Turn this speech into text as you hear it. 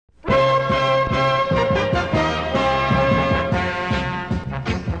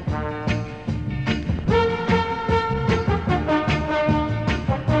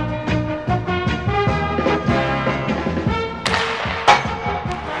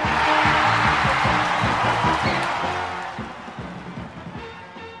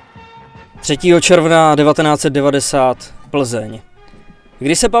3. června 1990 Plzeň.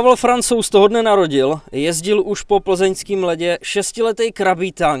 Když se Pavel Francouz toho dne narodil, jezdil už po plzeňském ledě 6letý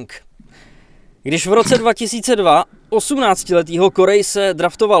Krabý tank. Když v roce 2002 18letýho Korejse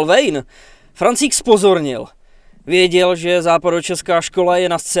draftoval Wayne, Francík zpozornil. Věděl, že západočeská škola je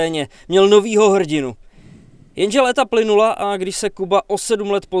na scéně, měl novýho hrdinu. Jenže léta plynula a když se Kuba o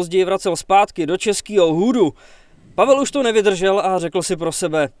 7 let později vracel zpátky do českého hoodu, Pavel už to nevydržel a řekl si pro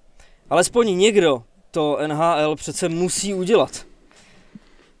sebe, alespoň někdo to NHL přece musí udělat.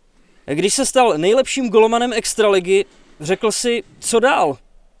 Když se stal nejlepším golomanem extraligy, řekl si, co dál.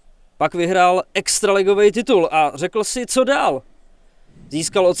 Pak vyhrál extraligový titul a řekl si, co dál.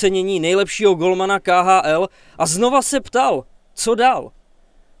 Získal ocenění nejlepšího golmana KHL a znova se ptal, co dál.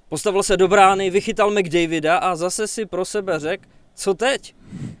 Postavil se do brány, vychytal McDavida a zase si pro sebe řekl, co teď.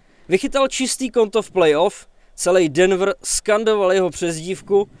 Vychytal čistý konto v playoff, celý Denver skandoval jeho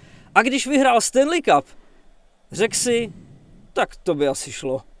přezdívku a když vyhrál Stanley Cup, řekl si, tak to by asi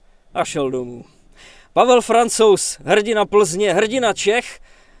šlo. A šel domů. Pavel Francouz, hrdina Plzně, hrdina Čech,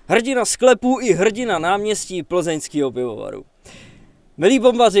 hrdina sklepů i hrdina náměstí plzeňského pivovaru. Milí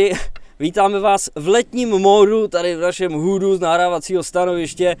bombaři, vítáme vás v letním módu tady v našem hoodu z nahrávacího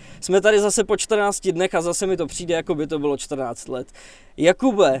stanoviště. Jsme tady zase po 14 dnech a zase mi to přijde, jako by to bylo 14 let.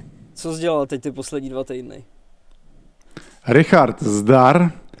 Jakube, co jsi dělal teď ty poslední 2 týdny? Richard,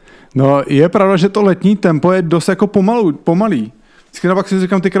 zdar. No je pravda, že to letní tempo je dost jako pomalý. Vždycky napak si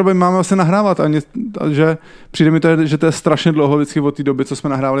říkám, ty kraby máme vlastně nahrávat a že přijde mi to, že to je strašně dlouho vždycky od té doby, co jsme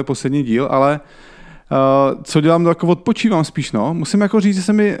nahrávali poslední díl, ale co dělám, jako odpočívám spíš, no. Musím jako říct, že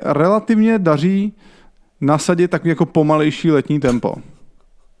se mi relativně daří nasadit takový jako pomalejší letní tempo.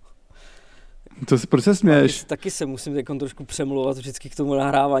 Proč se směješ? Taky se musím teď trošku přemlouvat vždycky k tomu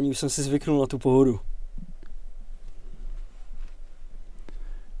nahrávání, už jsem si zvyknul na tu pohodu.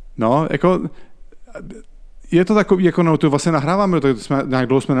 No, jako je to takový, jako no, to vlastně nahráváme, to jsme, nějak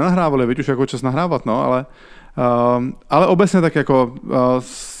dlouho jsme nenahrávali, víš, už jako čas nahrávat, no, ale obecně tak jako,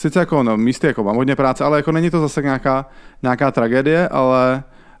 sice jako, no, místy jako mám hodně práce, ale jako není to zase nějaká tragédie, ale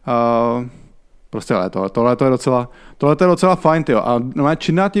prostě tohle je docela fajn, tyjo. A no,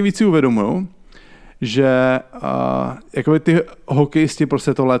 čím dál tím víc si uvědomuju, že jakoby ty hokejisti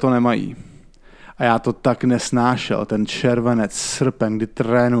prostě tohle to nemají. A já to tak nesnášel, ten červenec, srpen, kdy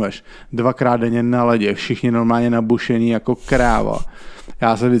trénuješ 2krát denně na ledě, všichni normálně nabušení jako kráva.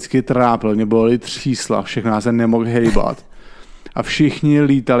 Já se vždycky trápil, mě bolely třísla, všechno se nemohl hejbat. A všichni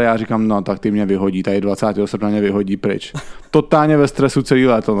lítali, já říkám, no tak ty mě vyhodí, tady 20. srpna mě vyhodí pryč. Totálně ve stresu celý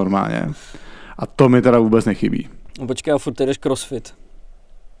léto normálně. A to mi teda vůbec nechybí. Počkej, a furt jdeš crossfit.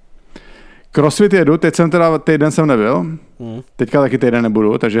 Crossfit jedu, teď jsem teda týden jsem nebyl, teďka taky týden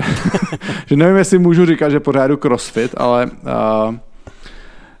nebudu, takže že nevím, jestli můžu říkat, že pořád jdu crossfit,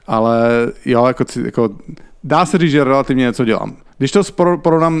 ale jo, jako dá se říct, že relativně něco dělám. Když to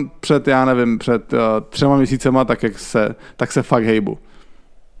porovnám před 3 měsícema, tak se fakt hejbu.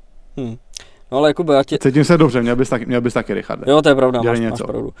 No ale Jakube, Cítím se dobře, měl bys taky, Richard. Jo, to je pravda, máš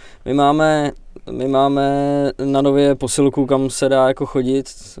pravdu. My máme na Nově posilku, kam se dá jako chodit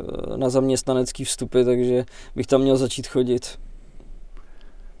na zaměstnanecký vstupy, takže bych tam měl začít chodit.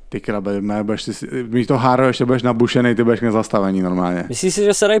 Ty krabe, mi to háro ještě budeš nabušený, ty budeš nezastavení normálně. Myslíš si,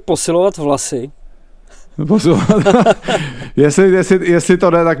 že se dají posilovat vlasy? Posilovat? jestli to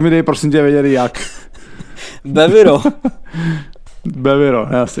jde, tak mi dej prosím tě vědět jak. Beviro,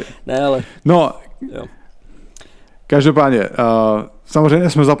 asi. Ne, ale... No, jo. Každopádně, samozřejmě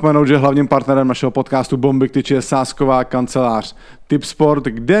jsme zapomenout, že hlavním partnerem našeho podcastu Bomby k tyči je sázková kancelář Tipsport,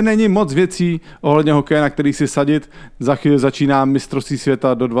 kde není moc věcí ohledně hokeje, na který si sadit. Za chvíli začíná mistrovství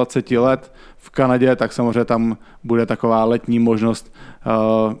světa do 20 let v Kanadě, tak samozřejmě tam bude taková letní možnost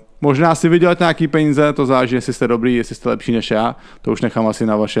možná si vydělat nějaký peníze, to záleží, jestli jste dobrý, jestli jste lepší než já, to už nechám asi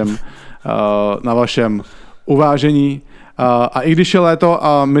na vašem uvážení. A i když je léto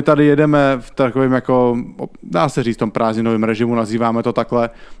a my tady jedeme v takovém jako, dá se říct, tom prázdninovém režimu, nazýváme to takhle,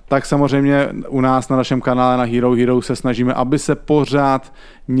 tak samozřejmě u nás na našem kanále na Hero Hero se snažíme, aby se pořád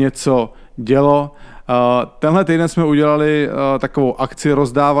něco dělo. Tenhle týden jsme udělali takovou akci,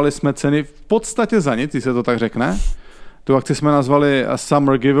 rozdávali jsme ceny v podstatě za nic, když se to tak řekne. Tu akci jsme nazvali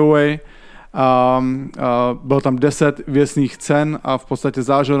Summer Giveaway. Bylo tam 10 věcných cen a v podstatě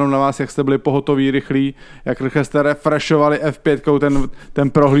záleželo jenom na vás, jak jste byli pohotoví, rychlí, jak rychle jste refreshovali F5 ten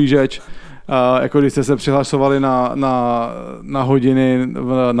prohlížeč, jako když jste se přihlasovali na hodiny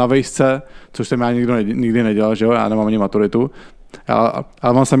na vejšce, což jsem já nikdy nedělal, že jo, já nemám ani maturitu.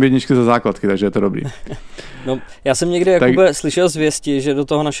 Ale mám sam 1 ze základky, takže je to dobrý. No, já jsem někde Jakube slyšel zvěsti, že do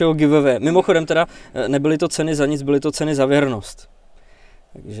toho našeho giveaway, mimochodem teda nebyly to ceny za nic, byly to ceny za věrnost.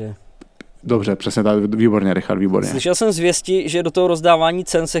 Takže... Dobře, přesně tak, výborně, Richard, výborně. Slyšel jsem zvěsti, že do toho rozdávání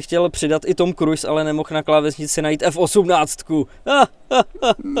cen se chtěl přidat i Tom Cruise, ale nemohl na klávesnici najít F18.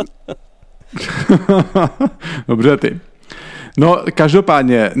 Dobře ty. No,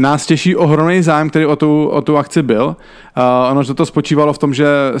 každopádně nás těší ohromný zájem, který o tu akci byl. Ono, že to spočívalo v tom, že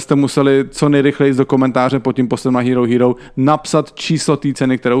jste museli co nejrychleji do komentáře pod tím postem na Hero Hero napsat číslo té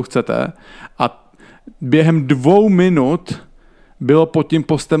ceny, kterou chcete. A během 2 minut bylo pod tím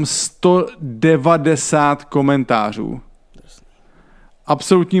postem 190 komentářů.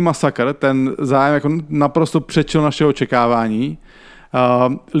 Absolutní masakr, ten zájem jako naprosto předčil naše očekávání.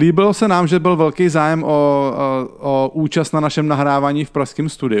 Líbilo se nám, že byl velký zájem o účast na našem nahrávání v pražském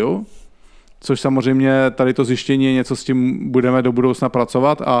studiu, což samozřejmě tady to zjištění je něco, s tím budeme do budoucna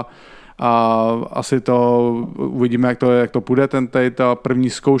pracovat a asi to uvidíme, jak to půjde, tady ta první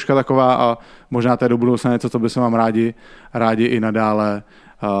zkouška taková a možná to je do budoucna něco, co by se vám rádi i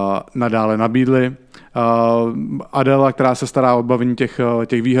nadále nabídli. Adela, která se stará o odbavení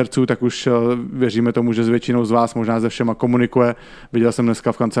těch výherců, tak už věříme tomu, že s většinou z vás, možná se všema komunikuje. Viděl jsem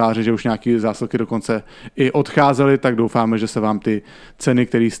dneska v kanceláři, že už nějaký zásilky dokonce i odcházely, tak doufáme, že se vám ty ceny,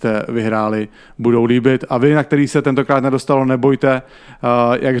 které jste vyhráli, budou líbit. A vy, na který se tentokrát nedostalo, nebojte.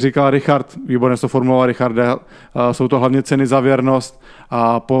 Jak říkal Richard, výborně to formuloval Richarde, jsou to hlavně ceny za věrnost.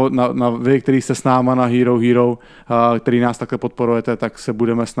 A na vy, který jste s náma na Hero Hero, který nás takhle podporujete, tak se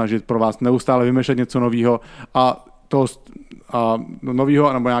budeme snažit pro vás neustále vymýšlet něco nového a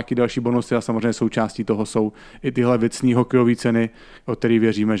nového nebo nějaký další bonusy a samozřejmě součástí toho jsou i tyhle věcný hokejové ceny, o kterých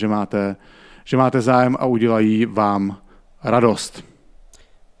věříme, že máte zájem a udělají vám radost.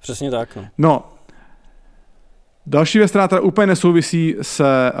 Přesně tak. No. Další věc, která teda úplně nesouvisí s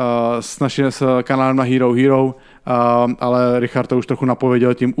kanálem na Hero Hero, ale Richard to už trochu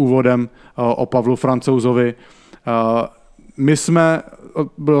napověděl tím úvodem o Pavlu Francouzovi. My jsme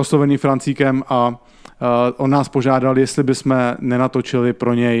byli oslovení Francíkem a on nás požádal, jestli bychom nenatočili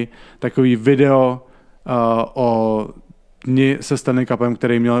pro něj takový video o dni se Stanley Cupem,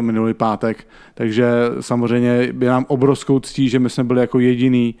 který měl minulý pátek. Takže samozřejmě je nám obrovskou ctí, že my jsme byli jako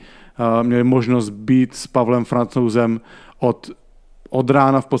jediný, měli možnost být s Pavlem Francouzem od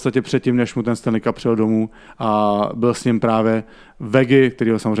rána v podstatě předtím, než mu ten Stanley Cup přijel domů a byl s ním právě Vegy,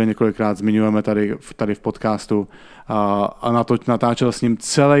 kterýho samozřejmě několikrát zmiňujeme tady v podcastu a natáčel s ním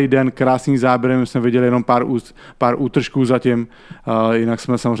celý den krásný záběry, my jsme viděli jenom pár útržků zatím, jinak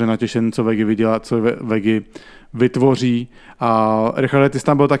jsme samozřejmě natěšeni, co Vegy vytvoří. A Richard, ty jsi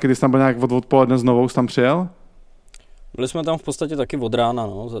tam byl nějak od odpoledne znovu, jsi tam přijel? Byli jsme tam v podstatě taky od rána,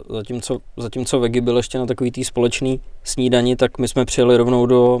 no. Zatímco Vegy byl ještě na takový tý společný snídani, tak my jsme přijeli rovnou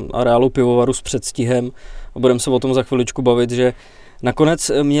do areálu pivovaru s předstihem a budeme se o tom za chviličku bavit, že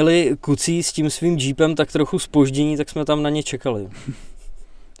nakonec měli kucí s tím svým jeepem tak trochu zpoždění, tak jsme tam na ně čekali.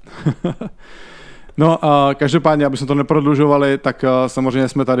 No a každopádně, aby jsme to neprodlužovali, tak samozřejmě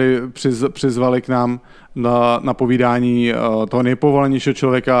jsme tady přizvali k nám na povídání toho nejpovolenějšího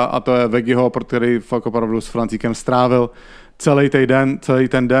člověka a to je Vegyho, který fakt opravdu s Francíkem strávil celý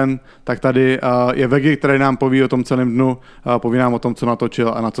ten den, tak tady je Vegy, který nám poví o tom celém dnu, poví nám o tom, co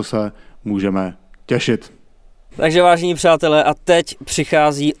natočil a na co se můžeme těšit. Takže vážení přátelé, a teď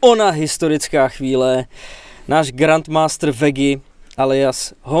přichází ona historická chvíle. Náš Grandmaster Vegy,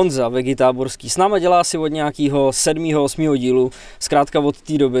 alias Honza Vegy Táborský, s náma dělá si od nějakého 7. 8. dílu, zkrátka od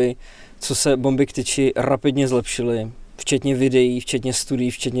té doby, co se Bomby k tyči rapidně zlepšily, včetně videí, včetně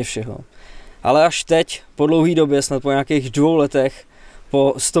studií, včetně všeho. Ale až teď, po dlouhé době, snad po nějakých 2 letech,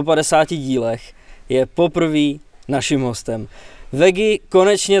 po 150 dílech, je poprvé naším hostem. Vegy,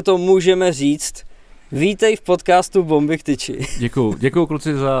 konečně to můžeme říct. Vítej v podcastu Bomby k tyči. Děkuju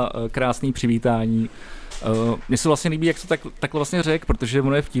kluci za krásný přivítání. Mně se vlastně líbí, jak to takhle vlastně řekl, protože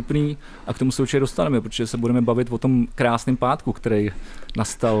ono je vtipný a k tomu se určitě dostaneme, protože se budeme bavit o tom krásném pátku, který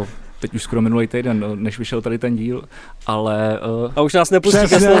nastal teď už skoro minulý týden, než vyšel tady ten díl, ale... A už nás nepustí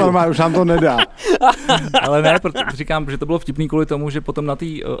ke slovu. Normálně, už nám to nedá. Ale ne, protože říkám, že to bylo vtipný kvůli tomu, že potom na té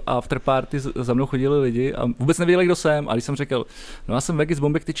afterparty za mnou chodili lidi a vůbec nevěděli, kdo jsem. A když jsem řekl, no já jsem Vegy z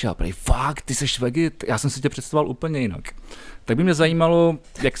Bomby k tyči, a prej, fakt, ty seš Vegy, já jsem si tě představoval úplně jinak. Tak by mě zajímalo,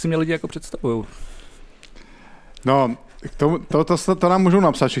 jak si mě lidi jako představujou. No, to nám můžou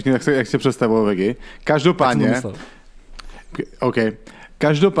napsat všichni, jak si představují Vegy. Každopádně...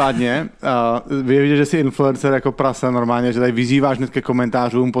 Každopádně, vy vidíte, že jsi influencer jako prase normálně, že tady vyzýváš hned ke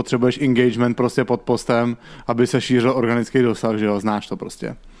komentářům, potřebuješ engagement prostě pod postem, aby se šířil organický dosah, že jo, znáš to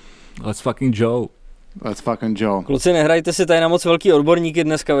prostě. Let's fucking Joe. Kluci, nehrajte si tady na moc velký odborníky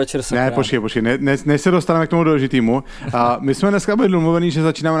dneska večer. Ne, počkej, než se dostaneme k tomu důležitýmu. My jsme dneska byli domluvení, že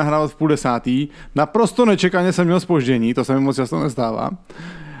začínáme nahrávat v 9:30. Naprosto nečekaně jsem měl zpoždění, to se mi moc často nestává.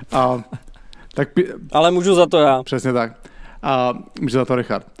 Ale můžu za to já. Přesně tak. A může za to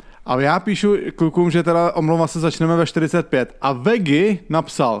Richard. A já píšu klukům, že teda omlouvám se, začneme ve 45. A Vegi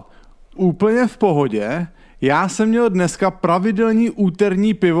napsal, úplně v pohodě, já jsem měl dneska pravidelný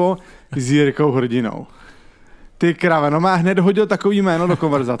úterní pivo s Jirkou Hrdinou. Ty krave, no má hned hodil takový jméno do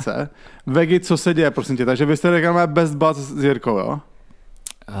konverzace. Vegi, co se děje, prosím tě, takže vy jste řekl, best buds s Jirkou, jo?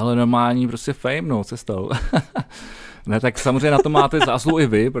 Ale normální prostě fame, no, co stalo. Ne, tak samozřejmě na to máte zásluhu i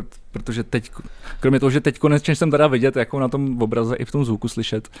vy, protože teď, kromě toho, že teď konečně jsem teda vidět, jako na tom obraze i v tom zvuku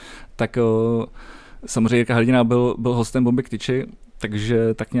slyšet, tak samozřejmě Jirka Hrdina byl hostem Bomby k tyči,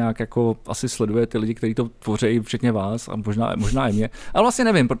 takže tak nějak jako asi sleduje ty lidi, kteří to tvoří, včetně vás a možná i mě. Ale vlastně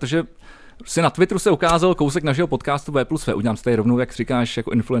nevím, protože si na Twitteru se ukázal kousek našeho podcastu V+V. Udělám si tady rovnou, jak říkáš,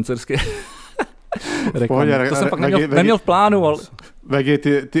 jako influencersky. To jsem fakt neměl v plánu, ale... Vegi,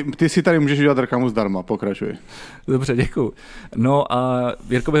 ty si tady můžeš udělat reklamu zdarma, pokračuj. Dobře, děkuju. No a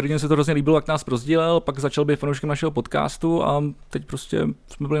Jirkovi Hrdině se to hrozně líbilo, jak nás prozdílel, pak začal být fanouškem našeho podcastu a teď prostě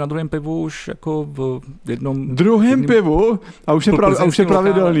jsme byli na druhém pivu už jako v jednom... Druhém pivu? A už je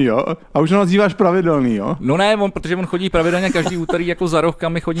pravidelný, jo? A už ho nazýváš pravidelný, jo? No ne, protože on chodí pravidelně každý úterý jako za roh,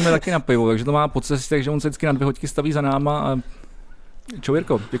 kam my chodíme taky na pivo, takže to má po cestě, takže on se vždycky na 2 hoďky staví za náma a... Čau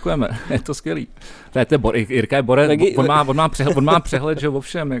Jirko, děkujeme, je to skvělý. Jirka je borec, on má přehled, že o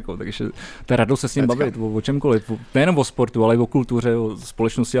všem, jako, takže to je radost se s ním bavit, o čemkoliv, nejenom o sportu, ale i o kultuře, o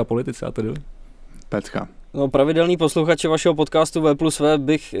společnosti a politice a tedy. Pecka. No, pravidelný posluchači vašeho podcastu V+V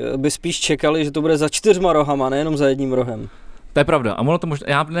by spíš čekali, že to bude za 4 rohama, nejenom za jedním rohem. To je pravda, a ono to možná,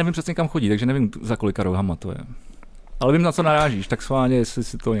 já nevím přesně kam chodí, takže nevím za kolika rohama to je. Ale vím, na co narážíš, tak schválně, jestli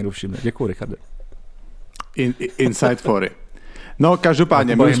si to někdo všimne. Děkuji, Richarde. Inside Fory. No,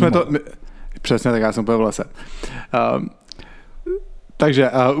 každopádně, my jsme to... Přesně, tak já jsem v lese. Takže,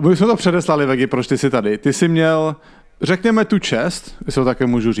 my jsme to předeslali, Vegi, proč ty jsi tady. Ty jsi měl, řekněme tu čest, jestli to také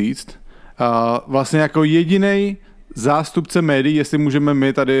můžu říct, vlastně jako jedinej zástupce médií, jestli můžeme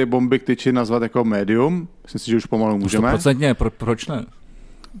my tady Bomby k tyči nazvat jako médium. Myslím si, že už pomalu můžeme. 100%, proč ne?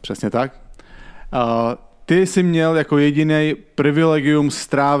 Přesně tak. Ty jsi měl jako jedinej privilegium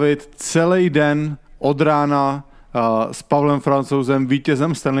strávit celý den od rána s Pavlem Francouzem,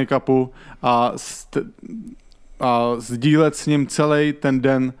 vítězem Stanley Cupu a sdílet s ním celý ten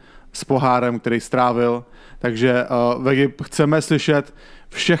den s pohárem, který strávil. Takže Vegi, chceme slyšet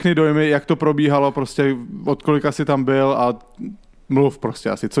všechny dojmy, jak to probíhalo, prostě od kolika jsi tam byl a mluv prostě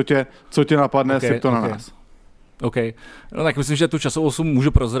asi. Co tě napadne, syp to na nás. OK. No tak myslím, že tu časovou osu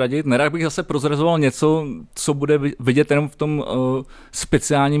můžu prozradit. Nerad bych zase prozrazoval něco, co bude vidět jenom v tom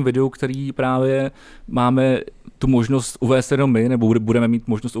speciálním videu, který právě máme tu možnost uvést jenom my, nebo budeme mít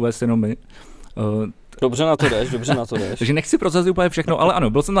možnost uvést jenom my. Dobře na to jdeš. Takže nechci prozrazit úplně všechno, ale ano,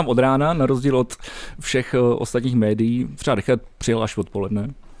 byl jsem tam od rána, na rozdíl od všech ostatních médií. Třeba Richard přijel až odpoledne.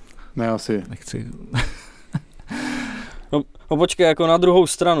 Ne, asi. Nechci. No počkej, jako na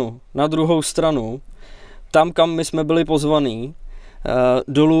druhou stranu, tam, kam my jsme byli pozvaní,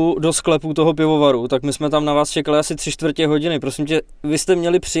 dolů do sklepu toho pivovaru, tak my jsme tam na vás čekali asi 3/4 hodiny. Prosím tě, vy jste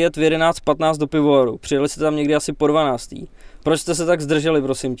měli přijet v 11:15 do pivovaru, přijeli jste tam někdy asi po 12. Proč jste se tak zdrželi,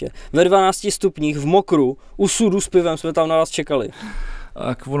 prosím tě? Ve 12 stupních, v mokru, u sudu s pivem jsme tam na vás čekali.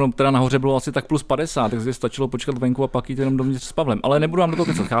 Tak ono teda nahoře bylo asi tak plus 50, takže stačilo počkat venku a pak jít jenom dovnitř s Pavlem. Ale nebudu vám do toho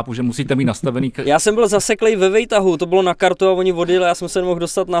kecat, chápu, že musíte mít nastavený... Já jsem byl zaseklej ve výtahu, to bylo na kartu a oni odjeli, já jsem se nemohl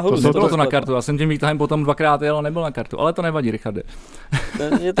dostat nahoru. To bylo to na kartu, já jsem tím výtahem potom 2krát jel a nebyl na kartu, ale to nevadí, Richarde.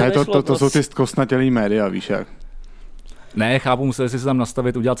 To jsou ty kostnatělý média, víš jak? Ne, chápu, museli si tam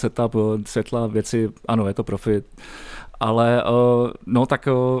nastavit, udělat setup, světla, věci, ano, je to profit. Ale no tak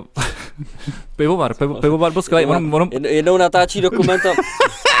pivovar byl skvělý. Jednou natáčí dokument a...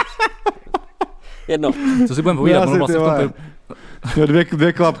 Jedno. Co si budeme povídat?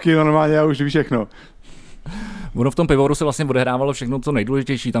 Dvě klapky normálně a už ví všechno. Ono v tom pivovaru se vlastně odehrávalo všechno, co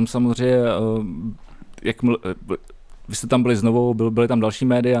nejdůležitější. Tam samozřejmě, vy jste tam byli znovu, byly tam další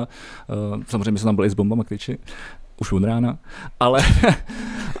média, samozřejmě jsme tam byli s bombama k tyči, už od rána,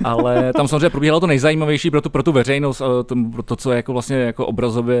 ale tam samozřejmě probíhalo to nejzajímavější pro tu veřejnost, to, co je jako vlastně jako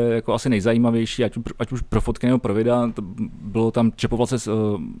obrazově jako asi nejzajímavější, ať už pro fotky nebo pro videa, bylo tam čepoval se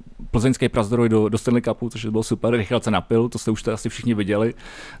plzeňský prazdroj do Stanley Cupu, což bylo super, Richard se napil, to jste už asi všichni viděli.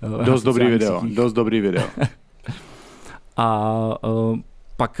 Dost dobrý video.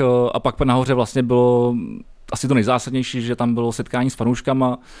 A pak nahoře vlastně bylo asi to nejzásadnější, že tam bylo setkání s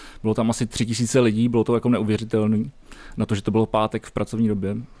fanouškama, bylo tam asi 3000 lidí, bylo to jako neuvěřitelný, na to, že to bylo pátek v pracovní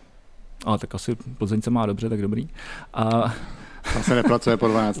době. Ale tak asi Plzeň se má dobře, tak dobrý. A se nepracuje po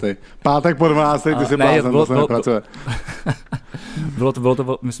 12. Pátek po 12. Ty si blázen, to se nepracuje.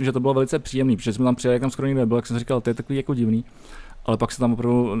 Myslím, že to bylo velice příjemný, protože jsme tam přijeli, jak tam skoro nikdo nebyl, jak jsem říkal, to je takový jako divný. ale pak se tam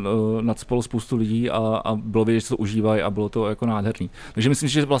opravdu nacpalo spoustu lidí a bylo vidět, že to užívají a bylo to jako nádherný. Takže myslím,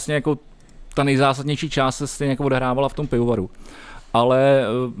 že vlastně jako ta nejzásadnější část se stejně jako odehrávala v tom pivovaru. Ale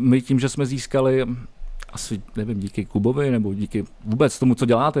my tím, že jsme získali asi, nevím, díky Kubovi, nebo díky vůbec tomu, co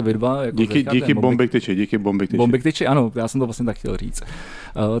děláte vy dva. Jako díky Bombik Tyči. Bombik Tyči, ano, já jsem to vlastně tak chtěl říct.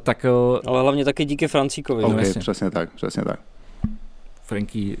 Ale hlavně taky díky Francíkovi. Okay, přesně tak.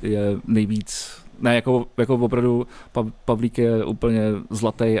 Franky je nejvíc, ne, jako opravdu Pavlík je úplně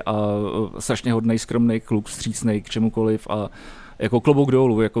zlatý a strašně hodnej, skromný kluk, vstřícnej k čemukoliv a jako klobouk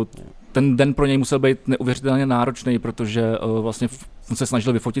dolů, jako ten den pro něj musel být neuvěřitelně náročný, protože vlastně on se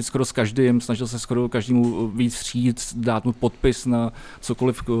snažil vyfotit skoro s každým, snažil se skoro každému víc vstříc, dát mu podpis na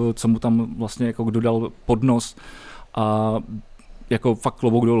cokoliv, co mu tam vlastně jako kdo dal pod nos a jako fakt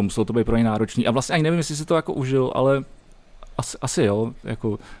klobouk dolů, muselo to být pro něj náročný a vlastně ani nevím, jestli si to jako užil, ale asi jo,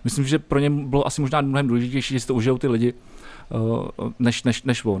 jako myslím, že pro ně bylo asi možná mnohem důležitější, že si to užijou ty lidi,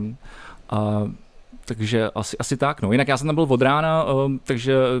 než on. Takže asi tak, no. Jinak já jsem tam byl od rána,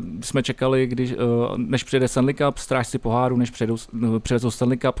 takže jsme čekali, než přijede Stanley Cup, strážci poháru, než přijedou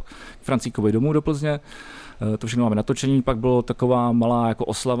Stanley Cup k Francíkovi domů do Plzně. To všechno máme natočení, pak bylo taková malá jako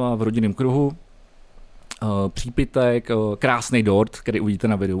oslava v rodinném kruhu, přípitek, krásný dort, který uvidíte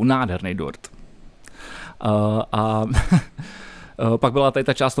na videu, nádherný dort. Pak byla tady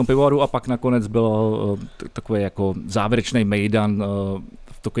ta část tom pivovaru a pak nakonec byl takový jako závěrečný mejdan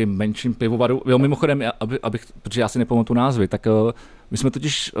v takovým menším pivovaru. Jo, mimochodem, protože já si nepamatuju názvy, tak my jsme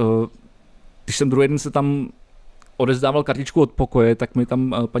totiž, když jsem druhý den se tam odezdával kartičku od pokoje, tak mi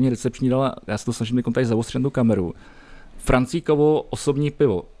tam paní recepční dala, já se to snažím tady zaostřit tu kameru, Francíkovo osobní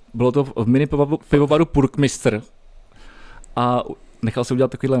pivo. Bylo to v mini pivovaru Purkmistr a nechal se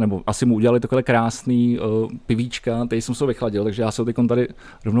udělat takovýhle, nebo asi mu udělali takové krásný pivíčka, tady jsem se ho vychladil, takže já se ho teď tady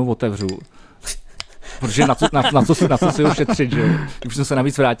rovnou otevřu. Protože na co si ho šetřit, že? Už jsem se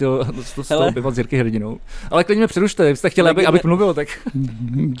navíc vrátil z toho piva s Jirky Hrdinou. Ale klidně mě přerušte, jste chtěli, abych mluvil, tak...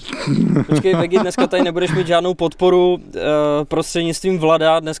 Počkej, Vegi, dneska tady nebudeš mít žádnou podporu prostřednictvím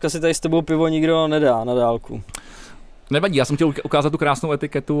Vlada, dneska si tady s tebou pivo nikdo nedá na dálku. Nevadí, já jsem chtěl ukázat tu krásnou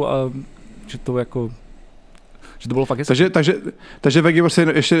etiketu a že to jako... Že to bylo fakt hezky. Takže Vegi,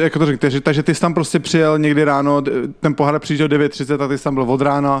 ještě jako to řekl, takže ty jsi tam prostě přijel někdy ráno, ten pohár přijížděl 9:30 a ty jsi tam byl od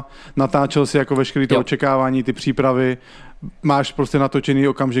rána, natáčel si jako veškerý to očekávání, ty přípravy, máš prostě natočený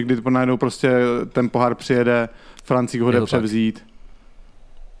okamžik, kdy najednou prostě ten pohár přijede, Francík ho jde převzít.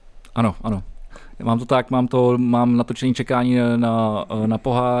 Ano. Mám to tak, mám natočený čekání na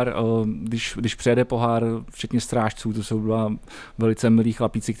pohár, když přijede pohár, včetně strážců, to jsou dva velice milí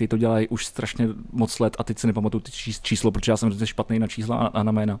chlapíci, kteří to dělají už strašně moc let a teď si nepamatuju číslo, protože já jsem hrozně špatný na čísla a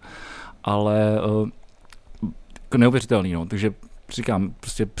na jména, ale neuvěřitelný, no, takže říkám,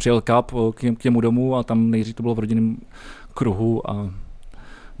 prostě přijel Cup k němu domů a tam nejdřív to bylo v rodinném kruhu a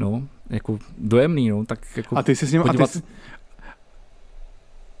no, jako dojemný, no, tak jako a ty jsi s ním,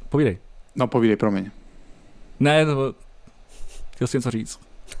 Povídej. No povídej, promiň. Ne, chtěl jsi něco říct.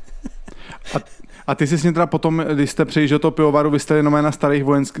 A ty jsi s ním teda potom, když jste přijížděl do toho pivovaru, vy jste jenom na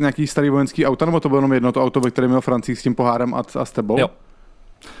nějaký starý vojenský auta, nebo to bylo jenom jedno to auto, ve kterém měl Francík s tím pohárem a s tebou? Jo.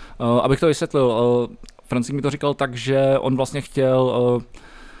 Abych to vysvětlil, Francík mi to říkal tak, že on vlastně chtěl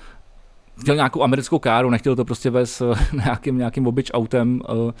nějakou americkou káru, nechtěl to prostě vést nějakým obyč autem,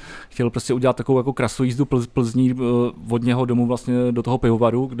 chtěl prostě udělat takovou jako krasojízdu Plzní od něho domů vlastně do toho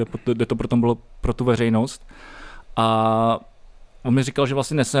pivovaru, kde to potom bylo pro tu veřejnost. A on mi říkal, že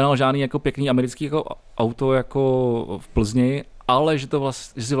vlastně nesehnal žádný jako pěkný americký jako auto jako v Plzni, ale že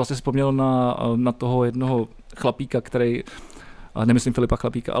si vlastně vzpomněl na toho jednoho chlapíka, který, nemyslím Filipa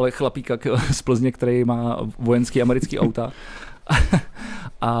Chlapíka, ale chlapíka z Plzně, který má vojenský americký auta.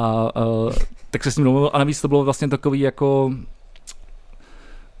 Tak se s ním domluvil a navíc to bylo vlastně takový jako,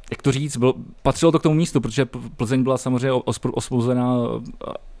 jak to říct, patřilo to k tomu místu, protože Plzeň byla samozřejmě osvobozená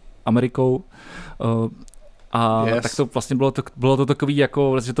Amerikou a yes. Tak to vlastně bylo to takový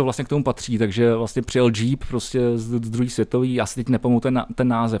jako, že to vlastně k tomu patří, takže vlastně přijel Jeep prostě z druhé světové, já si teď nepamatuji ten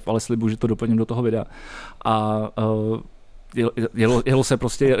název, ale slibuji, že to doplním do toho videa a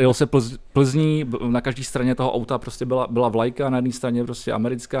jelo se Plzní, na každé straně toho auta prostě byla vlajka, na jedné straně prostě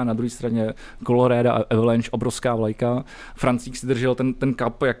americká, na druhé straně Colorado Avalanche, obrovská vlajka. Francík si držel ten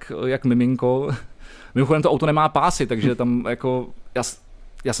Cup jak miminko. Mimochodem to auto nemá pásy, takže tam jako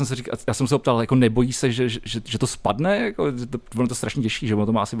já jsem se optal, jako nebojí se, že to spadne, jako ono to strašně těžší, že ono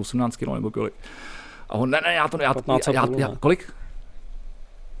to má asi 18 kg nebo kolik. A on já kolik?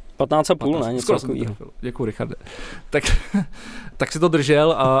 15,5, ne? Něco takového. Děkuji, Richarde. Tak si to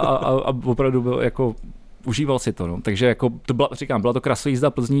držel a opravdu byl jako užíval si to, no. Takže jako to byla to krasná jízda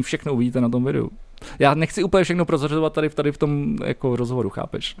Plzní, všechno uvidíte na tom videu. Já nechci úplně všechno prozrazovat tady v tom jako rozhovoru,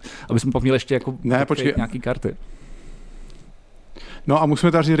 chápeš? Aby jsme pak měli ještě jako nějaký karty. No a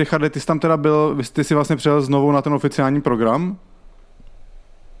musíme tady říct, Richarde, ty jsi tam teda byl, ty jsi vlastně přijel znovu na ten oficiální program?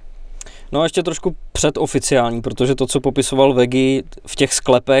 No ještě trošku předoficiální, protože to, co popisoval Vegi v těch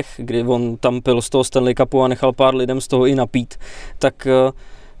sklepech, kdy on tam pil z toho Stanley Cupu a nechal pár lidem z toho i napít, tak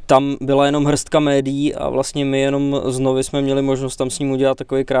tam byla jenom hrstka médií a vlastně my jenom znovu jsme měli možnost tam s ním udělat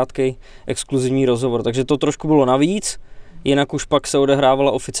takový krátký exkluzivní rozhovor. Takže to trošku bylo navíc, jinak už pak se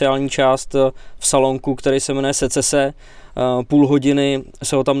odehrávala oficiální část v salonku, který se jmenuje Secese. Půl hodiny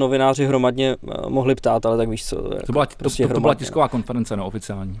se ho tam novináři hromadně mohli ptát, ale tak víš co. To byla tisková konference, no,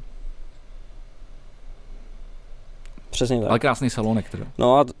 oficiální. Přesně tak. Ale krásný salonek teda.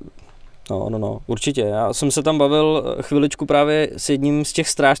 No, určitě. Já jsem se tam bavil chviličku právě s jedním z těch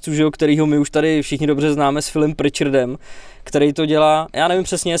strážců, že jo, kterýho my už tady všichni dobře známe, s Philem Pritchardem, který to dělá, já nevím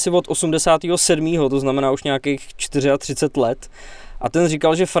přesně, jestli od 87. To znamená už nějakých 34 let. A ten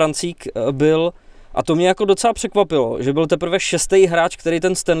říkal, že Francík byl, a to mě jako docela překvapilo, že byl teprve 6. hráč, který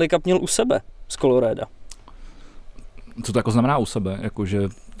ten Stanley Cup měl u sebe z Colorada. Co to jako znamená u sebe? Jakože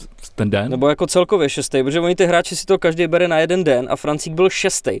ten den? Nebo jako celkově 6. Protože oni ty hráči si to každý bere na jeden den a Francík byl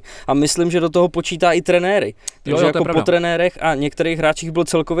 6. A myslím, že do toho počítá i trenéry. Takže jako po trenérech a některých hráčích byl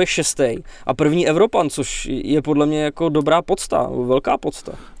celkově 6. A první Evropan, což je podle mě jako dobrá podsta, velká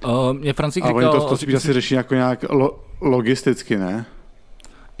podsta. Mě Francík říkal... Ale oni to spíš asi řeší jako nějak logisticky, ne?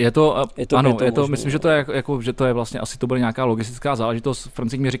 Je to možná, myslím, že to je jako, že to je vlastně asi to byla nějaká logistická záležitost.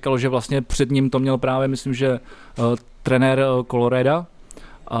 Francík mi říkal, že vlastně před ním to měl právě, myslím, že trenér Colorada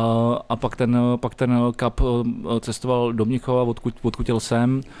a pak ten Cup cestoval do Mnichova, odkud jel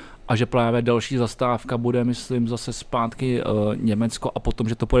sem, a že právě další zastávka bude, myslím, zase zpátky Německo a potom,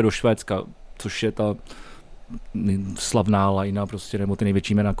 že to pojede do Švédska, což je ta slavná lajna prostě, nebo ty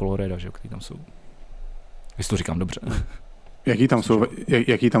největší jména Colorada, že, který tam jsou. Jestli to říkám dobře. Jaký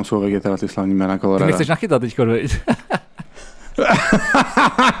tam jsou Vegi, ty slavní jména Colorada? Ty mě chceš nachytat teďko, viď?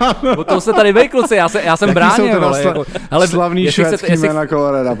 O tom se tady kluci, já jsem bránil. Ale slavný švédský jména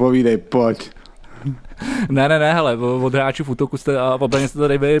Colorada, povídej, pojď. Ne, hele, od hráčů v útoku jste a v obraně jste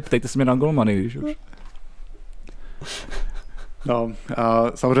tady vy, ptejte se mě na golmany, víš už. No, a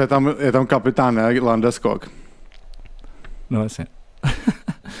samozřejmě je tam kapitán, ne? Landeskog. No jasně.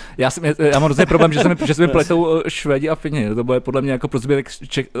 Já mám hrozný problém, že se mi pletou Švédi a Fini. To bude podle mě jako pro zbytek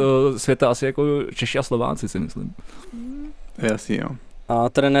světa asi jako Češi a Slováci, si myslím. Jasný, jo. A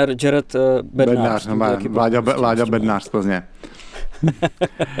trenér Jared Bednář. Láďa Bednář z Plzně.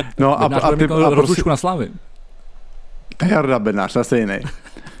 No a ty rozlučku na Slávy. Jarda Bednář, zase jiný.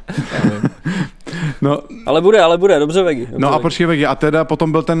 No, ale bude, dobře Vegi. No a počkej Vegi, a teda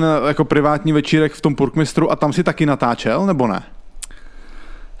potom byl ten jako privátní večírek v tom Purkmistru a tam si taky natáčel, nebo ne?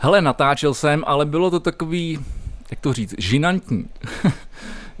 Hele, natáčel jsem, ale bylo to takový, jak to říct, žinantní.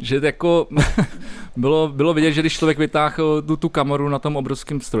 Že jako bylo vidět, že když člověk vytáhl tu kameru na tom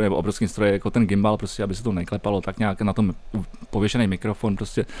obrovském stroji, jako ten gimbal, prostě, aby se to neklepalo, tak nějak na tom pověšený mikrofon,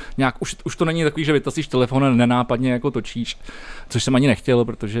 prostě nějak, už to není takový, že vytasíš telefon a nenápadně jako točíš, což jsem ani nechtěl,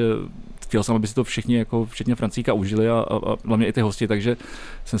 protože chtěl jsem, aby si to všichni, jako včetně Francíka, užili a hlavně i ty hosti, takže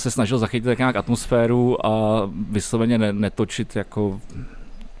jsem se snažil zachytit tak nějak atmosféru a vysloveně netočit jako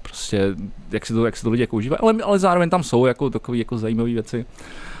prostě, jak si to lidi jako užívají, ale zároveň tam jsou jako takové jako zajímavé věci.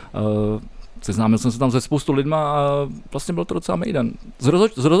 Seznámil jsem se tam se spoustu lidma a vlastně byl to docela mejdan.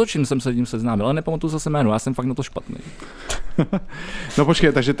 S rozhodčím jsem se tím seznámil, ale nepamatuju zase jméno, já jsem fakt na to špatný. No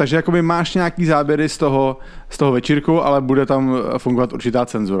počkej, takže jakoby máš nějaký záběry z toho večírku, ale bude tam fungovat určitá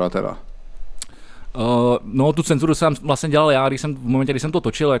cenzura teda. No tu cenzuru jsem vlastně dělal já, v momentě, kdy jsem to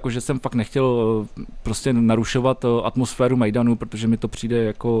točil, jakože jsem fakt nechtěl prostě narušovat atmosféru Mejdanu, protože mi to přijde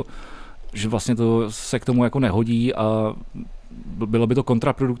jako, že vlastně to se k tomu jako nehodí a bylo by to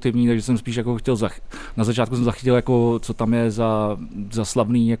kontraproduktivní, takže jsem spíš jako chtěl, na začátku jsem zachytil jako, co tam je za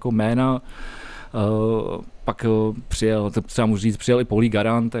slavný jako jména, pak přijel, to třeba můžu říct, přijel i Paulí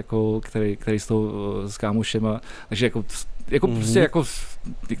Garant, jako, který s tou s kámošem, takže jako prostě jako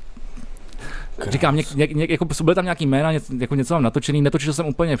říkám, jako byl tam nějaký jména, něco mám natočený, netočil jsem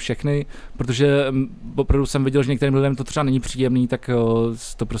úplně všechny, protože opravdu jsem viděl, že některým lidem to třeba není příjemný, tak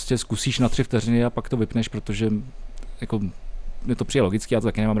to prostě zkusíš na 3 vteřiny a pak to vypneš, protože jako mě to přijde logicky, já to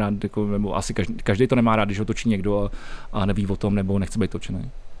taky nemám rád, jako, nebo asi každý to nemá rád, když ho točí někdo a neví o tom, nebo nechce být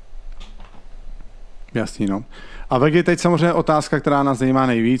točený. Jasný, no. A Vegi, teď samozřejmě otázka, která nás zajímá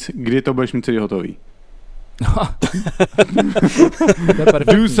nejvíc, kdy to budeš mít celý hotový?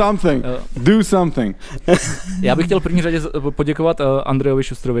 Do something. Já bych chtěl v první řadě poděkovat Andrejovi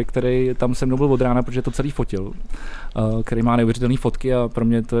Šustrovi, který tam se mnou byl od rána, protože to celý fotil, který má neuvěřitelné fotky a pro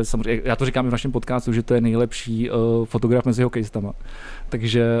mě to je samozřejmě, já to říkám i v našem podcastu, že to je nejlepší fotograf mezi hokejistama.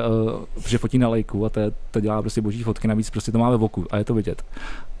 Takže, protože fotí na lejku a to dělá prostě boží fotky, navíc prostě to má ve voku a je to vidět.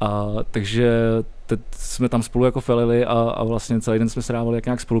 Takže teď jsme tam spolu jako felili a vlastně celý den jsme se dávali jak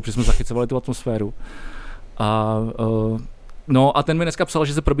nějak spolu, protože jsme zachycovali tu atmosféru. No a ten mi dneska psal,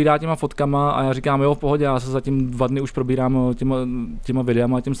 že se probírá těma fotkama a já říkám, jo, v pohodě, já se zatím 2 dny už probírám těma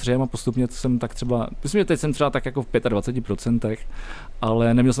videama a těm střihem a postupně jsem tak třeba, myslím, že teď jsem třeba tak jako v 25%,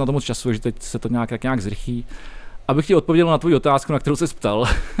 ale neměl jsem na to moc času, že teď se to nějak zrychí. Abych ti odpověděl na tvou otázku, na kterou jsi ptal.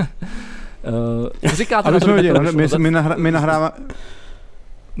 Říkáte, my nahráváme...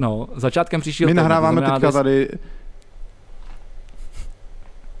 No, začátkem příštího týdne. My nahráváme teďka tady...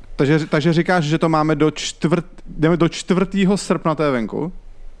 Takže říkáš, že to máme jdeme do 4. srpna, to je venku?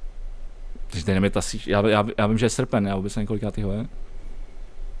 Já vím, že je srpen, já vůbec nevím, kolikátýho je.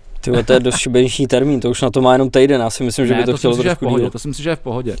 Tyhle, to je dost šibeniční termín, to už na to má jenom týden, já si myslím, že by to chtělo trošku díl. To si myslím, že je v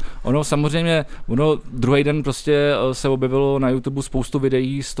pohodě. Ono samozřejmě, druhý den prostě se objevilo na YouTube spoustu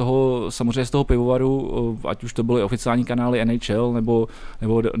videí samozřejmě z toho pivovaru, ať už to byly oficiální kanály NHL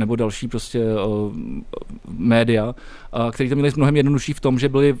nebo další prostě média, který to měli mnohem jednodušší v tom, že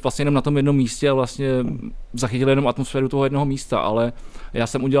byli vlastně jenom na tom jednom místě a vlastně zachytili jenom atmosféru toho jednoho místa, ale já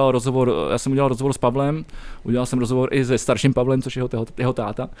jsem udělal rozhovor s Pavlem, udělal jsem rozhovor i se starším Pavlem, což je jeho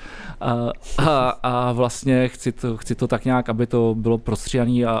táta. A vlastně chci to tak nějak, aby to bylo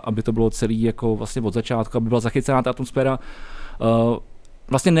prostříhané a aby to bylo celý jako vlastně od začátku, aby byla zachycená ta atmosféra.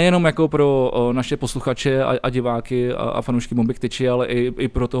 Vlastně nejenom jako pro naše posluchače a diváky a fanoušky Bombik tyči, ale i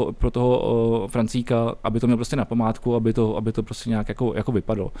pro toho Francíka, aby to měl prostě na památku, aby to prostě nějak jako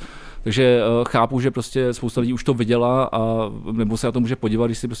vypadlo. Takže chápu, že prostě spousta lidí už to viděla a nebo se na to může podívat,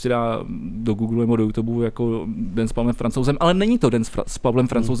 když si prostě dá do Google nebo do YouTube jako Den s Pavlem Francouzem, ale není to Den s Pavlem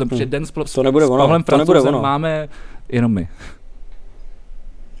Francouzem, protože Den s Pavlem Francouzem máme jenom my.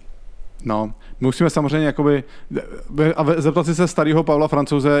 No, musíme samozřejmě jakoby zeptat si se starého Pavla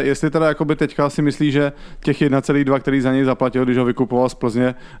Francouze, jestli teda jakoby teďka si myslí, že těch 1,2, který za něj zaplatil, když ho vykupoval z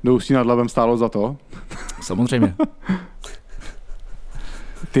Plzně do Ústí nad Labem, stálo za to? Samozřejmě.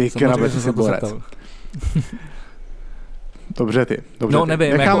 Ty krabe, jsi borec. Dobře ty. No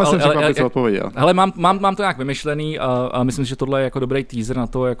nevím, necháme se překvapit, co odpověděl. Hele, mám to nějak vymyšlený a myslím, že tohle je jako dobrý teaser na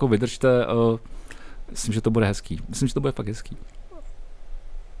to, jako vydržte. Myslím, že to bude hezký. Myslím, že to bude fakt hezký.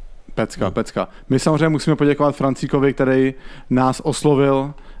 Pecka. My samozřejmě musíme poděkovat Francíkovi, který nás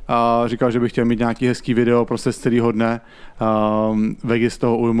oslovil a říkal, že by chtěl mít nějaký hezký video prostě z celého dne. Vegas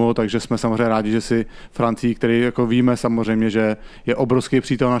toho ujmu, takže jsme samozřejmě rádi, že si Francík, který jako víme samozřejmě, že je obrovský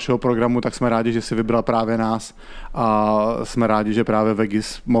přítel našeho programu, tak jsme rádi, že si vybral právě nás a jsme rádi, že právě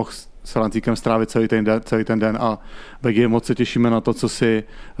Vegas mohl s Francíkem strávit celý ten den a Vegas moc se těšíme na to, co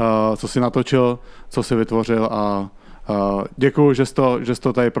si natočil, co si vytvořil a děkuju, že jsi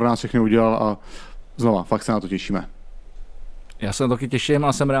to tady pro nás všechny udělal a znova, fakt se na to těšíme. Já se na to taky těším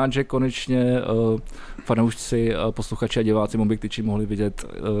a jsem rád, že konečně fanoušci, posluchači a diváci Bombik tyči mohli vidět,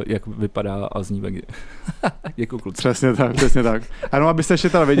 jak vypadá a zní Vegas. Děkuju, kluci. Přesně tak. Ano, abyste ještě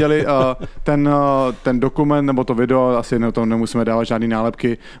teda viděli, ten dokument nebo to video, asi to nemusíme dávat žádný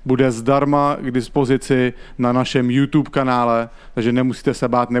nálepky, bude zdarma k dispozici na našem YouTube kanále, takže nemusíte se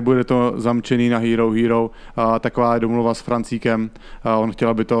bát, nebude to zamčený na Hero. Taková je domluva s Francíkem. On chtěl,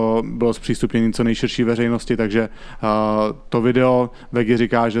 aby to bylo zpřístupněné co nejširší veřejnosti, takže to video, Vegas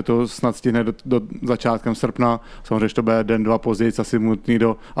říká, že to snad stihne do začátkem srpna, samozřejmě, že to bude den, 2 později,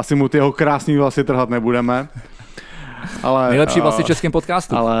 asi mu ty jeho krásný vlasy trhat nebudeme. Ale, nejlepší vlasy v českém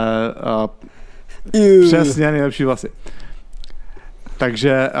podcastu. Ale přesně, nejlepší vlasy.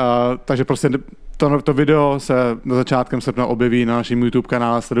 Takže prostě to video se na začátkem srpna objeví na našem YouTube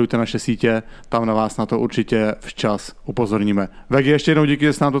kanále, sledujte naše sítě, tam na vás na to určitě včas upozorníme. Vegi, ještě jednou díky,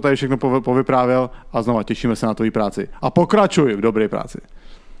 že jsi nám to tady všechno povyprávěl a znova těšíme se na tvoji práci. A pokračuj v dobré práci.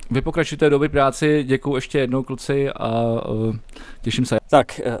 Vy pokračujte v dobré práci, děkuju ještě jednou, kluci, a těším se.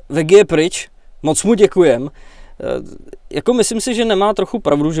 Tak, Vegi je pryč, moc mu děkujem. Jako myslím si, že nemá trochu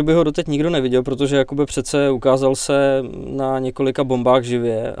pravdu, že by ho doteď nikdo neviděl, protože jakoby přece ukázal se na několika bombách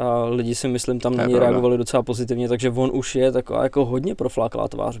živě a lidi si myslím tam na něj reagovali docela pozitivně, takže on už je taková jako hodně profláklá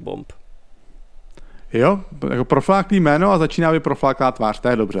tvář bomb. Jo, jako profláklý jméno a začíná být profláklá tvář, to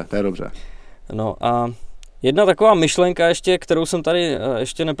je dobře. No a jedna taková myšlenka ještě, kterou jsem tady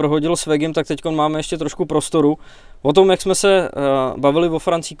ještě neprohodil s Vegim, tak teď máme ještě trošku prostoru. O tom, jak jsme se bavili o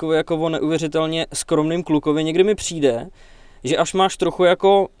Francíkovi jako o neuvěřitelně skromným klukovi, někdy mi přijde, že až máš trochu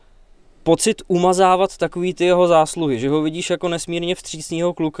jako pocit umazávat takový ty jeho zásluhy, že ho vidíš jako nesmírně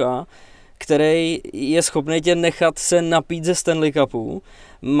vstřícnýho kluka, který je schopný tě nechat se napít ze Stanley Cupu.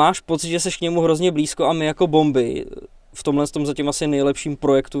 Máš pocit, že seš k němu hrozně blízko a my jako Bomby, v tomhle tom zatím asi nejlepším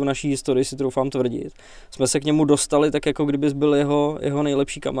projektu v naší historii, si troufám tvrdit, jsme se k němu dostali tak, jako kdybys byl jeho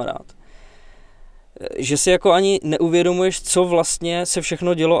nejlepší kamarád. Že si jako ani neuvědomuješ, co vlastně se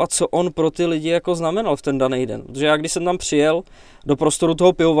všechno dělo a co on pro ty lidi jako znamenal v ten daný den. Protože já když jsem tam přijel do prostoru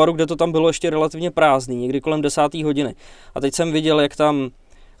toho pivovaru, kde to tam bylo ještě relativně prázdný, někdy kolem 10. hodiny. A teď jsem viděl, jak tam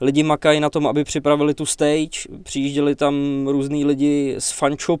lidi makají na tom, aby připravili tu stage, přijížděli tam různý lidi z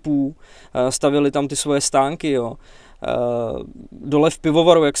fanshopů, stavili tam ty svoje stánky, jo. Dole v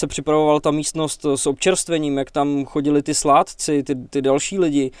pivovaru, jak se připravovala ta místnost s občerstvením, jak tam chodili ty sládci, ty další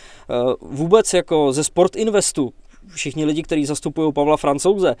lidi, vůbec jako ze Sport Investu, všichni lidi, kteří zastupují Pavla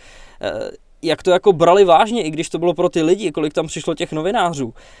Francouze, jak to jako brali vážně, i když to bylo pro ty lidi, kolik tam přišlo těch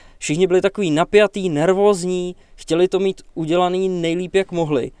novinářů. Všichni byli takový napjatý, nervózní, chtěli to mít udělaný nejlíp, jak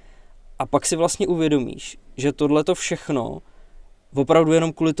mohli. A pak si vlastně uvědomíš, že tohleto všechno opravdu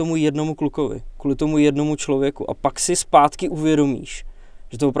jenom kvůli tomu jednomu klukovi, kvůli tomu jednomu člověku. A pak si zpátky uvědomíš,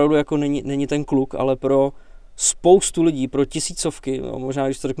 že to opravdu jako není ten kluk, ale pro spoustu lidí, pro tisícovky, no možná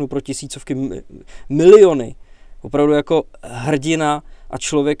když to řeknu pro tisícovky, miliony, opravdu jako hrdina a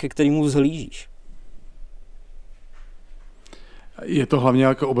člověk, ke kterému vzhlížíš. Je to hlavně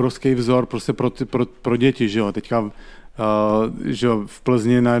jako obrovský vzor prostě pro děti, že jo. Teďka že jo, v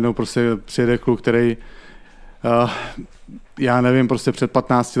Plzni najednou prostě přijede kluk, který já nevím, prostě před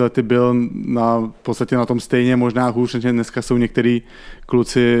 15 lety byl v podstatě na tom stejně, možná hůř, než dneska jsou některý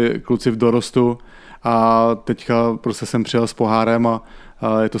kluci v dorostu a teďka prostě jsem přijel s pohárem a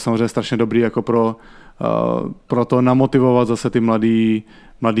je to samozřejmě strašně dobrý jako pro to namotivovat zase ty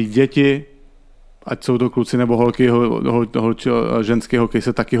mladý děti, ať jsou to kluci nebo holky, ženský hokej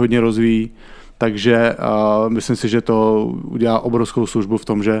se taky hodně rozvíjí, takže myslím si, že to udělá obrovskou službu v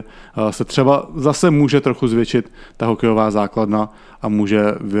tom, že se třeba zase může trochu zvětšit ta hokejová základna a může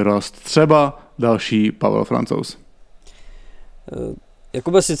vyrost třeba další Pavel Francouz.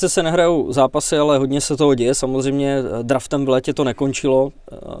 Jakube, sice se nehrajou zápasy, ale hodně se toho děje. Samozřejmě draftem v létě to nekončilo.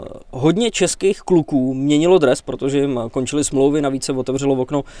 Hodně českých kluků měnilo dres, protože jim končily smlouvy, navíc se otevřelo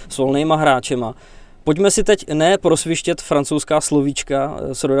okno s volnýma hráčema. Pojďme si teď ne prosvištět francouzská slovíčka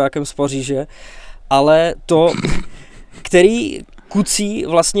s rodákem z Paříže, ale to, který kucí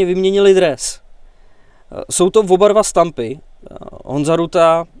vlastně vyměnili dres. Jsou to oba dva Stampy. Honza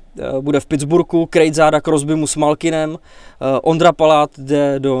Ruta bude v Pittsburghu, krejt záda Crosbymu s Malkinem, Ondra Palát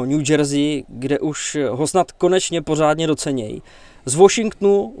jde do New Jersey, kde už ho snad konečně pořádně docenějí. Z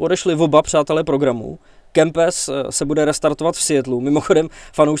Washingtonu odešli oba přátelé programu. Kempes se bude restartovat v Seattlu. Mimochodem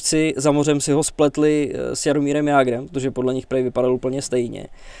fanoušci za mořem si ho spletli s Jaromírem Jágrem, protože podle nich prej vypadal úplně stejně.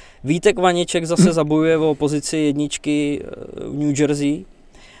 Vítek Vaněček zase zabojuje o pozici jedničky v New Jersey.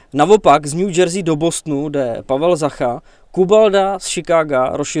 Naopak z New Jersey do Bostonu jde Pavel Zacha, Kubalda z Chicaga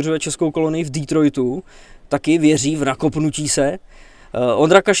rozšiřuje českou kolonii v Detroitu, taky věří v nakopnutí se.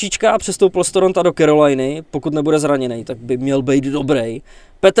 Ondra Kašička přestoupil z Toronto do Caroliny, pokud nebude zraněný, tak by měl být dobrý.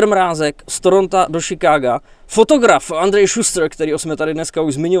 Petr Mrázek z Toronto do Chicaga. Fotograf Andrej Schuster, kterýho jsme tady dneska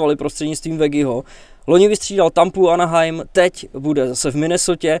už zmiňovali prostřednictvím Vegiho. Loni vystřídal Tampu Anaheim, teď bude zase v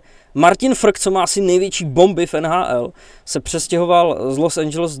Minnesotě. Martin Frk, co má asi největší bomby v NHL, se přestěhoval z Los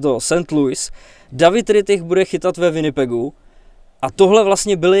Angeles do St. Louis. David Rittich bude chytat ve Winnipegu. A tohle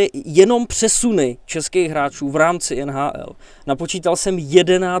vlastně byly jenom přesuny českých hráčů v rámci NHL. Napočítal jsem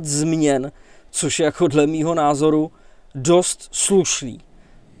 11 změn, což je jako dle mýho názoru dost slušný.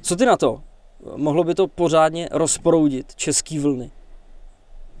 Co ty na to? Mohlo by to pořádně rozproudit český vlny?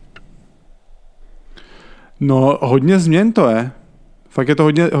 No, hodně změn to je. Fakt je to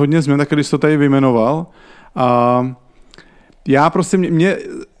hodně změn, tak když to tady vyjmenoval. A já prostě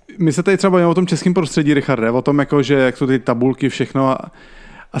my se tady třeba bavíme o tom českém prostředí, Richarde, o tom, jako, že jak jsou ty tabulky, všechno.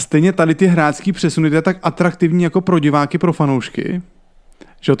 A stejně tady ty hráčský přesuny, to je tak atraktivní jako pro diváky, pro fanoušky,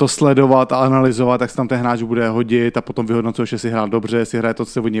 že to sledovat a analyzovat, jak se tam ten hráč bude hodit a potom vyhodnocuješ, jestli hrál dobře, jestli hraje to,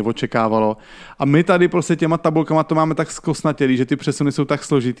 co se od něj očekávalo. A my tady prostě těma tabulkama to máme tak zkosnatělý, že ty přesuny jsou tak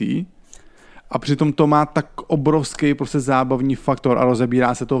složitý a přitom to má tak obrovský prostě zábavní faktor a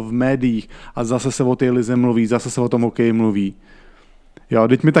rozebírá se to v médiích a zase se o té lize mluví, zase se o tom hokeji mluví. Jo,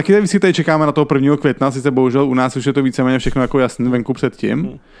 teď my taky tady čekáme na toho 1. května, sice bohužel u nás už je to víceméně všechno jako jasný venku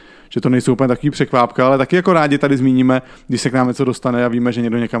předtím, že to nejsou úplně takový překvápka, ale taky jako rádi tady zmíníme, když se k nám něco dostane a víme, že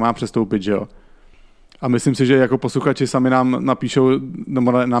někdo někam má přestoupit, že jo. A myslím si, že jako posluchači sami nám napíšou,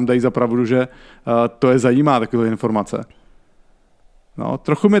 nám dají za pravdu, že to je zajímá, takové informace. No,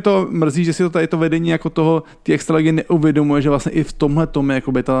 trochu mě to mrzí, že si to tady to vedení jako toho, ty extraligy neuvědomuje, že vlastně i v tomhle tom je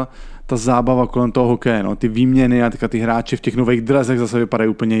jakoby ta zábava kolem toho hokeje, no, ty výměny a ty hráči v těch nových dresech zase vypadají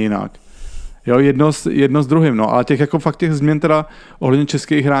úplně jinak. Jo, jedno s druhým, no, ale těch jako fakt těch změn teda ohledně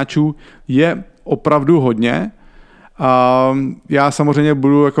českých hráčů je opravdu hodně a já samozřejmě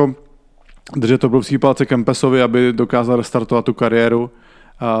budu jako držet obrovský palce Kempesovi, aby dokázal restartovat tu kariéru,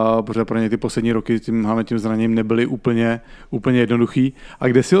 protože pro něj ty poslední roky tím zraněním nebyly úplně jednoduchý. A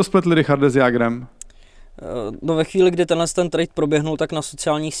kde si ho spletli Richarde s Jágrem? No ve chvíli, kdy ten trade proběhnul, tak na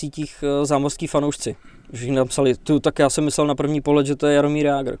sociálních sítích zámořský fanoušci. Že jim napsali, tak já jsem myslel na první pohled, že to je Jaromír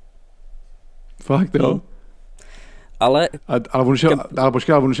Jágr. Fakt, jo? Ale on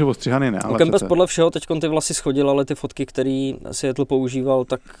už je ostřihaný, ne? Kempes podle všeho teď ty vlasy schodil, ale ty fotky, který Seattle používal,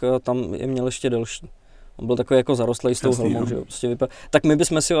 tak tam je měl ještě delší. On byl takový jako zarostlej s tou helmou, že jo? Prostě tak my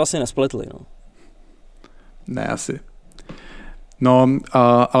bychom si ho asi nespletli, no. Ne, asi. No,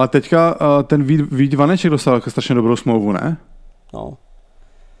 ale teďka ten Vít Vaneček dostal jako strašně dobrou smlouvu, ne? No.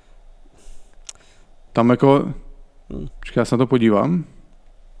 Tam jako... Počkej, já se na to podívám.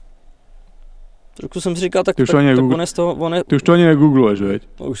 Trošku jsem si říkal, tak Ty už to ani negoogluješ, veď?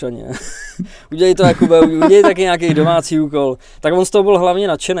 No, už ani ne. Udělej to, Jakube, udělej taky nějaký domácí úkol. Tak on z toho byl hlavně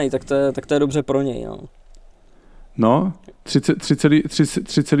nadšenej, tak to je dobře pro něj, no. No,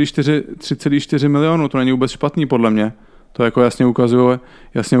 3,4 milionů, to není vůbec špatný podle mě. To jako jasně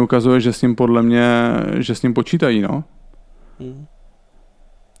ukazuje, že s ním podle mě, že s ním počítají, no.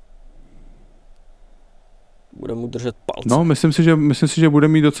 Bude mu držet palce. No, myslím si, že bude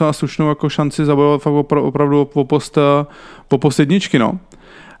mít docela slušnou jako šanci zabojovat fakt opravdu po post jedničky, no.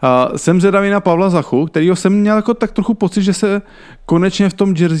 Jsem zvědavý na Pavla Zachu, kterýho jsem měl jako tak trochu pocit, že se konečně v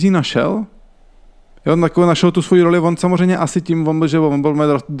tom jersey našel. Jo, našel tu svoji roli, on samozřejmě asi tím, že on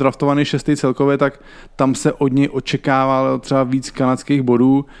byl draftovaný 6. celkově, tak tam se od něj očekával třeba víc kanadských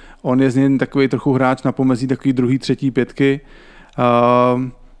bodů. On je z něj takový trochu hráč na pomezí takový druhý, třetí pětky.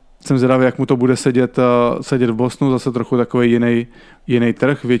 Jsem zvědavý, jak mu to bude sedět v Bostonu, zase trochu takový jiný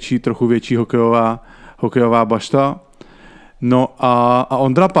trh, trochu větší hokejová bašta. No a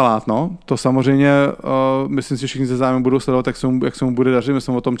Ondra Palát, no, to samozřejmě, myslím si, že všichni se zájmem budou sledovat, jak se mu bude dařit. My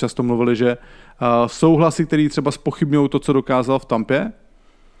jsme o tom často mluvili, že jsou hlasy, který třeba zpochybňují to, co dokázal v Tampě.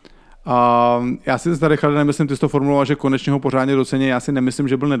 A já si tady, Richarde, nemyslím, ty jsi to formuloval, že konečně ho pořádně docení. Já si nemyslím,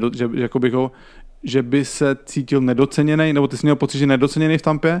 že by se cítil nedoceněný, nebo ty jsi měl pocit, že nedoceněný v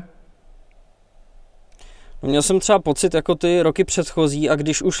Tampě? Měl jsem třeba pocit jako ty roky předchozí a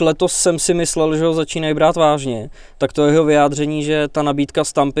když už letos jsem si myslel, že ho začínají brát vážně, tak to jeho vyjádření, že ta nabídka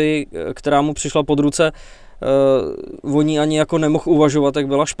z Tampy, která mu přišla pod ruce, o ní ani jako nemohl uvažovat, tak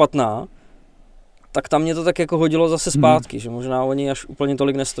byla špatná, tak tam mě to tak jako hodilo zase zpátky, že možná oni až úplně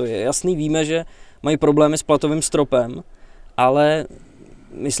tolik nestojí. Jasný, víme, že mají problémy s platovým stropem, ale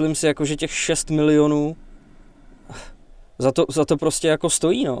myslím si, jako, že těch 6 milionů za to prostě jako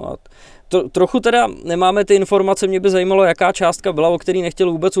stojí, no. A trochu teda nemáme ty informace, mě by zajímalo, jaká částka byla, o který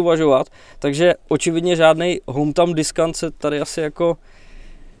nechtěl vůbec uvažovat, takže očividně žádnej hometown discount se tady asi jako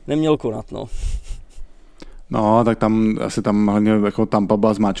neměl konat, no. No, tak tam hlavně jako Tampa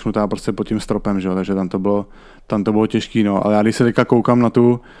byla zmáčknutá prostě pod tím stropem, že jo, takže tam to bylo těžký, no, ale já když se teďka koukám na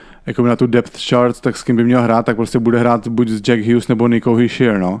tu depth chart, tak s kým by měl hrát, tak prostě bude hrát buď s Jack Hughes nebo Nico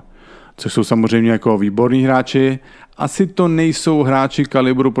Hischier, no. Což jsou samozřejmě jako výborní hráči. Asi to nejsou hráči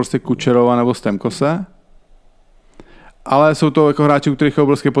kalibru prostě Kučerova nebo Stemkose, ale jsou to jako hráči, u kterých je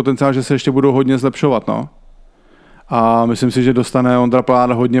obrovský potenciál, že se ještě budou hodně zlepšovat, no. A myslím si, že dostane Ondra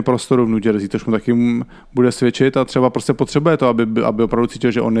Palát hodně prostoru v New Jersey, což mu taky bude svědčit a třeba prostě potřebuje to, aby opravdu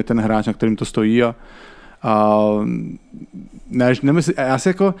cítil, že on je ten hráč, na kterým to stojí a já si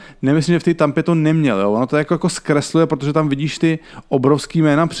jako nemyslím, že v té Tampě to neměl, jo? Ono to jako zkresluje, protože tam vidíš ty obrovský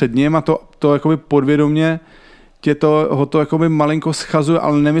jména před ním a to jakoby podvědomě ho to jakoby malinko schazuje,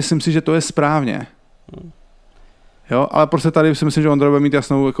 ale nemyslím si, že to je správně. Jo, ale prostě tady si myslím, že Ondra bude mít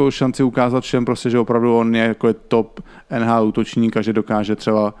jasnou jako šanci ukázat všem, prostě, že opravdu on je jako top NHL útočník a že dokáže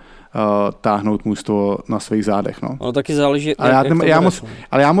třeba táhnout mužstvo na svých zádech. No. Ono taky záleží,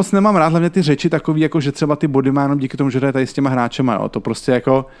 ale já moc nemám rád hlavně ty řeči takový, jako že třeba ty body má jenom díky tomu, že hraje tady s těma hráčema. Jo. To prostě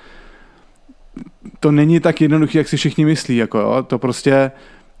jako to není tak jednoduchý, jak si všichni myslí. Jako, jo. To prostě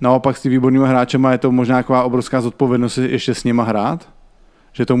naopak s tím výbornýma hráčema je to možná taková obrovská zodpovědnost ještě s nima hrát,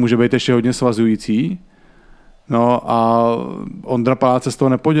 že to může být ještě hodně svazující. No a Ondra Palát se z toho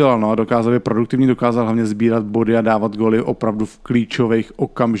nepodělal, no a dokázal být produktivní, dokázal hlavně sbírat body a dávat góly opravdu v klíčových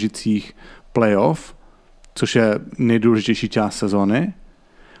okamžicích playoff, což je nejdůležitější část sezóny.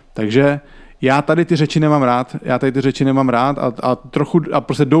 Takže Já tady ty řeči nemám rád a trochu a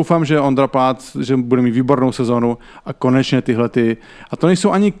prostě doufám, že Ondra Palác, že bude mít výbornou sezonu a konečně a to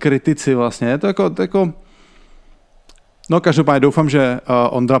nejsou ani kritici vlastně, je to jako no každopádně doufám, že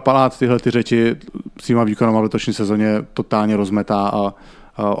Ondra Palác tyhle ty řeči svýma výkonama v letošní sezóně totálně rozmetá a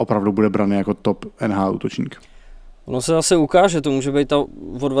opravdu bude braný jako top NHL útočník. Ono se zase ukáže, to může být ta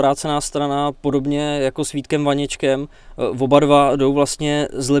odvrácená strana, podobně jako s Vítkem Vaněčkem. Oba dva jdou vlastně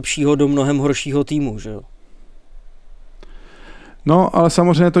z lepšího do mnohem horšího týmu, že jo? No, ale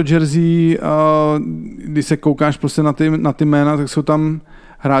samozřejmě to jersey, když se koukáš prostě na ty jména, tak jsou tam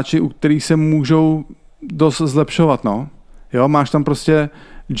hráči, u kterých se můžou dost zlepšovat, no. Jo, máš tam prostě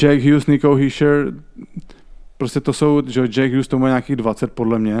Jack Hughes, Nico Hischier, prostě to jsou, že Jack Hughes tomu je nějakých 20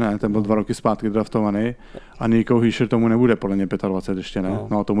 podle mě, ne, ten byl 2 roky zpátky draftovaný a Nico Hischier tomu nebude podle mě 25 ještě, ne,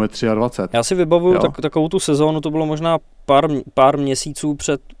 no tomu je 23. Já si vybavuju takovou tu sezónu, to bylo možná pár měsíců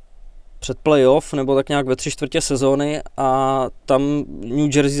před playoff, nebo tak nějak ve 3/4 sezóny a tam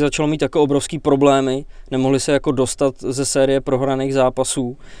New Jersey začalo mít jako obrovský problémy, nemohli se jako dostat ze série prohraných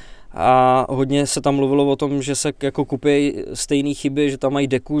zápasů a hodně se tam mluvilo o tom, že se jako kupí stejné chyby, že tam mají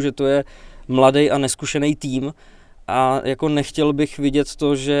deku, že to je mladý a neskušený tým a jako nechtěl bych vidět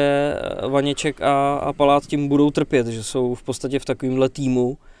to, že Vaněček a Palác tím budou trpět, že jsou v podstatě v takovémhle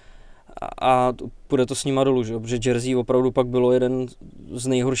týmu a půjde to s nima dolů, že? Protože Jersey opravdu pak bylo jeden z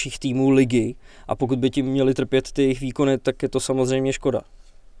nejhorších týmů ligy a pokud by tím měli trpět ty jejich výkony, tak je to samozřejmě škoda.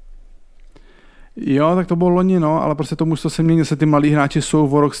 Jo, tak to bylo loni, no, ale prostě to mužstvo se mění, se ty malí hráči jsou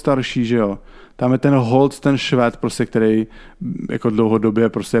o rok starší, že jo. Tam je ten Holtz, ten Švéd, prostě, který jako dlouhodobě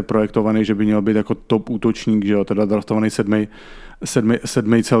prostě je projektovaný, že by měl být jako top útočník, že jo, teda draftovaný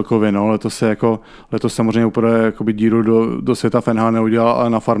sedmý celkově, no, letos samozřejmě úplně jakoby díru do světa FNH neudělal, ale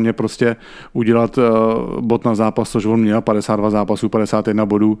na farmě prostě udělat bod na zápas, což on měl 52 zápasů, 51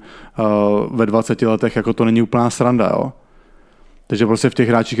 bodů ve 20 letech, jako to není úplná sranda, jo. Takže prostě v těch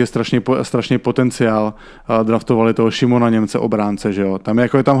hráčích je strašný potenciál. Draftovali toho Šimona Němce, obránce, že jo. Tam je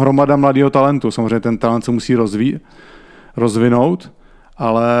tam hromada mladého talentu. Samozřejmě ten talent se musí rozvinout,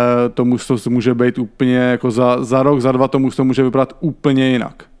 ale to může být úplně jako za rok, za 2 to může vypadat úplně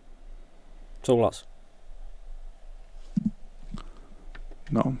jinak. Souhlas.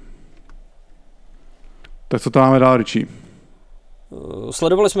 No. Tak co to máme dál, Richie?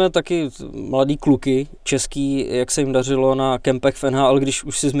 Sledovali jsme taky mladý kluky český, jak se jim dařilo na kempech v NHL, když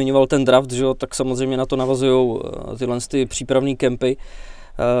už si zmiňoval ten draft, že jo, tak samozřejmě na to navazují tyhle přípravné kempy.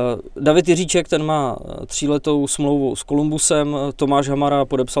 David Jiříček, ten má 3letou smlouvu s Columbusem, Tomáš Hamara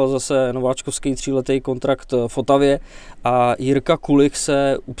podepsal zase nováčkovský 3letý kontrakt v Ottawě a Jirka Kulich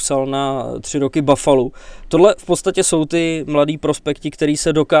se upsal na 3 roky Buffalo. Tohle v podstatě jsou ty mladí prospekti, kteří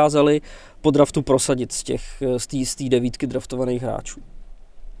se dokázali po draftu prosadit z té 9 draftovaných hráčů.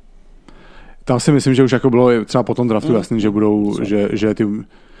 Tam si myslím, že už jako bylo třeba po tom draftu jasný, že budou,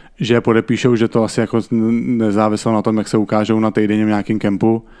 že je podepíšou, že to asi jako nezávislo na tom, jak se ukážou na týdenním nějakým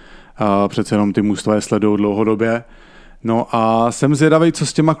kempu. Přece jenom ty mužstva je sledují dlouhodobě. No a jsem zvědavý, co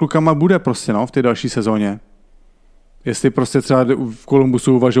s těma klukama bude prostě, no, v té další sezóně. Jestli prostě třeba v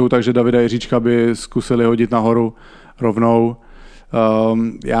Columbusu uvažují tak, že Davida Jiříčka by zkusili hodit nahoru rovnou.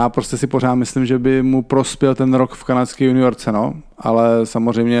 Já prostě si pořád myslím, že by mu prospěl ten rok v kanadské juniorce, no, ale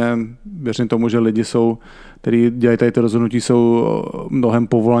samozřejmě věřím tomu, že lidi kteří dělají tady ty rozhodnutí, jsou mnohem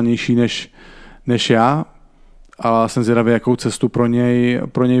povolanější než já, a jsem zvědavý, jakou cestu pro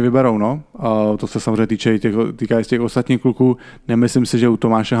něj vyberou, no. A to se samozřejmě týká těch ostatních kluků. Nemyslím si, že u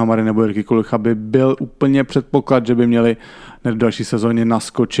Tomáše Hamary nebo Jirky Kulicha by byl úplně předpoklad, že by měli v další sezóně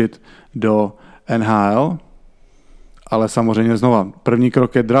naskočit do NHL, ale samozřejmě znova, první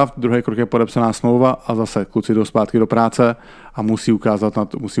krok je draft, druhý krok je podepsaná smlouva a zase kluci jdou zpátky do práce a musí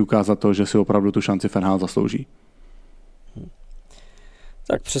ukázat to, že si opravdu tu šanci v NHL zaslouží.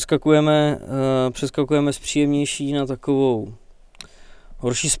 Tak přeskakujeme z příjemnější na takovou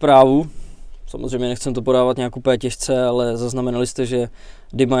horší zprávu. Samozřejmě nechcem to podávat nějak úplně těžce, ale zaznamenali jste, že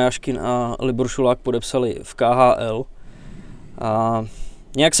Dima Jaškin a Libor Šulák podepsali v KHL. A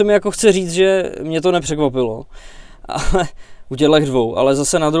nějak se mi jako chce říct, že mě to nepřekvapilo. Ale u těchto 2, ale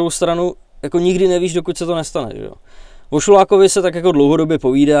zase na druhou stranu jako nikdy nevíš, dokud se to nestane, že jo. O Šulákovi se tak jako dlouhodobě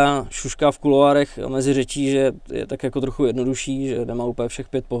povídá, šušká v kuloárech a mezi řečí, že je tak jako trochu jednodušší, že nemá úplně všech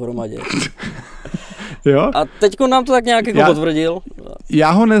 5 pohromadě. Jo? A teďko nám to tak nějak jako potvrdil.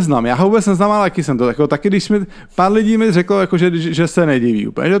 Já ho neznám, já ho vůbec neznám, ale taky jsem to. Jako, taky když pár lidí mi řeklo, jako, že se nediví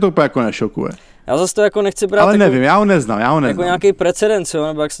úplně, že to úplně jako nešokuje. Já zase to jako nechci brát. Ale nevím, já ho neznám. Jako nějaký precedens, jo,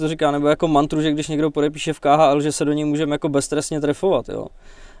 nebo jak se to říká, nebo jako mantru, že když někdo podepíše v KHL, že se do něj můžeme jako beztrestně trefovat, jo.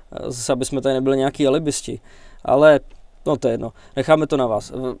 Zase, aby jsme tady nebyli nějaký alibisti. Ale No to je jedno, necháme to na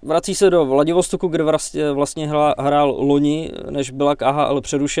vás. Vrací se do Vladivostoku, kde vlastně hrál loni, než byla KHL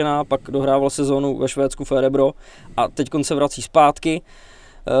přerušená, pak dohrával sezónu ve Švédsku v Örebro a teď se vrací zpátky.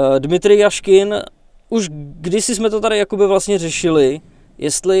 Dmitrij Jaškin, už kdysi jsme to tady jakoby vlastně řešili,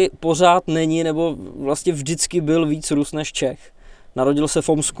 jestli pořád není, nebo vlastně vždycky byl víc Rus než Čech. Narodil se v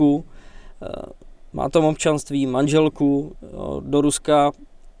Omsku, má tam občanství, manželku, do Ruska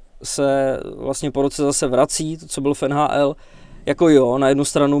se vlastně po roce zase vrací, to, co byl v NHL. Jako jo, na jednu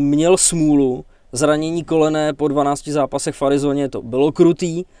stranu měl smůlu, zranění kolene po 12 zápasech v Arizoně, to bylo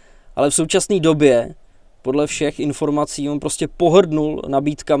krutý, ale v současné době, podle všech informací, on prostě pohrdnul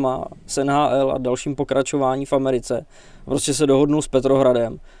nabídkama z NHL a dalším pokračování v Americe. Prostě se dohodnul s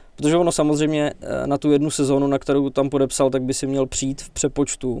Petrohradem, protože ono samozřejmě na tu jednu sezónu, na kterou tam podepsal, tak by si měl přijít v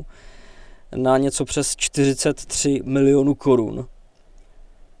přepočtu na něco přes 43 milionů korun.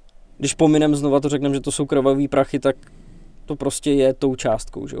 Když pominem znova to řekneme, že to jsou krvavý prachy, tak to prostě je tou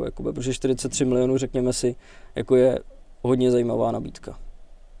částkou, že jo, jakoby, protože 43 milionů, řekněme si, jako je hodně zajímavá nabídka.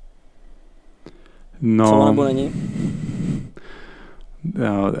 No, co nebo není?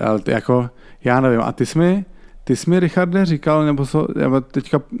 Ale jako, já nevím, a ty jsi mi, Richarde, říkal, nebo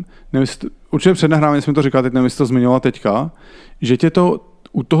teďka, nevím, určitě před nahráváním jsme to říkal, teď nevím, jestli to zmiňoval teďka, že tě to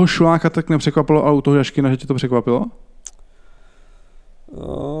u toho Šuláka tak nepřekvapilo, ale u toho Jaškina, že tě to překvapilo?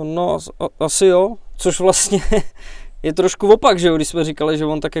 No, asi jo, což vlastně je trošku opak, že jo, když jsme říkali, že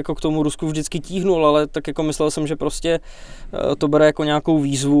on tak jako k tomu Rusku vždycky tíhnul, ale tak jako myslel jsem, že prostě to bere jako nějakou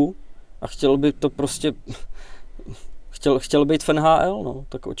výzvu a chtěl by to prostě, chtěl být v NHL, no,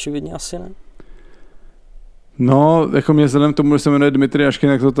 tak očividně asi ne. No, jako mě vzhledem k tomu, že se jmenuje Dmitrij Jaškin,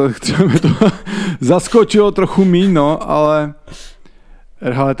 tak to mě to zaskočilo trochu míň, no, ale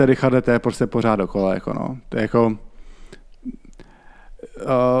Richarde, to je prostě pořád dokola, jako no, to je jako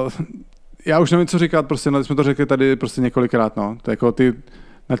já už nevím, co říkat, prostě, jsme to řekli tady prostě několikrát, no. To jako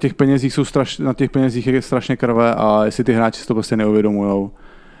na těch penězích je strašně krve a jestli ty hráči si to prostě neuvědomujou,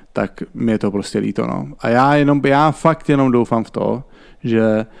 tak mi je to prostě líto, no. A já fakt jenom doufám v to,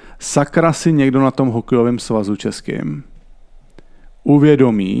 že sakra si někdo na tom hokejovém svazu českým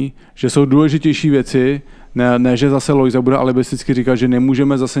uvědomí, že jsou důležitější věci, ne, že zase Lojza bude alibisticky říkat, že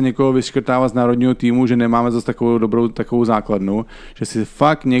nemůžeme zase někoho vyškrtávat z národního týmu, že nemáme zase takovou základnu, že si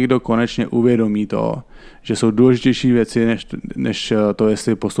fakt někdo konečně uvědomí to, že jsou důležitější věci, než to,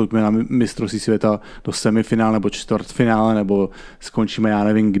 jestli postoupíme na mistrovství světa do semifinále nebo čtvrtfinále, nebo skončíme já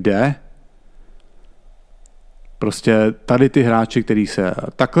nevím kde. Prostě tady ty hráči, kteří se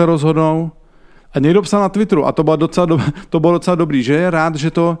takhle rozhodnou, a někdo psal na Twitteru, a to bylo docela dobrý, že je rád,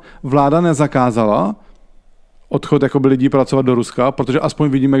 že to vláda nezakázala, odchod jako by lidí pracovat do Ruska, protože aspoň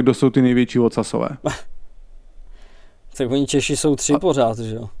vidíme, kdo jsou ty největší ocasové. Tak oni Češi jsou 3 pořád,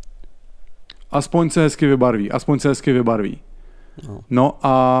 že jo? Aspoň se hezky vybarví. No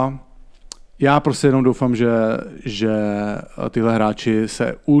a já prostě jenom doufám, že tyhle hráči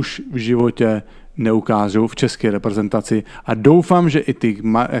se už v životě neukážou v české reprezentaci a doufám, že i ty,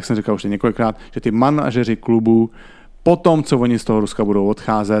 jak jsem říkal už několikrát, že ty manažeři klubů potom, co oni z toho Ruska budou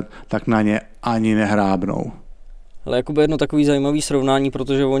odcházet, tak na ně ani nehrábnou. Ale jakoby jedno takový zajímavý srovnání,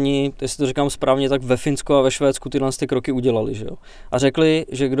 protože oni, jestli to říkám správně, tak ve Finsku a ve Švédsku tyhle ty kroky udělali, že jo. A řekli,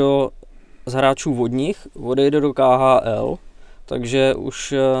 že kdo z hráčů vodních odejde do KHL, takže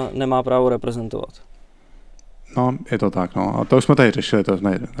už nemá právo reprezentovat. No, je to tak, no. A to už jsme tady řešili, to je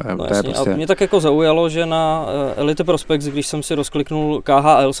prostě... A mě tak jako zaujalo, že na Elite Prospects, když jsem si rozkliknul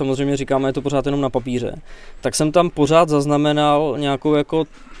KHL, samozřejmě říkáme, je to pořád jenom na papíře, tak jsem tam pořád zaznamenal nějakou jako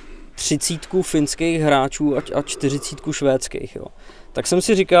 30 finských hráčů a 40 švédských, jo. Tak jsem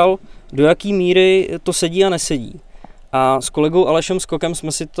si říkal, do jaký míry to sedí a nesedí. A s kolegou Alešem Skokem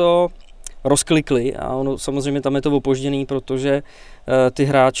jsme si to rozklikli a ono samozřejmě tam je to opožděný, protože ty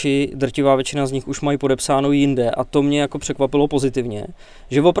hráči, drtivá většina z nich už mají podepsáno jinde a to mě jako překvapilo pozitivně,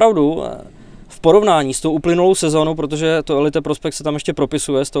 že opravdu v porovnání s tou uplynulou sezónou, protože to Elite Prospect se tam ještě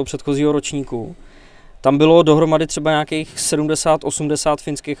propisuje z toho předchozího ročníku, tam bylo dohromady třeba nějakých 70-80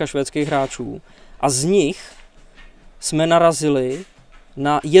 finských a švédských hráčů a z nich jsme narazili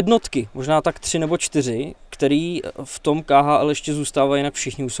na jednotky, možná tak 3 nebo 4, který v tom KHL ještě zůstávají, jinak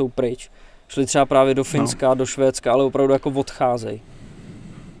všichni už jsou pryč. Šli třeba právě do Finska, do Švédska, ale opravdu jako odcházejí.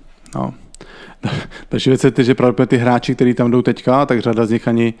 No. Další věc je, že právě ty hráči, kteří tam jdou teďka, tak řada z nich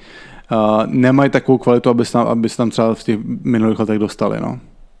ani nemají takovou kvalitu, aby se tam třeba v těch minulých letech dostali. No.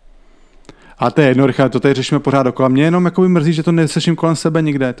 A to je jedno, Richard, to tady řešíme pořád dokola. Mě jenom jakoby mrzí, že to neslyším kolem sebe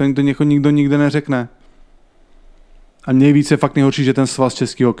nikde. To nikdo nikde neřekne. A nejvíc je fakt nejhorší, že ten svaz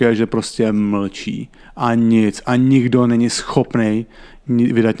český hokeje, že prostě mlčí. A nic. A nikdo není schopný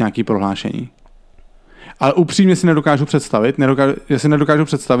vydat nějaké prohlášení. Ale upřímně si nedokážu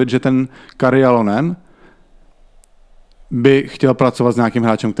představit, že ten Kari Jalonen by chtěl pracovat s nějakým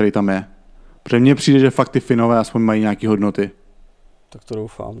hráčem, který tam je. Protože mně přijde, že fakt ty Finové aspoň mají nějaké hodnoty. Tak to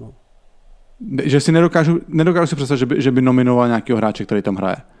doufám, no. Že si nedokážu si představit, že by nominoval nějakého hráče, který tam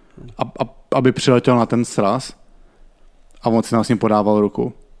hraje. Aby přiletěl na ten sraz a on si tam s ním podával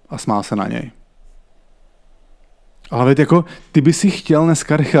ruku a smál se na něj. Ale jako, ty by si chtěl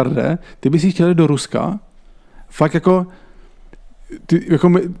dneska, Richarde, ty by si chtěl jít do Ruska, fakt jako,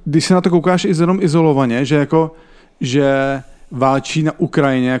 když se na to koukáš jenom izolovaně, že válčí na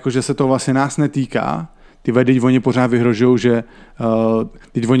Ukrajině, jako že se to vlastně nás netýká, teď oni pořád vyhrožují, že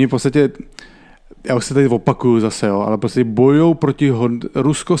teď oni v podstatě, já už se tady opakuju zase, jo, ale prostě bojujou proti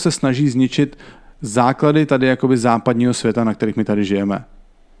Rusko se snaží zničit základy tady jakoby západního světa, na kterých my tady žijeme.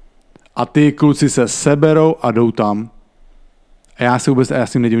 A ty kluci se seberou a jdou tam. A já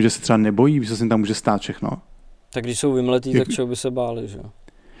si nedivím, že se třeba nebojí, že se jim tam může stát všechno. Tak když jsou vymletí, tak čeho by se báli, že jo?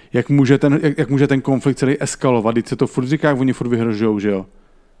 Jak může ten konflikt celý eskalovat, když se to furt říká, jak oni furt vyhrožujou, že jo?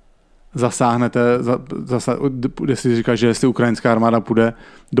 Zasáhnete, jestli říká, že jestli ukrajinská armáda půjde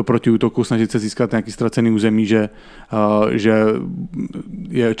do protiútoku, snažit se získat nějaký ztracený území, že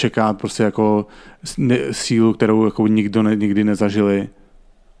je čeká prostě jako sílu, kterou jako nikdy nezažili.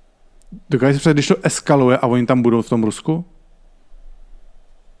 Dokážeš si představit, když to eskaluje a oni tam budou v tom Rusku?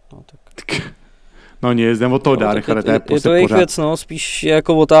 No, tak. No nic, jdem od toho dál, Richarde. Je to jejich věc, no, spíš je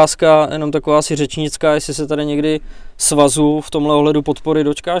jako otázka, jenom taková asi řečnická, jestli se tady někdy svazu v tomhle ohledu podpory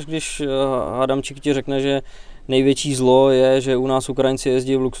dočkáš, když Adamčík ti řekne, že největší zlo je, že u nás Ukrajinci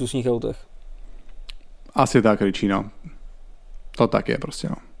jezdí v luxusních autech. Asi tak, Richie, no. To tak je prostě,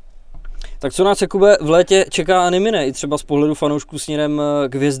 no. Tak co nás, Jakube, v létě čeká a nemine, i třeba z pohledu fanoušků směrem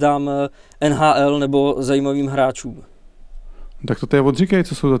k hvězdám NHL nebo zajímavým hráčům? Tak to ty odříkej,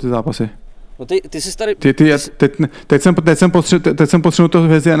 co jsou za ty zápasy. No ty jsi tady... Teď jsem potřeboval to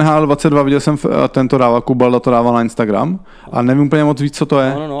hvězdy NHL 22, viděl jsem, ten to dával, Kubalda to dával na Instagram a nevím úplně moc víc, co to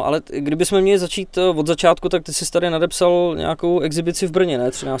je. No, ale kdybychom měli začít od začátku, tak ty jsi tady nadepsal nějakou exibici v Brně,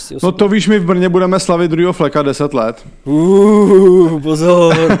 ne? 13. No to víš, my v Brně budeme slavit druhého Fleka 10 let.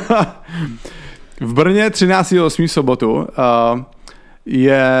 Pozor. V Brně 13.8. sobotu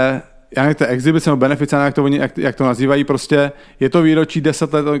je... Já nevím, to je exibice nebo beneficián, jak to nazývají, prostě je to výročí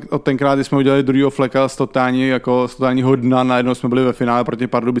 10 let od tenkrát, kdy jsme udělali druhýho Fleka z totálního dna, najednou jsme byli ve finále proti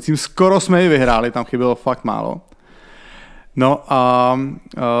Pardubicím, skoro jsme ji vyhráli, tam chybělo fakt málo. No a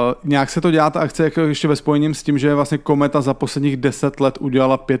nějak se to dělá ta akce jako ještě ve spojení s tím, že vlastně Kometa za posledních 10 let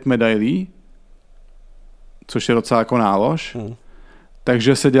udělala 5 medailí, což je docela jako nálož.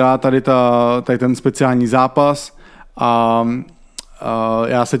 Takže se dělá tady ten speciální zápas a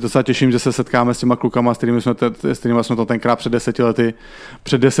já se docela těším, že se setkáme s těma klukama, s kterými jsme to tenkrát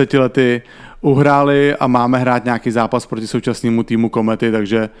před 10 lety uhráli a máme hrát nějaký zápas proti současnému týmu Komety,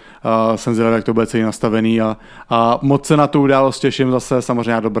 takže jsem zvědavý, jak to bude celý nastavený a moc se na tu událost těším zase,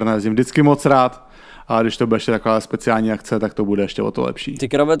 samozřejmě do Brna jezdím vždycky moc rád a když to bude ještě taková speciální akce, tak to bude ještě o to lepší. Ty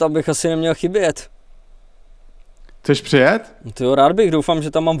krabe, tam bych asi neměl chybět. Chceš přijet? Ty jo, rád bych, doufám,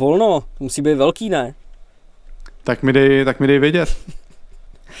 že tam mám volno, musí být velký, ne? Tak mi dej vědět.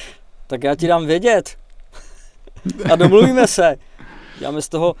 Tak já ti dám vědět. A domluvíme se. Děláme z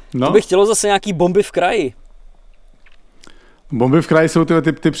toho, To bych chtělo zase nějaký bomby v kraji. Bomby v kraji jsou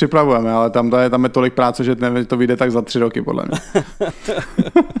ty připravujeme, ale tam je tolik práce, že to vyjde tak za 3 roky, podle mě.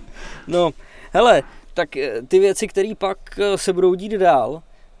 No, hele, tak ty věci, které pak se budou dít dál,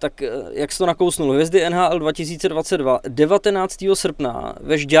 tak jak jsi to nakousnul, hvězdy NHL 2022, 19. srpna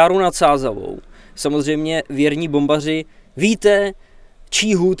ve Žďáru nad Sázavou. Samozřejmě věrní bombaři, víte,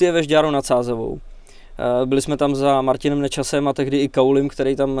 čí hůd je ve Žďáru nad Sázavou. Byli jsme tam za Martinem Nečasem a tehdy i Kaulim,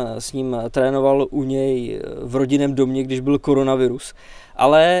 který tam s ním trénoval u něj v rodinném domě, když byl koronavirus.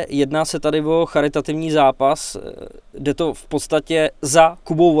 Ale jedná se tady o charitativní zápas, jde to v podstatě za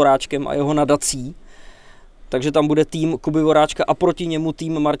Kubou Voráčkem a jeho nadací. Takže tam bude tým Kuby Voráčka a proti němu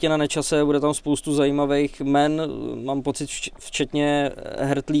tým Martina Nečase, bude tam spoustu zajímavých men, mám pocit včetně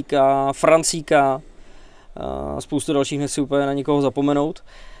Hertlíka, Francíka, spoustu dalších, nechci úplně na nikoho zapomenout.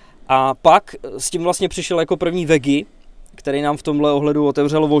 A pak s tím vlastně přišel jako první Vegi, který nám v tomhle ohledu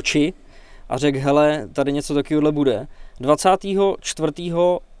otevřel oči a řekl, hele, tady něco takového bude. 24.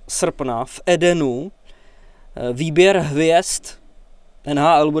 srpna v Edenu výběr hvězd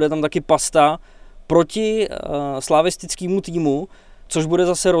NHL, bude tam taky pasta proti slavistickému týmu, což bude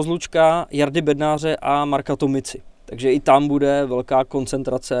zase rozlučka Jardy Bednáře a Marka Tomici. Takže i tam bude velká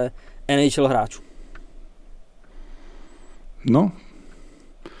koncentrace NHL hráčů. No.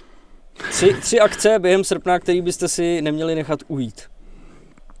 3 akce během srpna, které byste si neměli nechat ujít.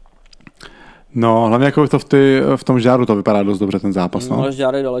 No, hlavně jako to v tom Žďáru to vypadá dost dobře ten zápas. No, ale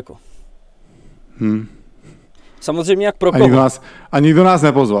Žďár je daleko. Samozřejmě jak pro koho. A nikdo nás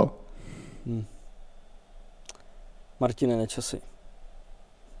nepozval. Martine, nečasy.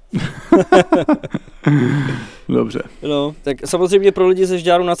 Dobře. No, tak samozřejmě pro lidi ze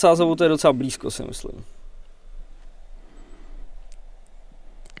Žďáru nad Sázavou to je docela blízko, si myslím.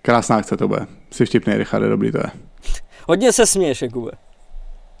 Krásná akce to bude. Jsi vtipnej, Richarde, dobrý to je. Hodně se směješ, Jakube.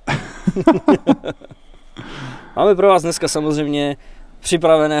 Máme pro vás dneska samozřejmě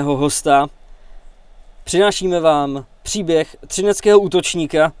připraveného hosta. Přinášíme vám příběh třineckého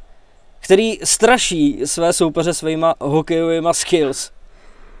útočníka, který straší své soupeře svýma hokejovými skills.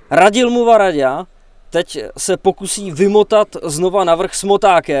 Radil mu Varaďa, teď se pokusí vymotat znova navrch s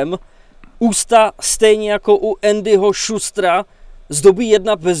motákem. Ústa stejně jako u Andyho Schustra zdobí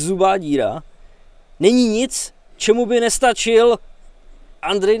jedna bezzubá díra. Není nic, čemu by nestačil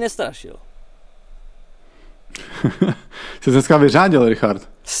Andrej Nestrašil. Jsi dneska vyřádil, Richard.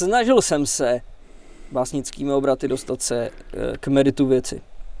 Snažil jsem se básnickými obraty dostat se k meritu věci.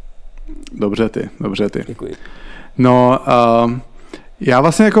 Dobře ty. Děkuji. No, já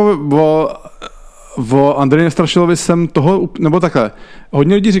vlastně jako o Andreji Nestrašilovi jsem toho, nebo takhle,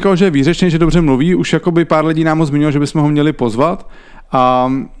 hodně lidí říkalo, že je výřečný, že dobře mluví, už jakoby pár lidí nám ho zmínilo, že bychom ho měli pozvat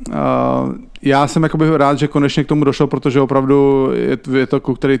a já jsem jakoby rád, že konečně k tomu došlo, protože opravdu je to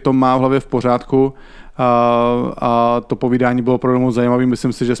kluk, který to má v hlavě v pořádku a to povídání bylo opravdu moc zajímavé.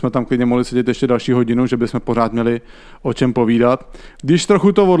 Myslím si, že jsme tam klidně mohli sedět ještě další hodinu, že bychom pořád měli o čem povídat. Když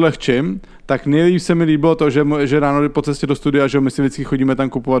trochu to odlehčím, tak nejlíp se mi líbilo to, že ráno po cestě do studia, že my si vždycky chodíme tam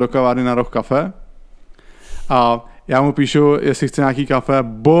kupovat do kavárny na roh kafe a já mu píšu, jestli chce nějaký kafe,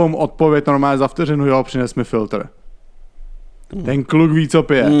 bum, odpověď normálně za vteřinu, jo, přines mi filtr. Ten kluk ví, co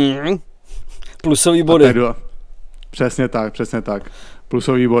pije. Plusový body. Přesně tak.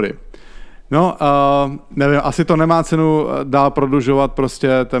 Plusový body. No, nevím, asi to nemá cenu dál prodlužovat, prostě,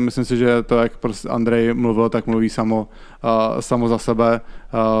 myslím si, že to, jak prostě Andrej mluvil, tak mluví samo za sebe.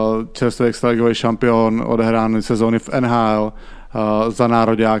 Čerstvý extraligový šampion, odehraný sezóny v NHL, za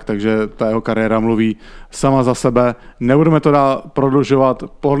nároďák, takže ta jeho kariéra mluví sama za sebe. Nebudeme to dál prodlužovat,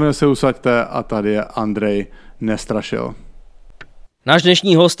 pohodlně se usaďte a tady je Andrej Nestrašil. Náš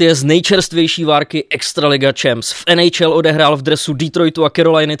dnešní host je z nejčerstvější várky Extraliga Champs. V NHL odehrál v dresu Detroitu a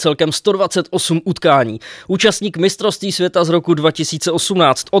Caroliny celkem 128 utkání. Účastník mistrovství světa z roku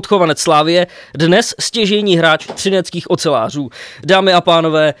 2018, odchovanec Slavie, dnes stěžejní hráč třineckých ocelářů. Dámy a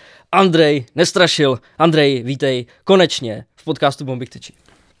pánové, Andrej Nestrašil. Andrej, vítej konečně v podcastu Bomby k tyči.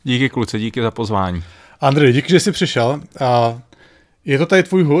 Díky kluci, díky za pozvání. Andrej, díky, že jsi přišel. Je to tady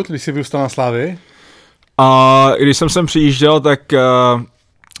tvůj hud, když jsi vyrůstal na Slavii? A když jsem sem přijížděl, tak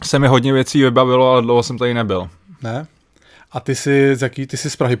se mi hodně věcí vybavilo, ale dlouho jsem tady nebyl. Ne? A ty jsi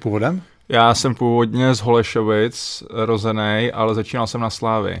z Prahy původem? Já jsem původně z Holešovic rozenej, ale začínal jsem na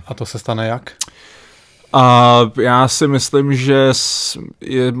Slávii. A to se stane jak? A já si myslím, že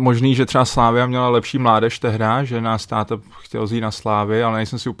je možný, že třeba Slavia měla lepší mládež tehda, že nás táta chtěl vzít na Slávii, ale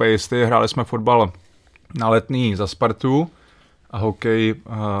nejsem si úplně jistý. Hráli jsme fotbal na Letný za Spartu a hokej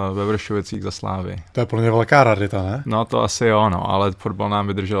ve Vršovicích za Slávy. To je pro mě velká rarita, ne? No to asi jo, no, ale fotbal nám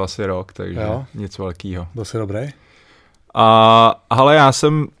vydržel asi rok, takže jo? Nic velkýho. Byl jsi dobrý? Ale já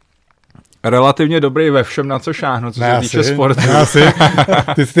jsem relativně dobrý ve všem, na co šáhnu, co se týče sportu.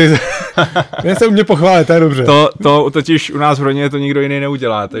 Mě se u mě pochválit, to je dobře. To totiž u nás v rodině to nikdo jiný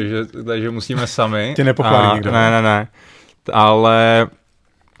neudělá, takže musíme sami. Tě nepochválí nikdo. Ne.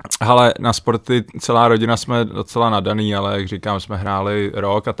 Ale na sporty celá rodina jsme docela nadaný, ale jak říkám, jsme hráli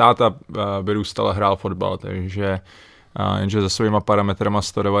rok a táta vyrůstal a hrál fotbal, takže jenže se svýma parametrama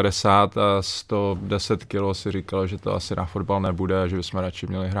 190 a 110 kg si říkal, že to asi na fotbal nebude a že bychom radši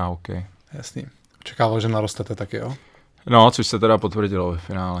měli hrát hokej. Jasný. Očekával, že narostete taky, jo? No, což se teda potvrdilo ve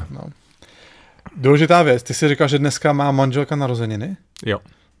finále. No. Důležitá věc, ty jsi říkal, že dneska má manželka narozeniny? Jo.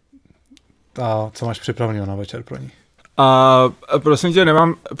 A co máš připraveného na večer pro ní? Prosím tě,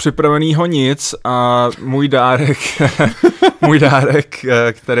 nemám připravenýho nic a můj dárek,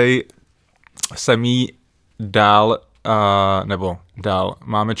 který jsem jí dal,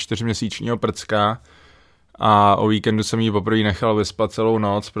 máme 4měsíčního prcka a o víkendu jsem jí poprvé nechal vyspat celou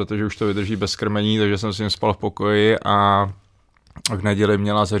noc, protože už to vydrží bez krmení, takže jsem s ním spal v pokoji a v neděli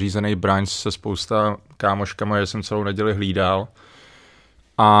měla zařízený brunch se spousta kámoškama, že jsem celou neděli hlídal.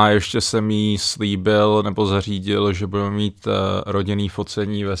 A ještě jsem jí slíbil nebo zařídil, že budeme mít rodinný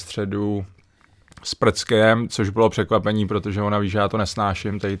focení ve středu s prckem, což bylo překvapení, protože ona ví, že já to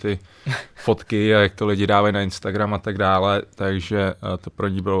nesnáším, tady ty fotky a jak to lidi dávají na Instagram a tak dále, takže to pro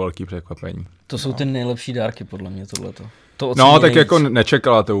ní bylo velký překvapení. To jsou ty nejlepší dárky podle mě tohleto. to ocení No, tak nejvíc. jako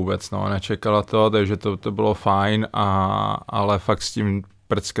nečekala to vůbec, takže to bylo fajn, ale fakt s tím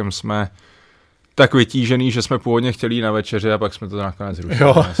prckem jsme tak vytížený, že jsme původně chtěli jít na večeři a pak jsme to nakonec zrušili.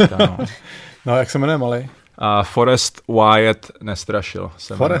 Jo. Dneska, no. No, jak se jmenuje malej? Forrest Wyatt Nestrašil.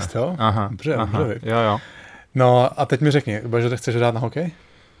 Forrest, jo? Aha. Dobře. Jo. No a teď mi řekni, že ty chceš hrát na hokej?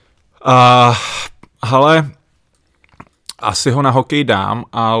 Hele, asi ho na hokej dám,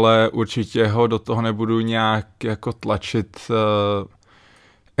 ale určitě ho do toho nebudu nějak jako tlačit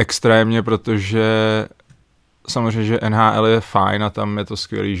extrémně, protože samozřejmě, že NHL je fajn a tam je to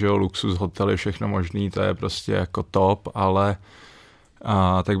skvělý, že jo, luxus, hotely, všechno možný, to je prostě jako top, ale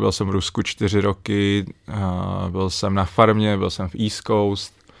tak byl jsem v Rusku 4 roky, byl jsem na farmě, byl jsem v East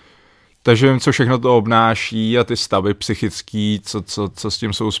Coast, takže vím, co všechno to obnáší a ty stavy psychický, co s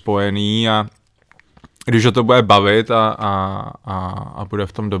tím jsou spojený a když ho to bude bavit a bude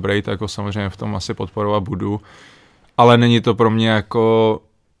v tom dobrý, tak ho samozřejmě v tom asi podporovat budu, ale není to pro mě jako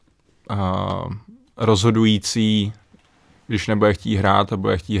rozhodující, když nebude chtít hrát a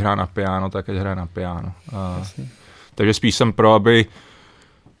bude chtít hrát na piano, tak ať hraje na piano. Takže spíš jsem pro, aby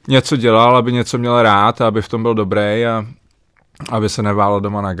něco dělal, aby něco měl rád a aby v tom byl dobrý a aby se neválel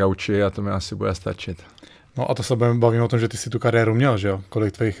doma na gauči a to mi asi bude stačit. No a to se bavíme o tom, že ty si tu kariéru měl, že jo?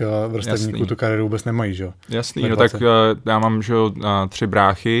 Kolik tvých vrstevníků tu kariéru vůbec nemají, že jo? Jasný, no tak já mám, že jo, 3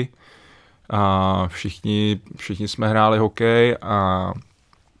 bráchy a všichni jsme hráli hokej a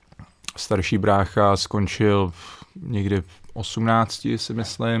starší brácha skončil někdy v 18, si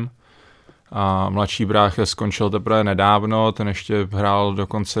myslím. A mladší brácha skončil teprve nedávno, ten ještě hrál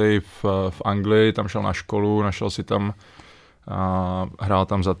dokonce i v Anglii, tam šel na školu, našel si tam, hrál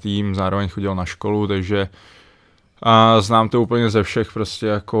tam za tým, zároveň chodil na školu, takže znám to úplně ze všech prostě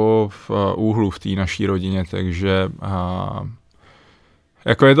jako úhlů v té naší rodině, takže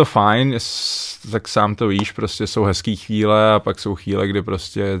jako je to fajn, tak sám to víš, prostě jsou hezký chvíle a pak jsou chvíle, kdy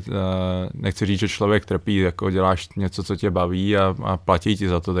prostě nechci říct, že člověk trpí, jako děláš něco, co tě baví a platí ti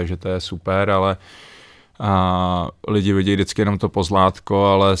za to, takže to je super, ale lidi vidí vždycky jenom to pozlátko,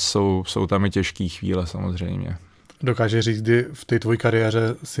 ale jsou tam i těžké chvíle samozřejmě. Dokáže říct, kdy v té tvojí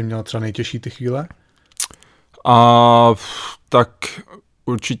kariéře jsi měl třeba nejtěžší ty chvíle? Tak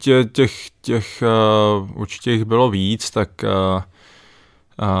určitě určitě jich bylo víc, tak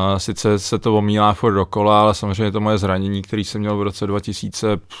sice se to omílá furt dokola, ale samozřejmě to moje zranění, které jsem měl v roce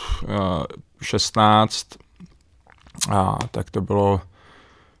 2016, tak to bylo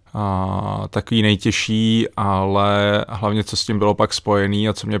takový nejtěžší, ale hlavně co s tím bylo pak spojený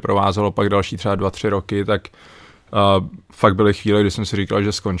a co mě provázelo pak další třeba 2-3 roky, tak fakt byly chvíle, kdy jsem si říkal,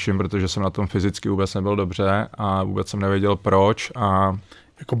 že skončím, protože jsem na tom fyzicky vůbec nebyl dobře a vůbec jsem nevěděl proč.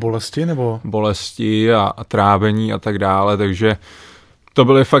 Jako bolesti nebo? Bolesti a trávení a tak dále, takže to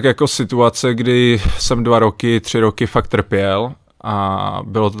byly fakt jako situace, kdy jsem 2-3 roky fakt trpěl a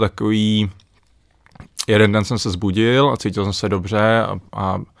bylo to takový, jeden den jsem se zbudil a cítil jsem se dobře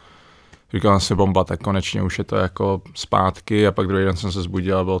a říkal jsem si bomba, tak konečně už je to jako zpátky a pak druhý den jsem se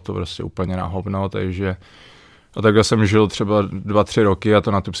zbudil a bylo to prostě úplně na hovno, takže a takhle jsem žil třeba 2-3 roky a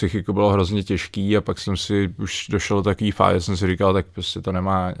to na tu psychiku bylo hrozně těžký a pak jsem si už došel do takový fáze, jsem si říkal, tak prostě to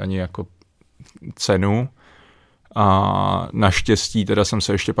nemá ani jako cenu. A naštěstí teda jsem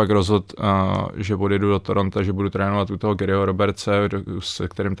se ještě pak rozhodl, že odjedu do Toronto, že budu trénovat u toho Garyho Robertse, se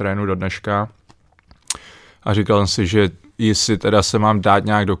kterým trénuji do dneška. A říkal jsem si, že jestli teda se mám dát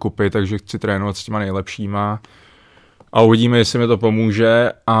nějak dokupy, takže chci trénovat s těma nejlepšíma. A uvidíme, jestli mi to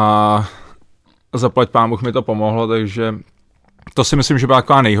pomůže a zaplať pán Bůh mi to pomohlo, takže to si myslím, že byla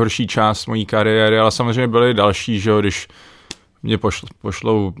taková nejhorší část mojí kariéry, ale samozřejmě byly další, že jo, když mě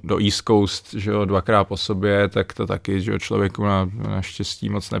pošlou do East Coast, že jo, 2krát po sobě, tak to taky, že jo, člověku na štěstí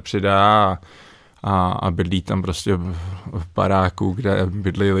moc nepřidá a bydlí tam prostě v baráku, kde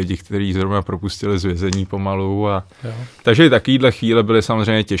bydlí lidi, kteří zrovna propustili z vězení pomalu takže i takovýhle chvíle byly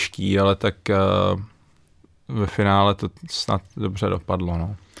samozřejmě těžký, ale tak ve finále to snad dobře dopadlo,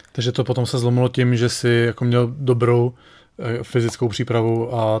 no. Takže to potom se zlomilo tím, že jsi jako měl dobrou fyzickou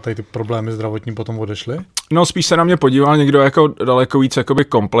přípravu a tady ty problémy zdravotní potom odešly? No spíš se na mě podíval někdo jako daleko víc jakoby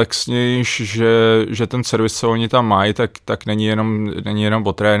komplexnější, že ten servis, co oni tam mají, tak není jenom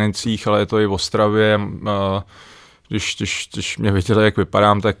o trénincích, ale je to i o stravě. Když mě viděli, jak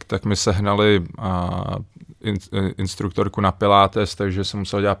vypadám, tak mi sehnali instruktorku na pilates, takže jsem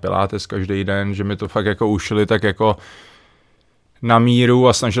musel dělat pilates každý den, že mi to fakt jako ušili tak jako na míru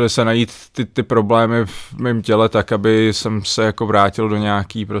a snažili se najít ty problémy v mém těle tak, aby jsem se jako vrátil do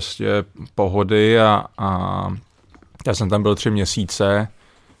nějaký prostě pohody a já jsem tam byl 3 měsíce,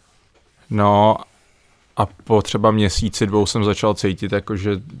 no a po třeba měsíci 2 jsem začal cítit jako,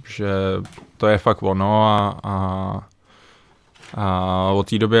 že to je fakt ono a A od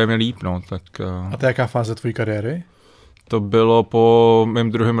té doby je mi líp, no. Tak, a to je jaká fáze tvojí kariéry? to bylo po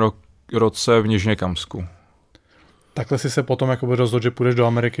mém druhém roce v Nižněkamsku. Takhle jsi se potom jako rozhodl, že půjdeš do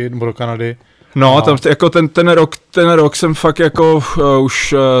Ameriky nebo do Kanady? No, tam jako ten rok jsem fakt jako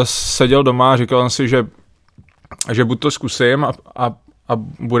už seděl doma a říkal jsem si, že buď to zkusím a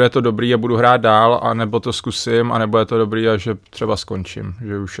bude to dobrý a budu hrát dál, anebo to zkusím a nebude to dobrý a že třeba skončím.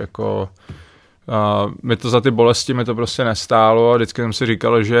 Že už jako mi to za ty bolesti mi to prostě nestálo a vždycky jsem si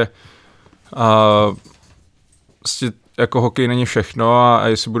říkal, že jako hokej není všechno a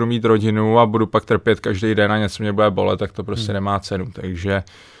jestli budu mít rodinu a budu pak trpět každý den a něco mě bude bolet, tak to prostě nemá cenu. Takže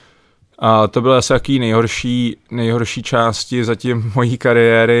to byly asi jaký nejhorší části zatím mojí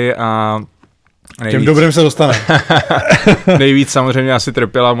kariéry a těm dobrým se dostane. Nejvíc samozřejmě asi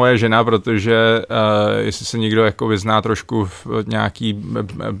trpěla moje žena, protože jestli se někdo jako vyzná trošku v nějaký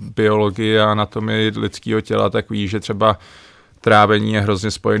biologii a anatomii lidského těla, tak ví, že třeba trávení je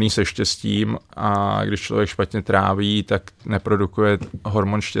hrozně spojený se štěstím a když člověk špatně tráví, tak neprodukuje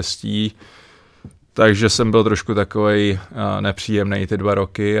hormon štěstí. Takže jsem byl trošku takovej nepříjemný ty 2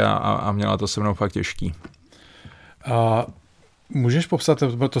 roky a měla to se mnou fakt těžký. Můžeš popsat,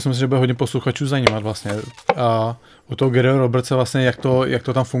 to si myslím, že bude hodně posluchačů zajímat vlastně, u toho Garyho Robertse vlastně, jak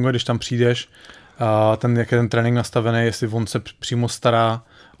to tam funguje, když tam přijdeš, jak je ten trénink nastavený, jestli on se přímo stará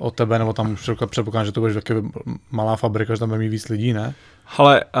o tebe, nebo tam už předpokládám, že to budeš taky malá fabrika, že tam bude mít víc lidí, ne?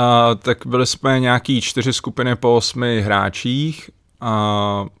 Hele, tak byli jsme nějaký 4 skupiny po 8 hráčích,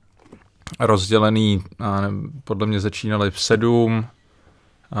 rozdělený, podle mě začínali v 7,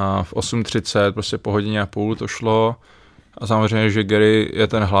 v 8:30, prostě po hodině a půl to šlo. A samozřejmě, že Gary je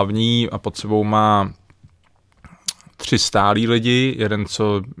ten hlavní a pod sebou má 3 stálí lidi, jeden,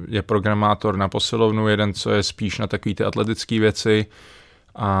 co je programátor na posilovnu, jeden, co je spíš na takové ty atletické věci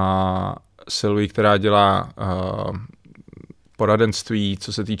a Sylvie, která dělá poradenství,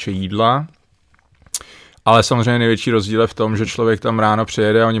 co se týče jídla. Ale samozřejmě největší rozdíl je v tom, že člověk tam ráno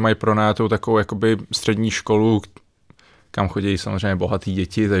přijede a oni mají pronajatou takovou jakoby střední školu, kam chodí samozřejmě bohatý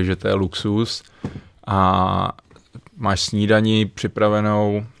děti, takže to je luxus. A máš snídani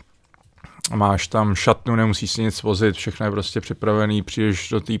připravenou, máš tam šatnu, nemusíš si nic vozit, všechno je prostě připravený, přijdeš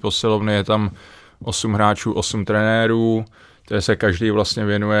do té posilovny, je tam 8 hráčů, 8 trenérů, takže se každý vlastně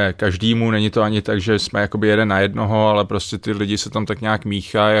věnuje každému, není to ani tak, že jsme jakoby jeden na jednoho, ale prostě ty lidi se tam tak nějak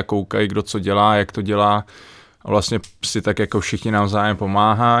míchají a koukají, kdo co dělá, jak to dělá a vlastně si tak jako všichni navzájem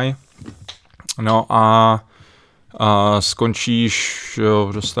pomáhají. No a skončíš,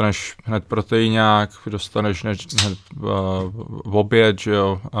 jo, dostaneš hned proteinák, dostaneš hned v oběd, že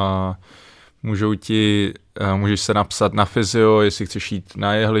jo, můžeš se napsat na fyzio, jestli chceš jít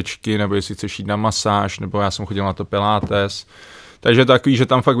na jehličky, nebo jestli chceš jít na masáž, nebo já jsem chodil na to pilates. Takže takový, že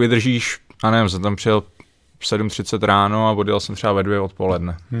tam fakt vydržíš, a nevím, jsem tam přijel v 7:30 ráno a odjel jsem třeba ve 2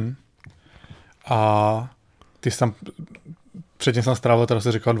 odpoledne. A ty jsi tam, předtím jsem strávil, teda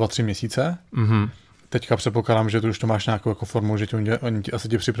jsi říkal 2-3 měsíce. Teďka předpokládám, že tu už to máš nějakou jako formu, že oni asi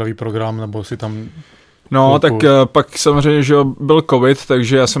ti připraví program, nebo si tam... No, tak pak samozřejmě, že byl covid,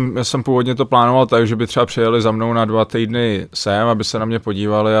 takže já jsem původně to plánoval tak, že by třeba přijeli za mnou na 2 týdny sem, aby se na mě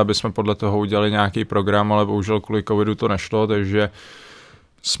podívali, aby jsme podle toho udělali nějaký program, ale bohužel kvůli covidu to nešlo, takže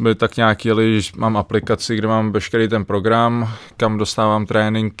jsme tak nějak jeli, že mám aplikaci, kde mám veškerý ten program, kam dostávám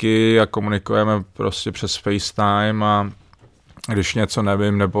tréninky a komunikujeme prostě přes FaceTime a když něco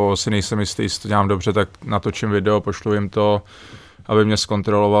nevím, nebo si nejsem jistý, jestli to dělám dobře, tak natočím video, pošlu jim to, aby mě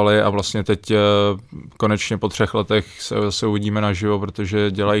zkontrolovali a vlastně teď konečně po 3 letech se uvidíme naživo,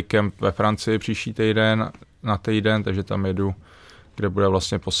 protože dělají kemp ve Francii příští týden na týden, takže tam jedu, kde bude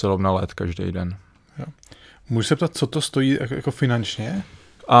vlastně posilovna let každý den. Jo. Můžu se ptat, co to stojí jako finančně?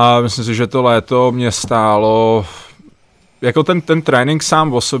 A myslím si, že to léto mě stálo, jako ten trénink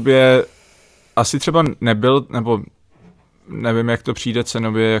sám o sobě asi třeba nebyl, nebo nevím, jak to přijde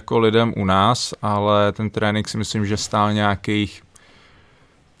cenově jako lidem u nás, ale ten trénink si myslím, že stál nějakých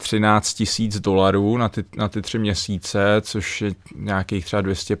 $13,000 na ty 3 měsíce, což je nějakých třeba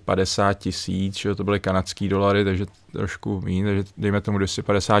 250,000, že to byly kanadský dolary, takže trošku méně, takže dejme tomu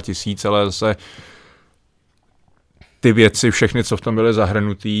 250,000, ale zase ty věci, všechny, co v tom byly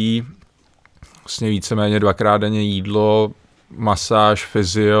zahrnutý, vlastně víceméně 2krát denně jídlo, masáž,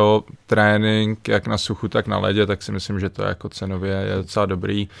 fyzio, trénink, jak na suchu, tak na ledě, tak si myslím, že to jako cenově je docela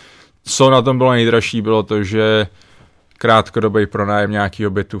dobrý. Co na tom bylo nejdražší, bylo to, že krátkodobý pronájem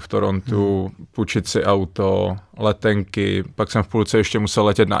nějakého bytu v Torontu, půjčit si auto, letenky, pak jsem v půlce ještě musel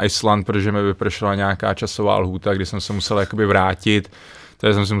letět na Island, protože mi vypršela nějaká časová lhůta, kdy jsem se musel jakoby vrátit,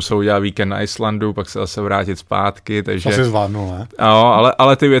 takže jsem si musel udělat víkend na Islandu, pak se zase vrátit zpátky, takže... To si zvládnul, ne? No,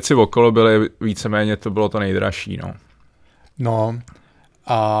 ale ty věci okolo byly víceméně, to bylo to nejdražší, no. No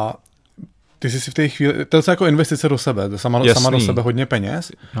a ty jsi si v té chvíli, to je jako investice do sebe, to sama do sebe hodně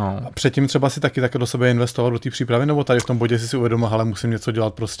peněz. No. A předtím třeba si taky do sebe investoval do té přípravy, nebo tady v tom bodě si uvědomil, ale musím něco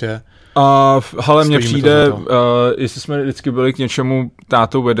dělat prostě. Hele, mně přijde, jestli jsme vždycky byli k něčemu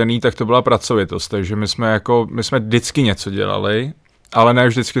tátou vedený, tak to byla pracovitost, takže my jsme vždycky něco dělali, ale ne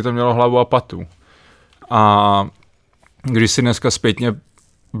vždycky to mělo hlavu a patu. A když si dneska zpětně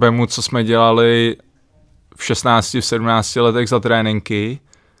vemu, co jsme dělali v 16, v 17 letech za tréninky,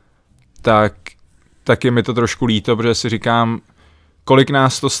 tak je mi to trošku líto, protože si říkám, kolik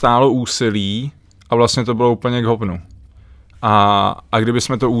nás to stálo úsilí a vlastně to bylo úplně k hovnu. A kdyby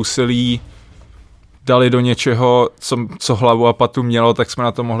jsme to úsilí dali do něčeho, co hlavu a patu mělo, tak jsme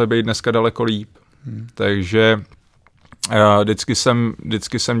na to mohli být dneska daleko líp. Takže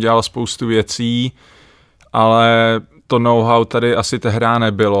vždycky jsem dělal spoustu věcí, ale to know-how tady asi tehdy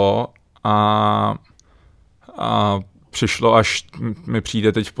nebylo a přišlo, až mi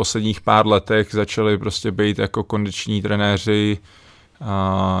přijde teď v posledních pár letech, začali prostě být jako kondiční trenéři,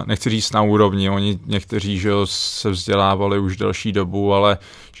 nechci říct na úrovni, oni někteří že se vzdělávali už delší dobu, ale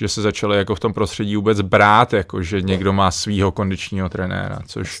že se začali jako v tom prostředí vůbec brát, jako že někdo má svýho kondičního trenéra,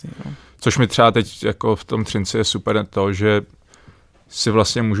 což mi třeba teď jako v tom Třinci je super to, že si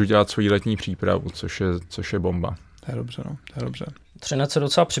vlastně můžu dělat svou letní přípravu, což je bomba. To je dobře, no, to je dobře. Třinec se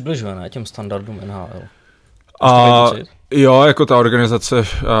docela přibližuje, ne, těm standardům NHL. Jo, jako ta organizace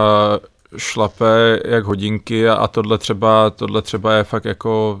šlape jak hodinky a tohle třeba je fakt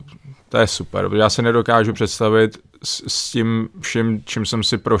jako, to je super. Já si nedokážu představit s tím vším, čím jsem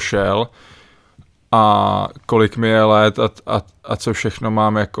si prošel a kolik mi je let a co všechno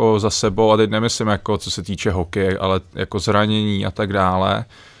mám jako za sebou, a teď nemyslím jako co se týče hokeje, ale jako zranění a tak dále,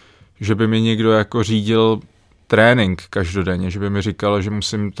 že by mi někdo jako řídil trénink každodenně, že by mi říkal, že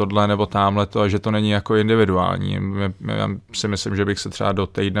musím tohle nebo támhleto a že to není jako individuální. Já si myslím, že bych se třeba do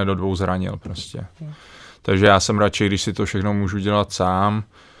týdne, do 2 zranil prostě. Takže já jsem radši, když si to všechno můžu dělat sám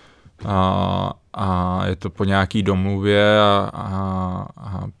a je to po nějaký domluvě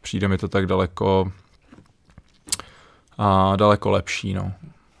a přijde mi to tak daleko lepší. No.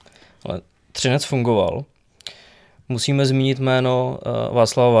 Ale Třinec fungoval. Musíme zmínit jméno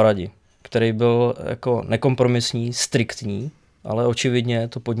Václava Varadi, který byl jako nekompromisní, striktní, ale očividně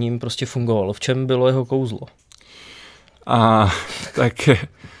to pod ním prostě fungovalo. V čem bylo jeho kouzlo? Tak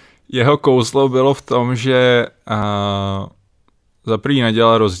jeho kouzlo bylo v tom, že za první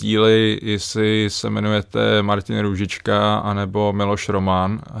nedělal rozdíly, jestli se jmenujete Martin Růžička anebo Miloš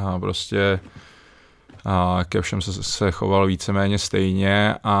Roman. Prostě ke všem se choval víceméně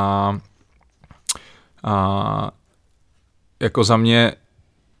stejně a jako za mě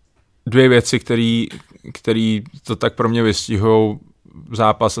 2 věci, které to tak pro mě vystihujou.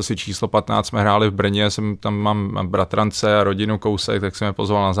 Zápas asi číslo 15 jsme hráli v Brně, tam mám bratrance a rodinu kousek, tak jsem je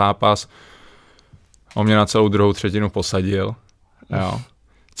pozval na zápas. On mě na celou druhou třetinu posadil. Jo.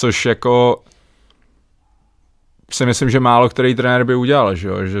 Což jako si myslím, že málo který trenér by udělal,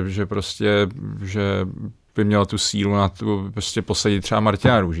 že prostě že by měl tu sílu na tu prostě posadit třeba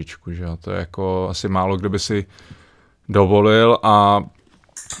Martina Růžičku. Že? To je jako asi málo kdo by si dovolil a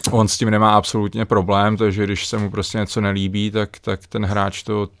on s tím nemá absolutně problém, takže když se mu prostě něco nelíbí, tak ten hráč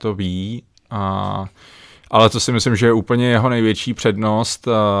to ví. Ale to si myslím, že je úplně jeho největší přednost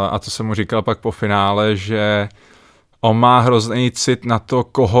a to jsem mu říkal pak po finále, že on má hrozný cit na to,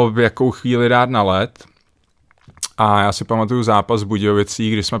 koho v jakou chvíli dát na led. A já si pamatuju zápas v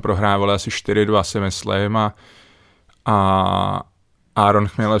Budějovicích, kdy jsme prohrávali asi 4-2, si myslím, a Aaron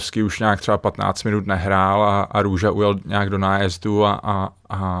Chmělevský už nějak třeba 15 minut nehrál a Růža ujel nějak do nájezdu a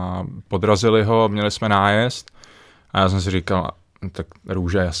podrazili ho, měli jsme nájezd a já jsem si říkal, tak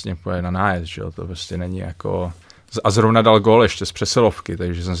Růža jasně pojede na nájezd, že to prostě není jako... A zrovna dal gól ještě z přesilovky,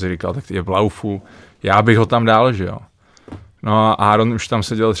 takže jsem si říkal, tak ty je v laufu, já bych ho tam dal, že jo. No a Aaron už tam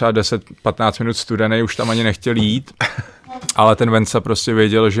seděl třeba 10-15 minut studený, už tam ani nechtěl jít, ale ten Venca prostě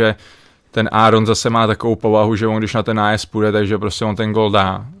věděl, že ten Aaron zase má takovou povahu, že on když na ten nájezd půjde, takže prostě on ten gól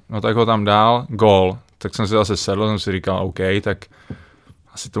dá. No tak ho tam dál, gól. Tak jsem si zase sedl, jsem si říkal, OK, tak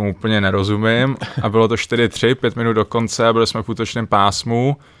asi tomu úplně nerozumím. A bylo to 4-3, 5 minut do konce a byli jsme v útočném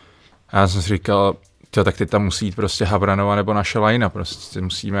pásmu. A já jsem si říkal, tak teď tam musí jít prostě Havranova nebo naše lajna, prostě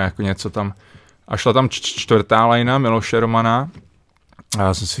musíme jako něco tam. A šla tam 4. lajna Miloše Romana. A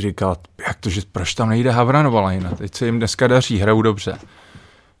já jsem si říkal, jak to, že proč tam nejde Havranova lajna? Teď se jim dneska daří, hrajou dobře.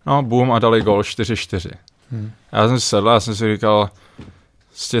 No, boom a dali gól 4-4. Já jsem si sedl a jsem si říkal,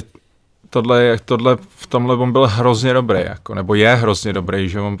 tohle v tomhle on byl hrozně dobrý, jako, nebo je hrozně dobrý,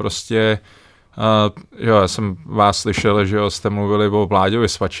 že on prostě, jo, já jsem vás slyšel, že jo, jste mluvili o Vláďovi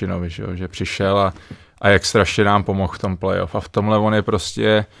Svačinovi, že přišel a jak strašně nám pomohl v tom playoff. A v tomhle on je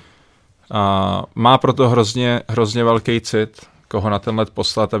prostě, má proto hrozně velký cit, koho na ten let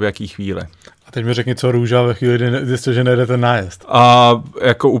poslat a v jaký chvíli. A teď mi řekni, co Růža ve chvíli, kdy zjistil, že nejde ten nájezd. A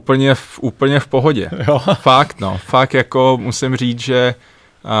jako úplně v pohodě. Jo. Fakt jako musím říct, že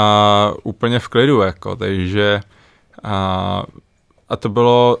úplně v klidu, jako, takže a to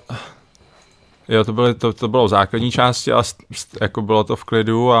bylo, jo, to bylo v základní části a jako bylo to v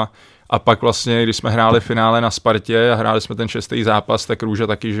klidu a pak vlastně, když jsme hráli finále na Spartě a hráli jsme ten 6. zápas, tak Růža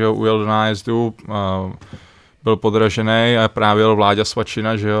taky, že jo, ujel do nájezdu, byl podražený a právě jel Vláďa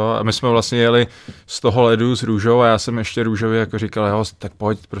Svačina, že jo, a my jsme vlastně jeli z toho ledu s Růžou a já jsem ještě Růžovi jako říkal, jo, tak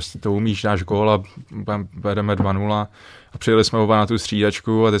pojď, prostě to umíš, dáš gól a vedeme 2-0 a přijeli jsme oba na tu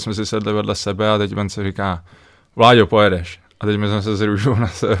střídačku a teď jsme si sedli vedle sebe a teď Ben se říká, Vláďo, pojedeš. A teď my jsme se s Růžou na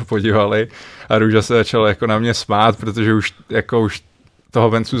sebe podívali a Růža se začala jako na mě smát, protože už toho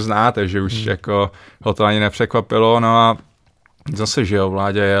Vencu znáte, že už jako ho to ani nepřekvapilo, no a zase, že jo,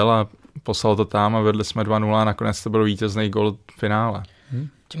 Vláďa jel a poslal to tam a vedli jsme 2-0 a nakonec to byl vítězný gól v finále.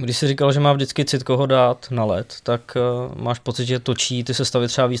 Tím, když jsi říkal, že má vždycky cit koho dát na led, tak máš pocit, že točí ty sestavy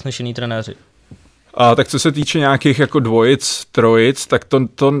třeba víc než jiný trenéři? Tak co se týče nějakých jako dvojic, trojic, tak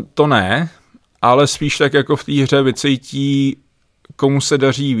to ne, ale spíš tak jako v té hře vycítí, komu se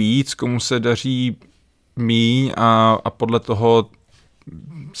daří víc, komu se daří míň a podle toho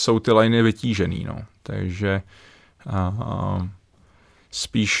jsou ty liney vytížený, no. Takže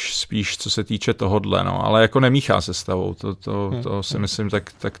spíš co se týče tohodle, no, ale jako nemíchá se stavou, to si myslím,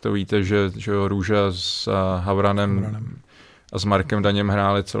 tak to víte, že Růža s Havranem a s Markem Daněm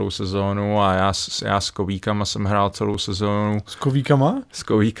hráli celou sezónu a já s Kovíkama jsem hrál celou sezónu. S Kovíkama? S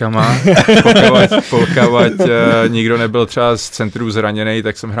Kovíkama. Pokud nikdo nebyl třeba z centru zraněný,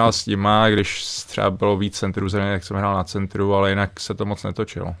 tak jsem hrál s nima, když třeba bylo víc centrů zraněných, tak jsem hrál na centru, ale jinak se to moc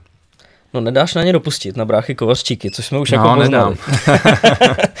netočilo. No nedáš na ně dopustit, na bráchy Kovařčíky, což jsme už jako poznali.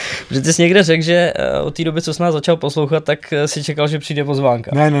 Protože ty jsi někde řekl, že od té doby, co jsi nás začal poslouchat, tak si čekal, že přijde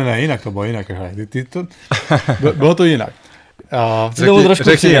pozvánka. Ne, jinak to bylo jinak. Bylo to jinak.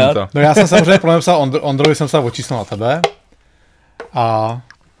 Řekni jim to. No já jsem samozřejmě Ondrovi jsem psal o číslo na tebe a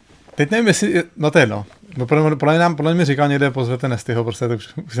teď nevím, jestli, no to je jedno. No podle mě říkal někde, pozvete Nestyho, prostě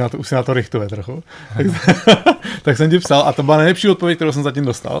už si na to richtuje trochu. Tak jsem ti psal a to byla nejlepší odpověď, kterou jsem zatím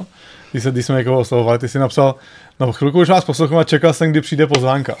dostal. Když jsme někoho oslovovali, ty jsi napsal, no chvilku už vás poslouchám a čekal jsem, kdy přijde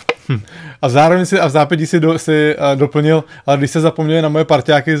pozvánka. A zároveň si v zápětí si doplnil, ale když se zapomněli na moje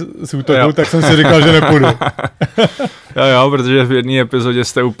parťáky z útoku, tak jsem si říkal, že nepůjdu. jo, protože v jedné epizodě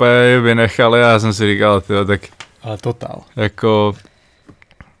jste úplně vynechali a já jsem si říkal, tyjo, tak... Ale totál. Jako...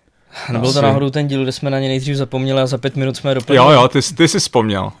 Nebyl to náhodou ten díl, kde jsme na ně nejdřív zapomněli a za 5 minut jsme doplnili. Jo, ty jsi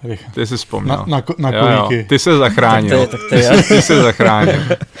vzpomněl. Na kovíky. Ty se zachránil. Ty se zachránil.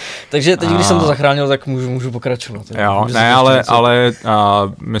 Takže teď, když jsem to zachránil, tak můžu pokračovat. Jo, ne, ale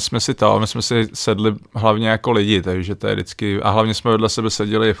my jsme si sedli hlavně jako lidi, takže to je vždycky, a hlavně jsme vedle sebe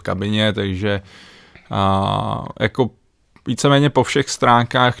seděli v kabině, takže jako víceméně po všech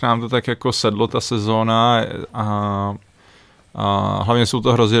stránkách nám to tak jako sedlo ta sezóna a hlavně jsou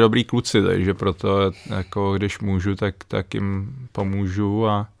to hrozně dobrý kluci, takže proto jako když můžu, tak jim pomůžu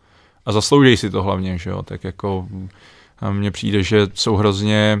a zaslouží si to hlavně, že jo, tak jako mně přijde, že jsou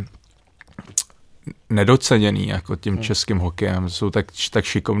hrozně nedoceněný jako tím českým hokejem, jsou tak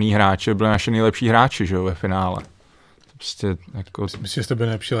šikovní hráči, byli naši nejlepší hráči, že jo, ve finále. Prostě jako... Myslím, že jste byli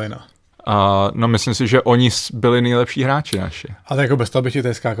nejlepší lejna. No myslím si, že oni byli nejlepší hráči naši. Ale jako bez toho bych ti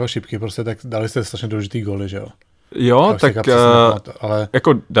tady skákal šipky, prostě tak dali jste strašně důležitý góly, že jo? Jo, tak ale...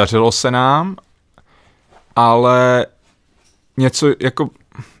 jako dařilo se nám, ale něco jako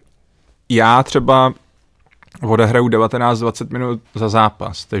já třeba odehraju 19-20 minut za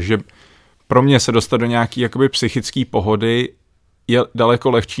zápas, takže pro mě se dostat do nějaký jakoby psychické pohody je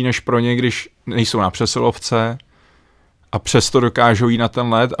daleko lehčí než pro ně, když nejsou na přesilovce a přesto dokážou jít na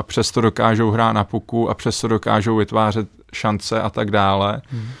ten led a přesto dokážou hrát na puku a přesto dokážou vytvářet šance a tak dále.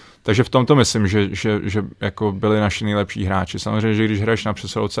 Takže v tomto myslím, že jako byli naši nejlepší hráči. Samozřejmě, že když hraješ na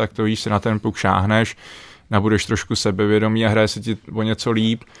přesilovce, tak to víš, si na ten puk šáhneš, nabudeš trošku sebevědomí a hraje se ti o něco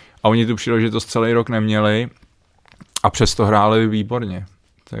líp. A oni tu příležitost celý rok neměli a přesto hráli výborně.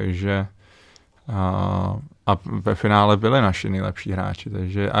 Takže a ve finále byli naši nejlepší hráči.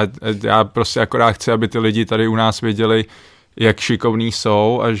 Takže a já prostě akorát chci, aby ty lidi tady u nás věděli, jak šikovní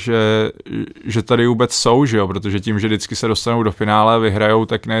jsou a že tady vůbec jsou, že jo? Protože tím, že vždycky se dostanou do finále, vyhrajou,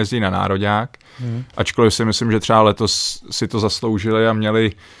 tak nejezdí na nároďák. Ačkoliv si myslím, že třeba letos si to zasloužili a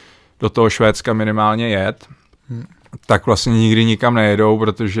měli do toho Švédska minimálně jet, tak vlastně nikdy nikam nejedou,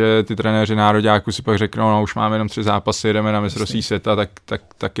 protože ty trenéři nároďáků si pak řeknou, no už máme jenom 3 zápasy, jedeme na mistrovství světa,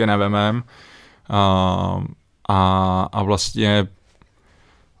 tak je nevemem. A vlastně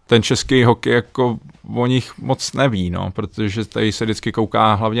ten český hokej jako o nich moc neví, no, protože tady se vždycky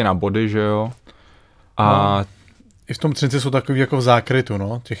kouká hlavně na body, že jo. A i v tom Třinci jsou takový jako v zákrytu,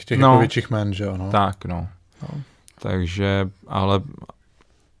 no, těch jako větších men, že jo. No. Tak, no. Takže, ale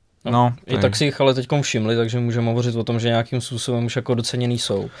i tak si jich ale teďkom všimli, takže můžeme hovořit o tom, že nějakým způsobem už jako doceněný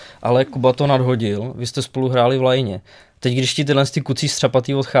jsou. Ale Kuba to nadhodil, vy jste spolu hráli v lajně. Teď, když ti tyhle kucí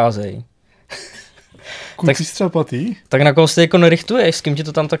střapatý odcházejí. Kucí střapatý? Tak na koho jste jako nerichtuješ, s kým ti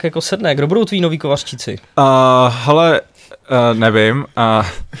to tam tak jako sedne? Kdo budou tví noví kovařčíci? Hele, nevím.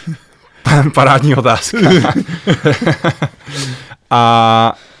 Parádní otázka.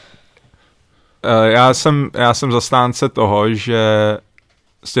 Já jsem zastánce toho, že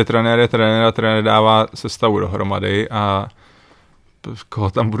trenér je trenér a trenér dává sestavu dohromady a koho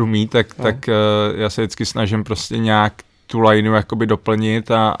tam budu mít, tak já se vždycky snažím prostě nějak tu lineu jakoby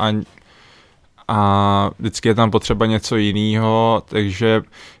doplnit a vždycky je tam potřeba něco jiného, takže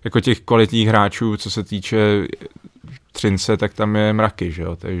jako těch kvalitních hráčů, co se týče Třince, tak tam je mraky, že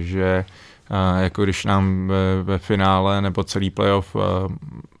jo, takže jako když nám ve finále nebo celý playoff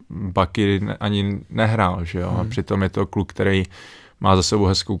Bucky ani nehrál, že jo, a přitom je to kluk, který má za sebou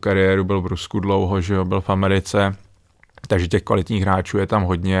hezkou kariéru, byl v Rusku dlouho, že jo, byl v Americe, takže těch kvalitních hráčů je tam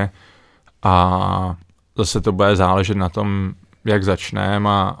hodně a zase to bude záležet na tom, jak začneme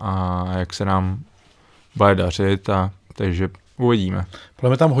a jak se nám bude dařit, takže uvidíme. Podle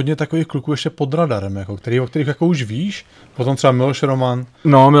mě tam hodně takových kluků ještě pod radarem, jako, o kterých jako už víš, potom třeba Miloš Roman.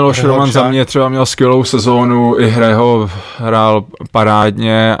 No, Miloš Roman za mě třeba měl skvělou sezónu, i Hreho hrál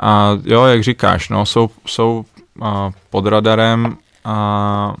parádně a jo, jak říkáš, no, jsou pod radarem,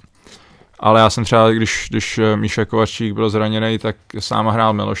 ale já jsem třeba, když Míša Kovačík byl zraněný, tak sám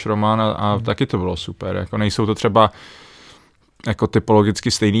hrál Miloš Roman a taky to bylo super, jako nejsou to třeba jako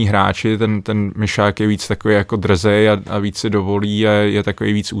typologicky stejný hráči, ten Mišák je víc takový jako drzej a víc si dovolí a je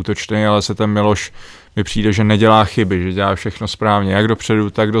takový víc útočný, ale se ten Miloš mi přijde, že nedělá chyby, že dělá všechno správně, jak dopředu,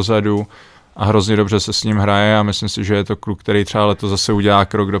 tak dozadu a hrozně dobře se s ním hraje a myslím si, že je to kluk, který třeba letos zase udělá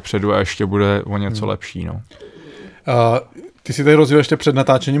krok dopředu a ještě bude o něco lepší. No. Ty si tady rozvíjel ještě před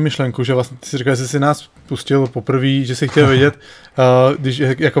natáčením myšlenku, že vlastně ty si říkal, že jsi nás pustil poprvé, že jsi chtěl vědět, když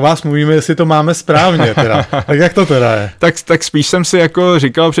jako vás mluvíme, jestli to máme správně teda. Tak jak to teda je? Tak spíš jsem si jako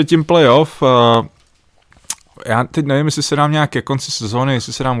říkal před tím playoff, já teď nevím, jestli se nám nějak ke konci sezóny,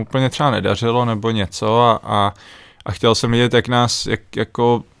 jestli se nám úplně třeba nedařilo nebo něco a chtěl jsem vědět, jak nás,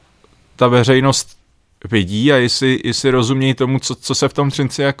 jako ta veřejnost vidí a jestli rozumějí tomu, co se v tom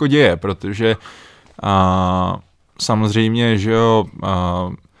Třinci jako děje, protože samozřejmě, že jo,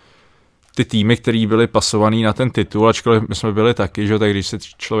 ty týmy, které byly pasovaný na ten titul, ačkoliv my jsme byli taky, že jo, tak když se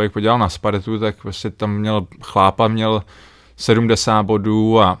člověk podíval na Spartu, tak prostě tam měl Chlápa, měl 70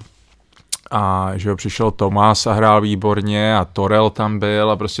 bodů a že jo, přišel Tomás a hrál výborně a Torel tam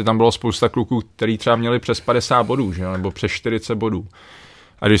byl a prostě tam bylo spousta kluků, který třeba měli přes 50 bodů, že jo, nebo přes 40 bodů.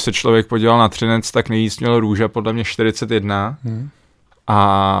 A když se člověk podíval na Třinec, tak nejvíc měl Růža, podle mě 41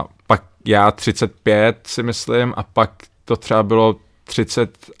 a pak já 35 si myslím a pak to třeba bylo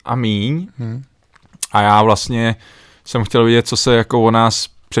 30 a míň a já vlastně jsem chtěl vidět, co se jako o nás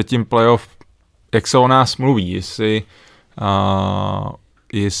před tím playoff, jak se o nás mluví,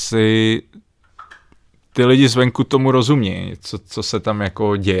 jestli ty lidi zvenku tomu rozumějí, co se tam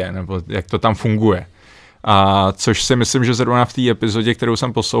jako děje, nebo jak to tam funguje. A což si myslím, že zrovna v té epizodě, kterou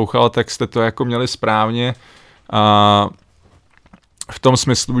jsem poslouchal, tak jste to jako měli správně v tom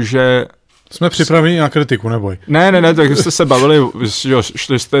smyslu, že jsme připraveni na kritiku, neboj. Ne, tak jste se bavili, že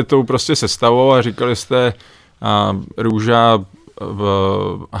šli jste tou prostě sestavou a říkali jste Růža,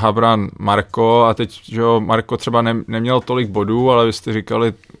 Havran, Marko a teď, že jo, Marko třeba neměl tolik bodů, ale vy jste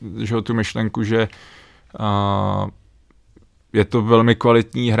říkali, že jo, tu myšlenku, že je to velmi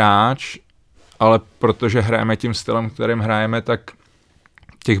kvalitní hráč, ale protože hrajeme tím stylem, kterým hrajeme, tak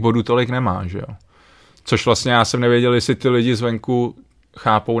těch bodů tolik nemá, že jo. Což vlastně já jsem nevěděl, jestli ty lidi zvenku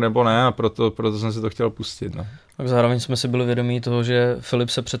chápou nebo ne a proto jsem si to chtěl pustit. No. Tak zároveň jsme si byli vědomí toho, že Filip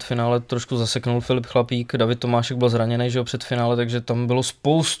se před finále trošku zaseknul, Filip Chlapík, David Tomášek byl zraněný, že jo, před finále, takže tam bylo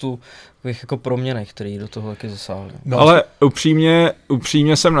spoustu takových jako proměnek, který do toho taky zasáhly. No. Ale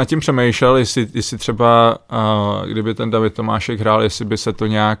upřímně jsem nad tím přemýšlel, jestli třeba, kdyby ten David Tomášek hrál, jestli by se to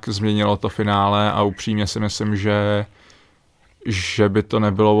nějak změnilo to finále a upřímně si myslím, že by to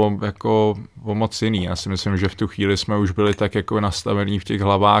nebylo jako o moc jiný. Já si myslím, že v tu chvíli jsme už byli tak jako nastavení v těch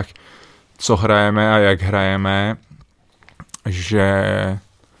hlavách, co hrajeme a jak hrajeme, že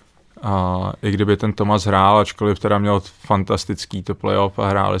i kdyby ten Tomas hrál, ačkoliv teda měl fantastický to playoff a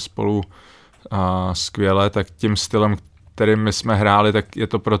hráli spolu skvěle, tak tím stylem, kterým my jsme hráli, tak je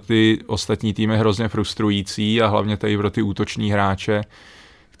to pro ty ostatní týmy hrozně frustrující a hlavně tady pro ty útoční hráče,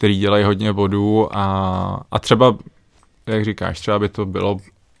 který dělají hodně bodů a třeba, jak říkáš, třeba by to bylo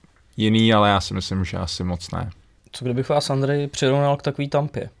jiný, ale já si myslím, že asi moc ne. Co kdybych vás, Andrej, přirovnal k takový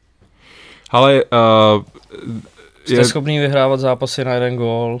Tampě? Ale jste schopný vyhrávat zápasy na jeden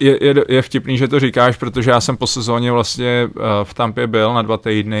gól? Je vtipný, že to říkáš, protože já jsem po sezóně vlastně v Tampě byl na 2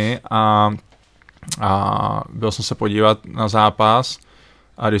 týdny a byl jsem se podívat na zápas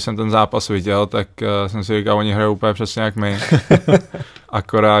a když jsem ten zápas viděl, tak jsem si říkal, oni hrajou úplně přesně jak my.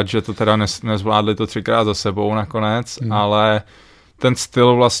 Akorát, že to teda nezvládli to 3krát za sebou nakonec, ale ten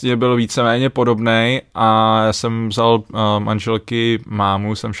styl vlastně byl víceméně podobnej a já jsem vzal manželky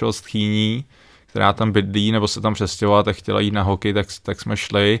mámu, jsem šel s tchýní, která tam bydlí, nebo se tam přestěhovala, tak chtěla jít na hokej, tak jsme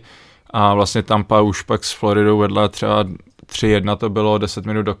šli a vlastně Tampa už pak s Floridou vedla třeba 3-1, to bylo 10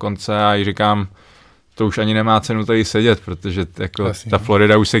 minut do konce a jí říkám, to už ani nemá cenu tady sedět, protože jako ta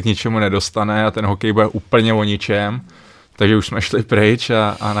Florida už se k ničemu nedostane a ten hokej bude úplně o ničem, takže už jsme šli pryč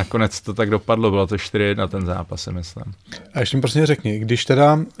a nakonec to tak dopadlo, bylo to 4-1 ten zápas, myslím. A ještě mi prostě řekni, když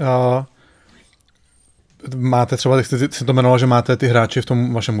teda máte třeba, jak jste to jmenoval, že máte ty hráči v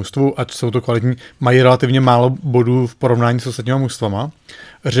tom vašem mužstvu, ať jsou to kvalitní, mají relativně málo bodů v porovnání s ostatníma mužstvama.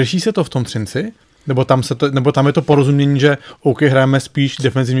 Řeší se to v tom Třinci? Nebo tam je to porozumění, že OK, hrajeme spíš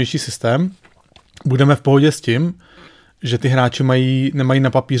defenzivnější systém, budeme v pohodě s tím, že ty hráči nemají na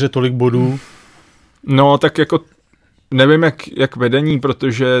papíře tolik bodů? No, tak jako nevím, jak vedení,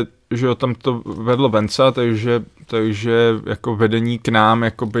 protože že tam to vedlo Venca, takže jako vedení k nám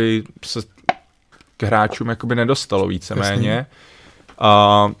jakoby se k hráčům jakoby nedostalo víceméně.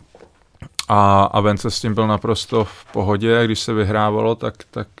 A Vence s tím byl naprosto v pohodě a když se vyhrávalo, tak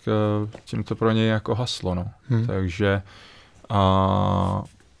tím to pro něj jako haslo. No. Takže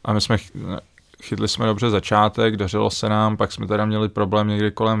a my jsme chytli jsme dobře začátek, dařilo se nám, pak jsme teda měli problém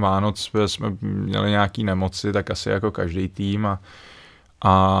někdy kolem Vánoc, jsme měli nějaký nemoci, tak asi jako každý tým,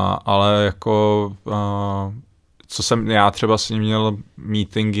 ale jako co jsem já třeba s ním měl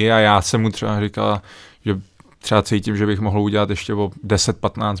meetingy a já jsem mu třeba říkal, že třeba cítím, že bych mohl udělat ještě o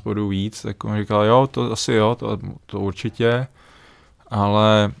 10-15 bodů víc, tak on říkal, jo, to asi jo, to určitě,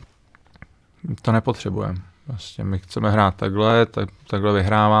 ale to nepotřebujeme. Vlastně my chceme hrát takhle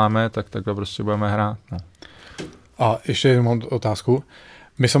vyhráváme, tak takhle prostě budeme hrát. No. A ještě jednu mám otázku.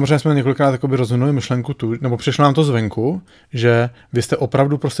 My samozřejmě jsme několikrát rozvinuli myšlenku tu, nebo přišlo nám to zvenku, že vy jste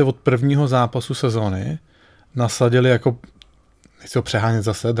opravdu prostě od prvního zápasu sezóny nasadili jako, nechci ho přehánět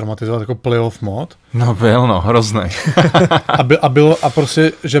zase, dramatizovat jako playoff mod. No byl, no, hrozný. a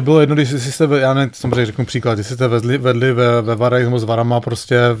prostě, že bylo jedno, když jste, já ne, samozřejmě řeknu příklad, když jste vedli ve Varech nebo s Varama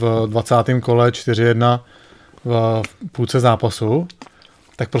prostě v 20. kole 4-1 v půlce zápasu,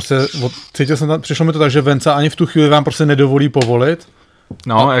 tak prostě cítil jsem tam, přišlo mi to tak, že Venca ani v tu chvíli vám prostě nedovolí povolit.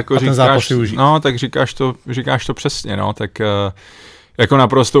 No, jako ten zápas si užít. No, tak říkáš to přesně, no, tak jako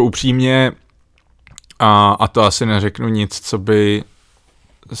naprosto upřímně a to asi neřeknu nic, co by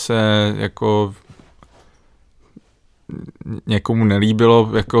se jako někomu nelíbilo,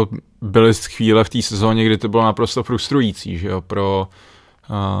 jako byly chvíle v té sezóně, kdy to bylo naprosto frustrující, že jo,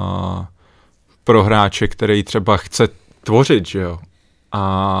 pro hráče, který třeba chce tvořit, že jo,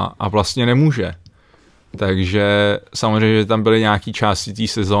 a vlastně nemůže. Takže samozřejmě, že tam byly nějaký části té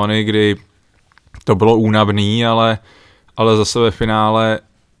sezóny, kdy to bylo únavný, ale zase ve finále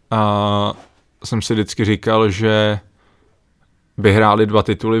jsem si vždycky říkal, že vyhráli 2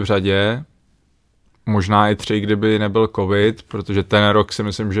 tituly v řadě, možná i 3, kdyby nebyl covid, protože ten rok si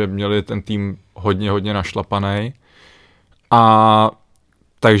myslím, že měli ten tým hodně našlapaný. A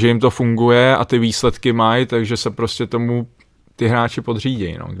takže jim to funguje a ty výsledky mají, takže se prostě tomu ty hráči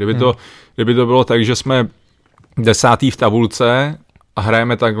podřídějí. No. Kdyby to bylo tak, že jsme 10. v tabulce a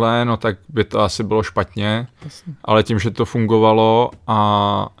hrajeme takhle, no tak by to asi bylo špatně, ale tím, že to fungovalo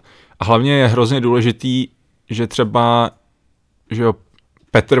a hlavně je hrozně důležitý, že třeba že jo,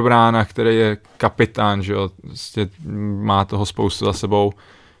 Petr Vrána, který je kapitán, že jo, vlastně má toho spoustu za sebou,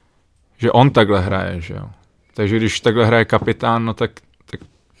 že on takhle hraje, že jo. Takže když takhle hraje kapitán, no tak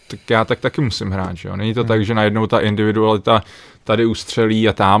já taky musím hrát, že jo. Není to tak, že najednou ta individualita tady ustřelí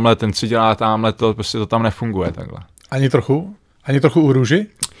a támhle, ten si dělá támhle, to prostě to tam nefunguje takhle. Ani trochu? Ani trochu u Růži?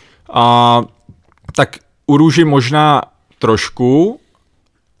 Tak u Růži možná trošku,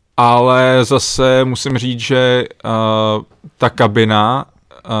 ale zase musím říct, že ta kabina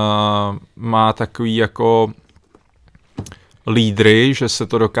má takový jako lídry, že se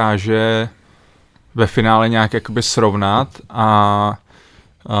to dokáže ve finále nějak jakoby srovnat a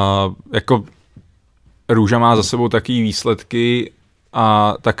jako Růža má za sebou takový výsledky,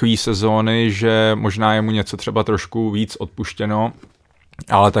 a takový sezóny, že možná je mu něco třeba trošku víc odpuštěno,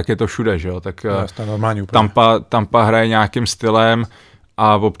 ale tak je to všude, že jo, tak Tampa hraje nějakým stylem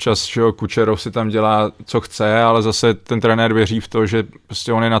a občas, že jo, Kučerov si tam dělá, co chce, ale zase ten trenér věří v to, že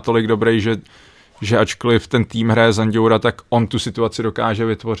prostě on je natolik dobrý, že ačkoliv ten tým hraje Zanděura, tak on tu situaci dokáže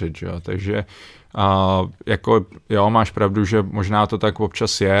vytvořit, že jo, takže jako jo, máš pravdu, že možná to tak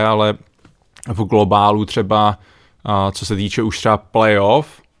občas je, ale v globálu třeba, co se týče už třeba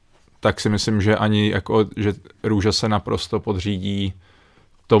playoff, tak si myslím, že ani jako, že Růža se naprosto podřídí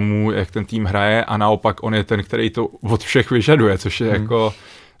tomu, jak ten tým hraje a naopak on je ten, který to od všech vyžaduje, což je jako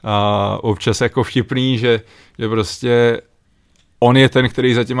občas jako vtipný, že prostě on je ten,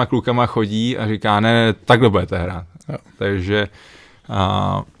 který za těma klukama chodí a říká, ne, takhle budete hrát. Jo. Takže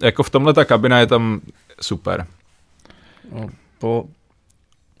jako v tomhle ta kabina je tam super.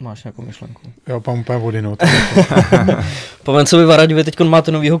 Máš nějakou myšlenku? Jo, mám úplně vodinu. Po Vencovi Varaďovi teď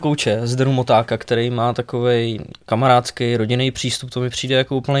máte novýho kouče, Zdenu Motáka, který má takovej kamarádský, rodinný přístup, to mi přijde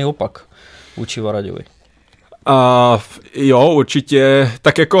jako úplný opak vůči Varaďovi. Jo, určitě,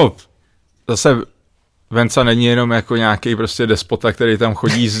 tak jako zase Venca není jenom jako nějaký prostě despota, který tam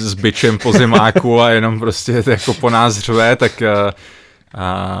chodí s bičem po zimáku a jenom prostě jako po nás řve, tak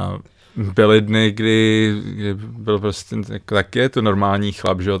byly dny, kdy byl prostě, taky je to normální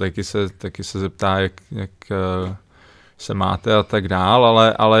chlap, že jo, taky se zeptá, jak se máte a tak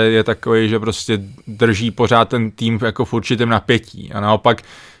dál, ale je takový, že prostě drží pořád ten tým jako v určitém napětí a naopak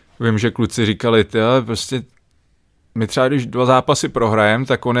vím, že kluci říkali, prostě my třeba když 2 zápasy prohrajeme,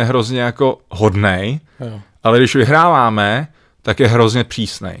 tak on je hrozně jako hodnej, ale když vyhráváme, tak je hrozně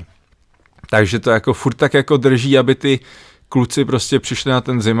přísnej. Takže to jako furt tak jako drží, aby ty kluci prostě přišli na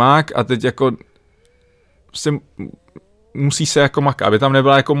ten zimák a teď jako prostě musí se jako makat, aby tam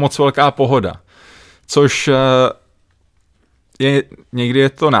nebyla jako moc velká pohoda. Což někdy je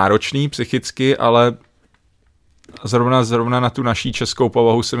to náročný psychicky, ale zrovna na tu naší českou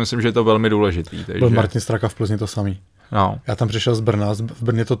povahu si myslím, že je to velmi důležitý. Takže... Byl Martin Straka v Plzni to samý. No. Já tam přišel z Brna, v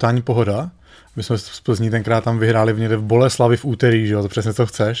Brně totální pohoda. My jsme z Plzní tenkrát tam vyhráli někde v Boleslavi v úterý, že jo, to přesně co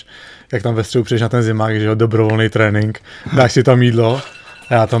chceš. Jak tam ve středu přijdeš na ten zimák, že jo, dobrovolný trénink, dáš si tam jídlo.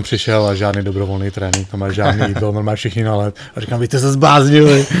 A já tam přišel a žádný dobrovolný trénink, tam máš žádný jídlo, normálně všichni na led. A říkám, vy jste se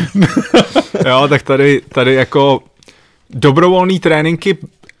zbláznili. Jo, tak tady jako dobrovolný tréninky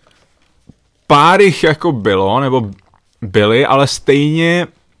pár jich jako bylo, nebo byly, ale stejně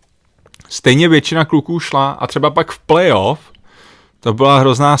většina kluků šla a třeba pak v playoff to byla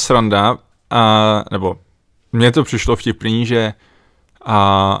hrozná sranda, nebo mně to přišlo vtipný, že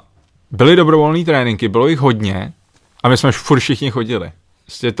byly dobrovolný tréninky, bylo jich hodně a my jsme furt všichni chodili.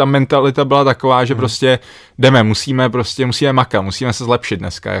 Prostě ta mentalita byla taková, že prostě jdeme, musíme makat, musíme se zlepšit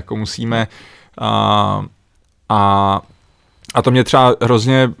dneska, jako musíme a to mě třeba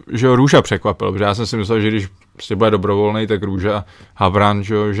hrozně, že Růža překvapil, protože já jsem si myslel, že když prostě bude dobrovolný, tak Růža, Havran,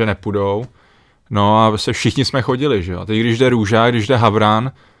 že nepůjdou. No a prostě všichni jsme chodili, že jo. A teď když jde Růža, když jde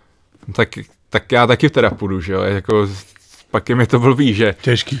Havran, tak já taky teda půjdu, že jo. Jako, pak je mi to blbý, že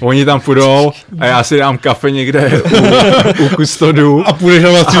těžký. Oni tam půjdou a já si dám kafe někde u kustodů. A půjdeš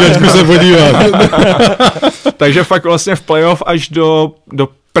na střídačku se podívat. Takže fakt vlastně v playoff až do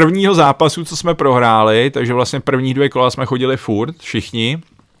prvního zápasu, co jsme prohráli, takže vlastně první 2 kola jsme chodili furt, všichni.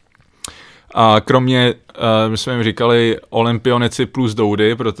 A kromě, my jsme jim říkali olympionici plus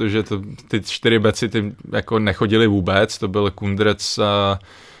doudy, protože ty 4 beci ty jako nechodili vůbec, to byl Kundrec,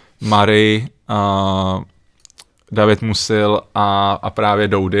 Murray, David Musil a právě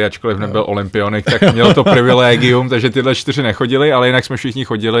doudy, ačkoliv nebyl olympionik, tak měl to privilegium, takže tyhle 4 nechodili, ale jinak jsme všichni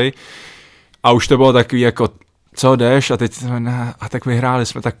chodili a už to bylo takový jako co jdeš a teď a tak vyhráli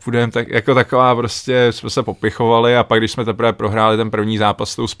jsme, tak půjdeme, tak jako taková prostě jsme se popichovali a pak když jsme teprve prohráli ten první zápas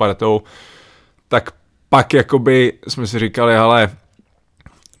s tou Spartou, tak pak jakoby jsme si říkali, hele,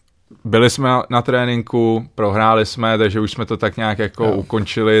 byli jsme na tréninku, prohráli jsme, takže už jsme to tak nějak jako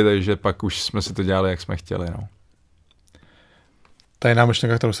ukončili, takže pak už jsme si to dělali, jak jsme chtěli, no. Ta jiná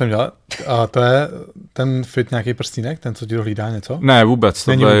myšlenka, kterou jsem dělal, a to je ten fit nějaký prstínek, ten, co ti dohlídá něco? Ne, vůbec,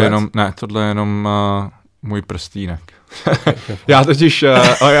 tohle je jenom můj prstínek. Já totiž,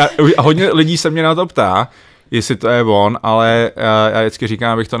 hodně lidí se mě na to ptá, jestli to je on, ale já vždycky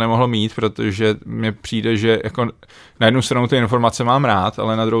říkám, abych to nemohl mít, protože mi přijde, že jako na jednu stranu ty informace mám rád,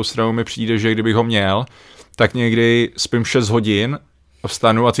 ale na druhou stranu mi přijde, že kdybych ho měl, tak někdy spím 6 hodin,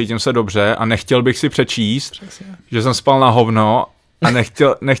 vstanu a cítím se dobře a nechtěl bych si přečíst, že jsem spal na hovno a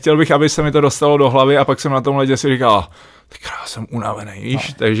nechtěl bych, aby se mi to dostalo do hlavy a pak jsem na tom ledě si říkal, tak já jsem unavený,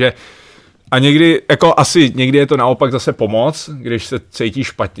 víš, takže a někdy, jako asi někdy je to naopak zase pomoc, když se cítíš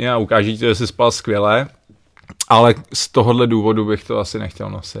špatně a ukáží ti, že jsi spal skvěle, Ale z tohohle důvodu bych to asi nechtěl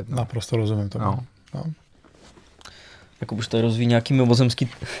nosit. No. Naprosto rozumím tomu. No. Jako už tady rozvíjí nějaký mimozemský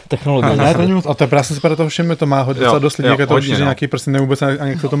technologie. Ne, to není, a to je právě se toho všem, to má docela dost lidí, jak to hodně, nějaký prostě nevůbec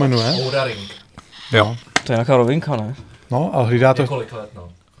ani jak to jmenuje. Jo. To je nějaká rovinka, ne? No, ale hlídá to... Několik let, no.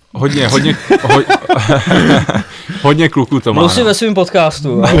 Hodně kluků to má. Mluv si ve svém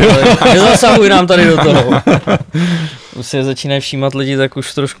podcastu, ale nezasahuj nám tady do toho. Už si začínají všímat lidi, tak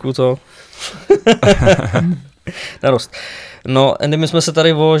už trošku to... Narost. No, Andy, my jsme se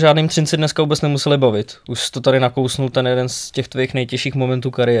tady o žádným Třinci dneska vůbec nemuseli bavit. Už jsi to tady nakousnul, ten jeden z těch tvých nejtěžších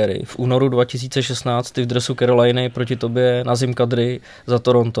momentů kariéry. V únoru 2016 ty v dresu Caroliny proti tobě na Zimkadry za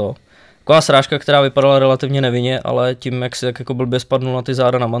Toronto. Taková srážka, která vypadala relativně nevinně, ale tím, jak si tak jako blbě spadnul na ty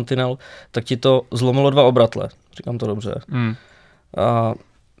záda na mantinel, tak ti to zlomilo 2 obratle. Říkám to dobře. A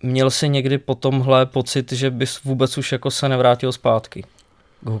měl jsi někdy po tomhle pocit, že bys vůbec už jako se nevrátil zpátky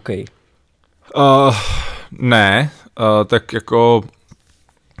k hokeji? Ne, tak jako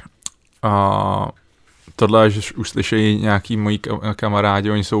tohle, že už slyšejí nějaký moji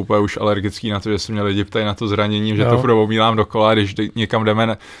kamarádi, oni jsou úplně už alergický na to, že se mě lidi ptají na to zranění, že to furt omílám dokola, když někam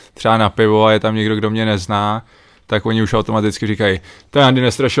jdeme třeba na pivo a je tam někdo, kdo mě nezná, tak oni už automaticky říkají, ten Andy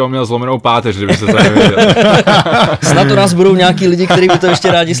Nestrašil měl zlomenou páteř, kdyby se to nevěděl. Snad to nás budou nějaký lidi, kteří by to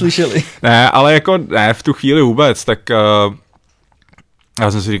ještě rádi slyšeli. Ne, ale jako ne, v tu chvíli vůbec, tak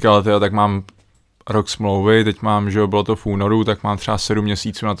já jsem si říkal, tak mám rok smlouvy, teď mám, že bylo to v únoru, tak mám třeba 7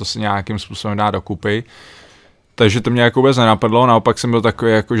 měsíců na to se nějakým způsobem dát dokupy. Takže to mě jako vůbec nenapadlo, naopak jsem byl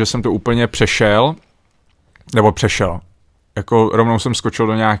takový, jako, že jsem to úplně přešel. Jako rovnou jsem skočil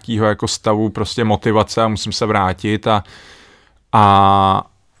do nějakého jako stavu prostě motivace a musím se vrátit a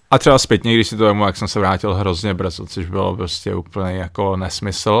třeba zpětně, když si to vemu, jak jsem se vrátil hrozně brzo, což bylo prostě úplně jako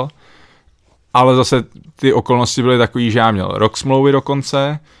nesmysl. Ale zase ty okolnosti byly takový, že já měl rok smlouvy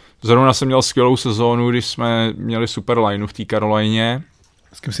dokonce. Zrovna jsem měl skvělou sezónu, když jsme měli super lineu v té Karolíně.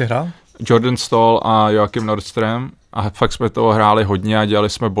 S kým jsi hrál? Jordan Staal a Joachim Nordström. A fakt jsme toho hráli hodně a dělali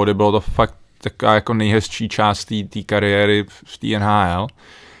jsme body. Bylo to fakt taková jako nejhezčí část té kariéry v té NHL.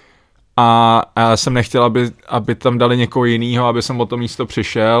 A já jsem nechtěl, aby tam dali někoho jiného, aby jsem o to místo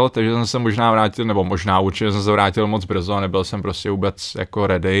přišel, takže jsem se možná vrátil, nebo možná určitě jsem se vrátil moc brzo a nebyl jsem prostě vůbec jako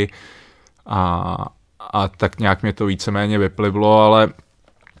ready. A tak nějak mě to víceméně vyplivlo,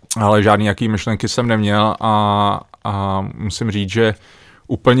 ale žádný jaký myšlenky jsem neměl a musím říct, že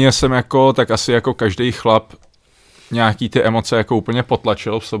úplně jsem jako, tak asi jako každý chlap nějaký ty emoce jako úplně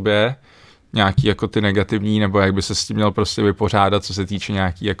potlačil v sobě, nějaký jako ty negativní, nebo jak by se s tím měl prostě vypořádat, co se týče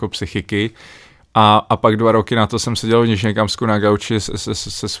nějaký jako psychiky. A pak 2 roky na to jsem seděl v Nižněkamsku na gauči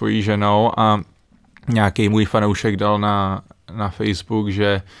se svojí ženou a nějaký můj fanoušek dal na Facebook,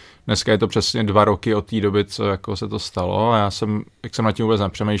 že dneska je to přesně 2 roky od té doby, co jako se to stalo a jak jsem nad tím vůbec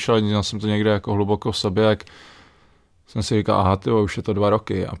nepřemýšlel, měl jsem to někde jako hluboko v sobě, jak jsem si říkal, aha, tyjo, už je to 2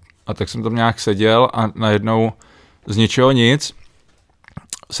 roky. A tak jsem tam nějak seděl a najednou z ničeho nic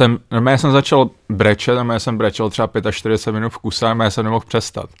jsem začal brečet, jsem brečel třeba 45 minut v kuse a jsem nemohl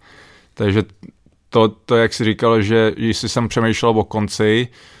přestat. Takže to, jak si říkal, že jestli jsem přemýšlel o konci,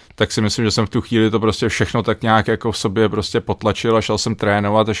 tak si myslím, že jsem v tu chvíli to prostě všechno tak nějak jako v sobě prostě potlačil a šel jsem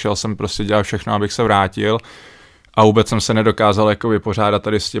trénovat a šel jsem prostě dělat všechno, abych se vrátil a vůbec jsem se nedokázal jako vypořádat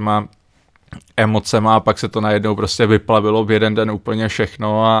tady s těma emocema a pak se to najednou prostě vyplavilo v jeden den úplně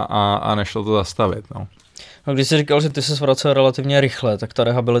všechno a nešlo to zastavit, no. A když jsi říkal, že ty se vracel relativně rychle, tak ta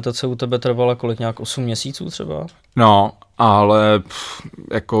rehabilitace u tebe trvala kolik, nějak 8 měsíců třeba? No, ale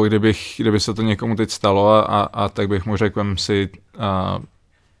jako kdyby se to někomu teď stalo a tak bych mu řekl, vem si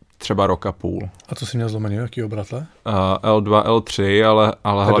třeba 1,5 roku. A co jsi měl zlomený, jaký obratle? L2, L3,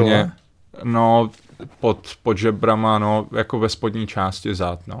 ale hlavně no, pod žebrama, no, jako ve spodní části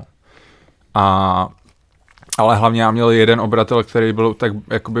zad, no. Ale hlavně já měl jeden obratel, který byl tak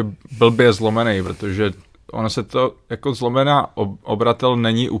jakoby blbě zlomený, protože ono se to, jako zlomená obratel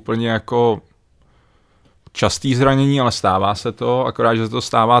není úplně jako častý zranění, ale stává se to, akorát, že se to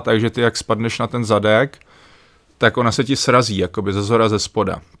stává tak, že ty jak spadneš na ten zadek, tak ona se ti srazí, jakoby ze zhora ze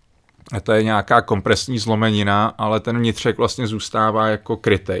spoda. A to je nějaká kompresní zlomenina, ale ten vnitřek vlastně zůstává jako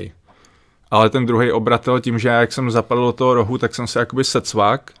krytej. Ale ten druhý obratel, tím, že jak jsem zapadl do toho rohu, tak jsem se jakoby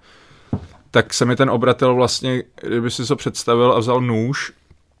secvak, tak se mi ten obratel vlastně, kdyby si to představil a vzal nůž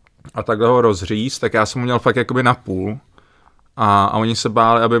a takhle ho rozříz, tak já jsem ho měl fakt jakoby na půl a oni se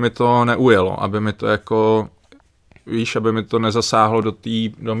báli, aby mi to neujelo, aby mi to jako, víš, aby mi to nezasáhlo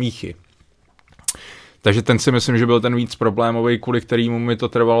do míchy. Takže ten si myslím, že byl ten víc problémový, kvůli kterému mi to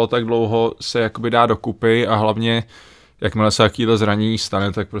trvalo tak dlouho se jakoby dát dokupy a hlavně, jakmile se jakýhle zranění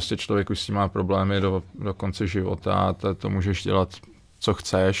stane, tak prostě člověk už s tím má problémy do konce života a to můžeš dělat co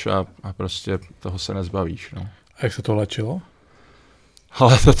chceš a prostě toho se nezbavíš. No. A jak se to léčilo?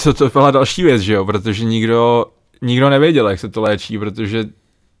 Ale to byla další věc, že jo, protože nikdo nevěděl, jak se to léčí, protože,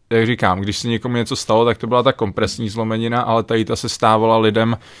 jak říkám, když se někomu něco stalo, tak to byla ta kompresní zlomenina, ale tady ta se stávala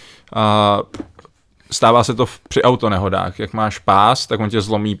lidem, stává se to při autonehodách. Jak máš pás, tak on tě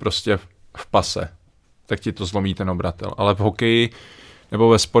zlomí prostě v pase. Tak ti to zlomí ten obratel. Ale v hokeji nebo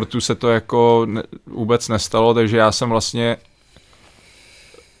ve sportu se to jako vůbec nestalo, takže já jsem vlastně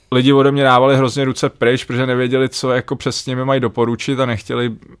lidi ode mě dávali hrozně ruce pryč, protože nevěděli, co jako přesně mi mají doporučit a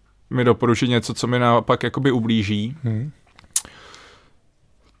nechtěli mi doporučit něco, co mi naopak jakoby ublíží.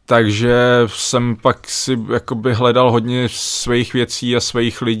 Takže jsem pak si jakoby hledal hodně svých věcí a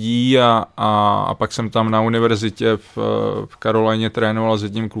svých lidí a pak jsem tam na univerzitě v Karolíně trénoval s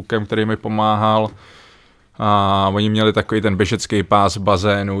jedním klukem, který mi pomáhal. A oni měli takový ten běžecký pás v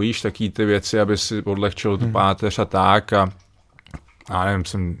bazénu, víš, taky ty věci, aby si odlehčil tu páteř a tak. A nevím,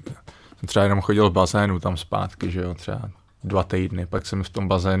 jsem třeba jenom chodil v bazénu tam zpátky, že jo, třeba 2 týdny, pak jsem v tom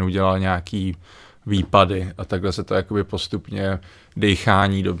bazénu dělal nějaký výpady a takhle se to jakoby postupně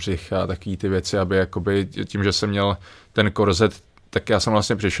dýchání do břicha a takový ty věci, aby jakoby tím, že jsem měl ten korzet, tak já jsem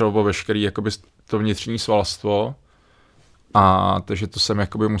vlastně přišel o veškerý jakoby to vnitřní svalstvo a takže to jsem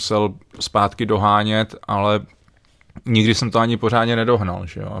jakoby musel zpátky dohánět, ale nikdy jsem to ani pořádně nedohnal,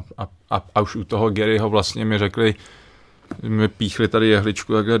 že jo, a už u toho Garyho vlastně mi řekli, mi píchli tady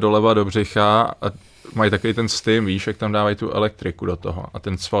jehličku takhle doleva do břicha a mají takový ten stym, víš, jak tam dávají tu elektriku do toho a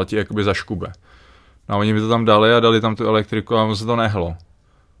ten sval ti jakoby zaškube. No a oni mi to tam dali a dali tam tu elektriku a se to nehlo.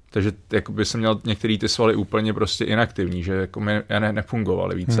 Takže jakoby jsem měl některé ty svaly úplně prostě inaktivní, že jako mi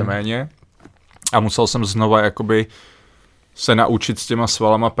nefungovaly víceméně. A musel jsem znova jakoby se naučit s těma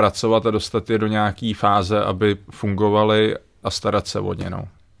svalama pracovat a dostat je do nějaký fáze, aby fungovaly a starat se o ně, no.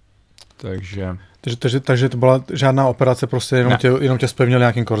 Takže to byla žádná operace, prostě jenom tě spevnil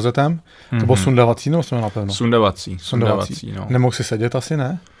nějakým korzetem? To bylo sundavací, nebo jsme napevno? Sundavací, no. Nemohl si sedět asi,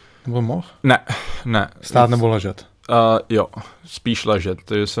 ne? Nebo mohl? Ne. Stát nebo ležet? Jo, spíš ležet.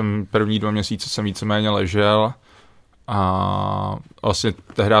 Takže jsem první 2 měsíce jsem víceméně ležel a vlastně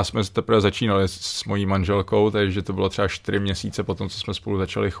tehdy jsme teprve začínali s mojí manželkou, takže to bylo třeba 4 měsíce potom, co jsme spolu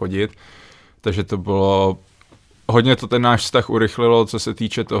začali chodit. Takže to bylo hodně to ten náš vztah urychlilo, co se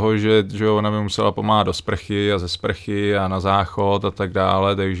týče toho, že ona mi musela pomáhat do sprchy a ze sprchy a na záchod a tak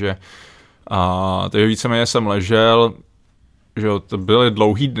dále, takže víceméně jsem ležel, že jo, to byly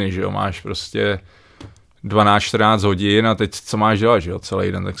dlouhý dny, že jo, máš prostě 12-14 hodin a teď co máš dělat, že jo,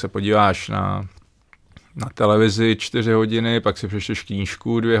 celý den, tak se podíváš na televizi 4 hodiny, pak si přečteš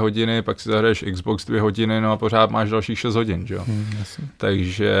knížku 2 hodiny, pak si zahraješ Xbox 2 hodiny, no a pořád máš dalších 6 hodin, že jo.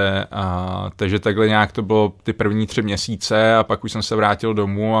 Takže takhle nějak to bylo ty první 3 měsíce a pak už jsem se vrátil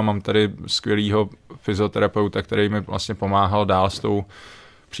domů a mám tady skvělýho fyzioterapeuta, který mi vlastně pomáhal dál s tou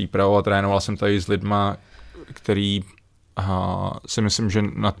přípravou a trénoval jsem tady s lidma, který si myslím, že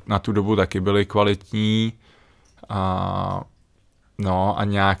na tu dobu taky byli kvalitní no a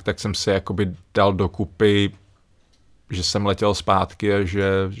nějak tak jsem si jakoby dal dokupy, že jsem letěl zpátky a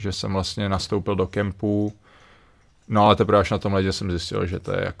že jsem vlastně nastoupil do kempu. No ale teprve až na tom ledě jsem zjistil, že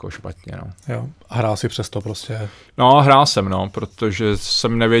to je jako špatně, no. Jo, a hrál si přesto prostě? No, hrál jsem, no, protože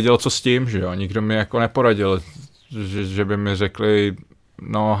jsem nevěděl, co s tím, že jo. Nikdo mi jako neporadil, že by mi řekli,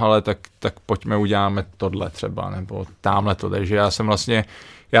 no ale tak pojďme uděláme tohle třeba, nebo támhle to. Takže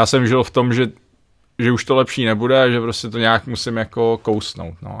já jsem žil v tom, že už to lepší nebude a že prostě to nějak musím jako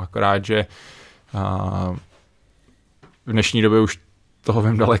kousnout, no. Akorát, že v dnešní době už toho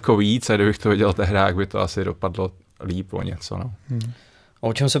vím daleko víc a kdybych to viděl tehdy, jak by to asi dopadlo líp o něco, no. A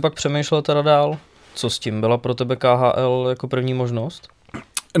o čem se pak přemýšlel teda dál? Co s tím? Byla pro tebe KHL jako první možnost?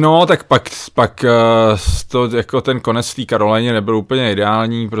 No, tak pak to, jako ten konec v té Karolíně nebyl úplně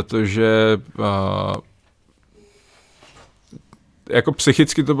ideální, protože jako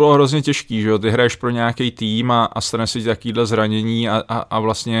psychicky to bylo hrozně těžký, že jo, ty hraješ pro nějaký tým a stane si takovýhle zranění a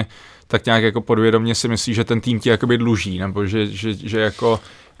vlastně tak nějak jako podvědomě si myslíš, že ten tým ti jakoby dluží, nebo že jako,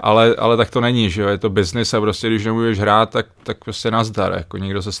 ale tak to není, že jo, je to business a prostě když nemůžeš hrát, tak prostě nazdar, jako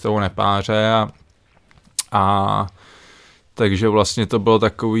nikdo se s tebou nepáře a takže vlastně to bylo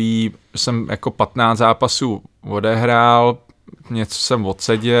takový, jsem jako 15 zápasů odehrál, něco jsem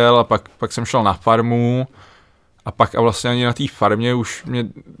odseděl a pak jsem šel na farmu a pak a vlastně ani na té farmě už mě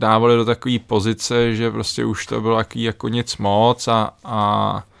dávali do takové pozice, že prostě už to bylo jako nic moc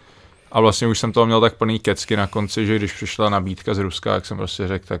a vlastně už jsem toho měl tak plný kecky na konci, že když přišla nabídka z Ruska, tak jsem prostě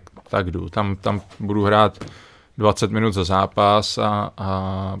řekl, tak jdu. Tam budu hrát 20 minut za zápas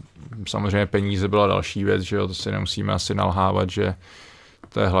a samozřejmě peníze byla další věc, že jo, to si nemusíme asi nalhávat, že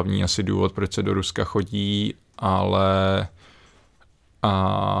to je hlavní asi důvod, proč se do Ruska chodí, ale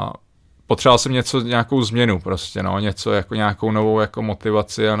A potřeboval jsem nějakou změnu prostě, no, něco jako nějakou novou jako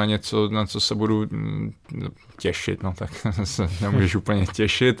motivaci a na co se budu těšit, no, tak se nemůžeš úplně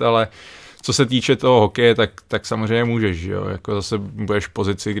těšit, ale co se týče toho hokeje, tak samozřejmě můžeš, že jo, jako zase budeš v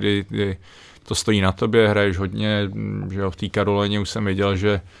pozici, kdy to stojí na tobě, hraješ hodně, že jo, v té Karolíně už jsem věděl,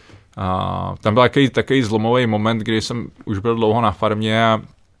 že tam byl takový zlomový moment, kdy jsem už byl dlouho na farmě a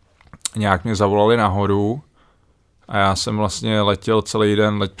nějak mě zavolali nahoru a já jsem vlastně letěl celý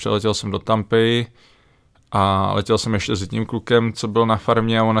den, přiletěl jsem do Tampy a letěl jsem ještě s jedním klukem, co byl na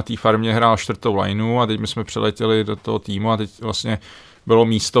farmě a on na té farmě hrál 4. lineu a teď my jsme přiletěli do toho týmu a teď vlastně bylo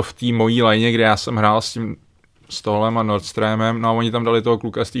místo v té mojí lajně, kde já jsem hrál s tím Stohlem a Nordströmem, no a oni tam dali toho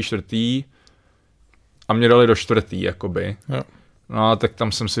kluka z té 4. a mě dali do 4. jakoby. Jo. No a tak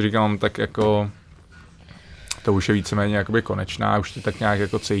tam jsem si říkal, tak jako to už je víceméně jakoby konečná, už ty tak nějak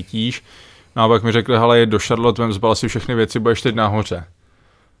jako cítíš. No a pak mi řekli, hele, do Charlotte, zbal si všechny věci, budeš teď nahoře.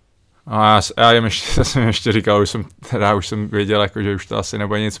 A já jsem ještě říkal, už jsem věděl, jako, že už to asi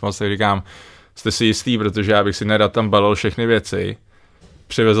nebude nic moc, tak říkám, jste si jistý, protože já bych si nerad tam balil všechny věci,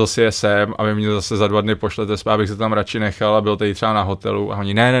 přivezl si je sem a vy mě zase za 2 dny pošlete zpátky, abych se tam radši nechal a byl tady třeba na hotelu a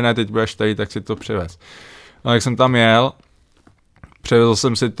oni, ne, teď budeš tady, tak si to přivez. No tak jsem tam jel, přivezl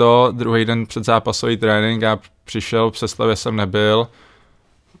jsem si to, druhý den před zápasový trénink a přišel, v sestavě jsem nebyl,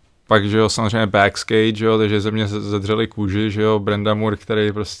 pak, že jo, samozřejmě backstage, že jo, takže ze mě zedřeli kůži, že jo, Brenda Moore,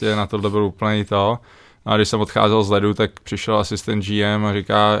 který prostě na tohle byl úplně to. A když jsem odcházel z ledu, tak přišel asistent GM a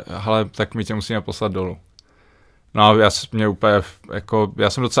říká, hele, tak my tě musíme poslat dolů. No a já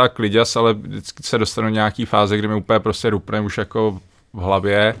jsem docela kliděs, ale vždycky se dostanu do nějaký fáze, kdy mi úplně prostě rupne už jako v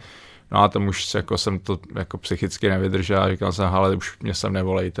hlavě. No a tam už jako jsem to jako psychicky nevydržel a říkal jsem, hele, už mě sem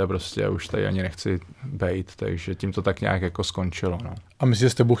nevolejte, prostě už tady ani nechci bejt, takže tím to tak nějak jako skončilo, no. A myslíš, že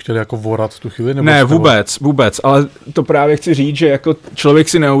jste budu chtěli jako vorat v tu chvíli? Nebo ne, vůbec, ale to právě chci říct, že jako člověk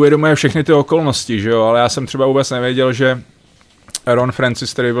si neuvědomuje všechny ty okolnosti, že jo, ale já jsem třeba vůbec nevěděl, že Ron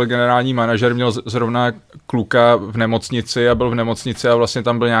Francis, který byl generální manažer, měl zrovna kluka v nemocnici a byl v nemocnici a vlastně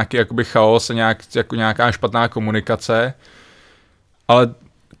tam byl nějaký jakoby chaos a nějaká špatná komunikace, ale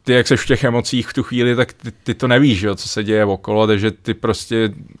ty, jak seš v těch emocích v tu chvíli, tak ty to nevíš, jo, co se děje okolo, takže ty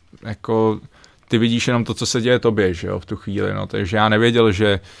prostě jako ty vidíš jenom to, co se děje tobě, že jo, v tu chvíli, no, takže já nevěděl,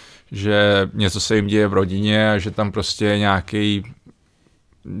 že něco se jim děje v rodině a že tam prostě je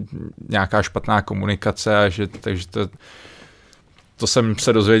nějaká špatná komunikace a takže to jsem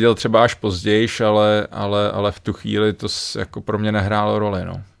se dozvěděl třeba až později, ale v tu chvíli to jako pro mě nehrálo roli,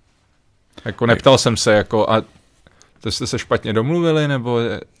 no. Jako neptal jsem se, jako a to jste se špatně domluvili, nebo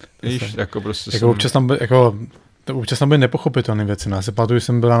víš, jako prostě jako občas tam byly nepochopitelné věci. No. Já si pamatuju, když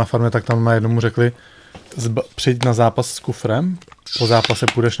jsem byla na farmě, tak tam na jednomu řekli, přijď na zápas s kufrem, po zápase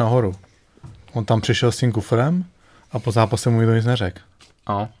půjdeš nahoru. On tam přišel s tím kufrem a po zápase mu nikdo nic neřekl.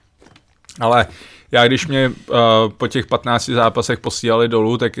 No. Ale já když mě po těch 15 zápasech posílali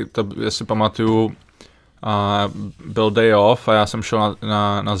dolů, tak to, já si pamatuju, byl day off a já jsem šel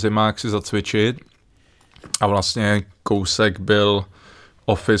na zimák si zacvičit a vlastně kousek byl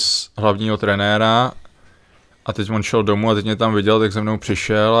office hlavního trenéra a teď on šel domů a teď mě tam viděl, tak se mnou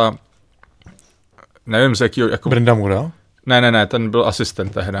přišel a nevím z jakýho... Jako... Brenda Moore? Ne, ten byl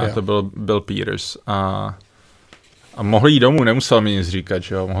asistent tehdy, to byl Bill Peters a mohl jít domů, nemusel mi nic říkat,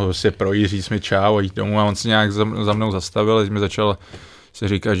 že jo, mohl si projít, říct mi čau a jít domů a on se nějak za mnou zastavil a teď mi začal se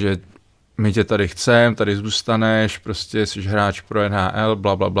říkat, že my tě tady chcem, tady zůstaneš, prostě jsi hráč pro NHL,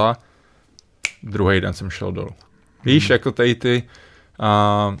 bla, bla, bla. Druhý den jsem šel dolů. Víš, jako tady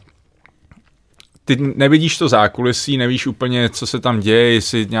ty nevidíš to zákulisí, nevíš úplně, co se tam děje,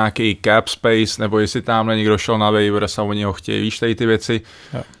 jestli nějaký cap space, nebo jestli tamhle někdo šel na waiver a oni ho chtějí, víš, tady ty věci.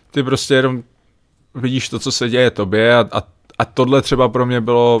 Ty prostě jenom vidíš to, co se děje tobě a tohle třeba pro mě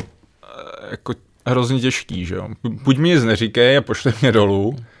bylo jako hrozně těžký, že jo. Buď mi nic neříkej a pošli mě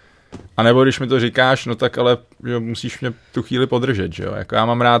dolů, anebo když mi to říkáš, no tak ale že musíš mě tu chvíli podržet, že jo. Jako já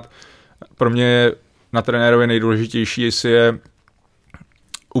mám rád, pro mě na trenérovi nejdůležitější, jestli je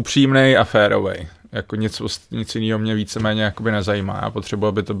upřímnej a férovej. Jako nic jiného mě víceméně jakoby nezajímá. Já potřebuji,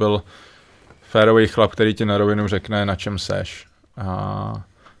 aby to byl férovej chlap, který ti na rovinu řekne, na čem seš. A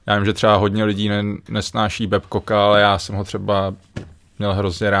já vím, že třeba hodně lidí nesnáší Babcocka, ale já jsem ho třeba měl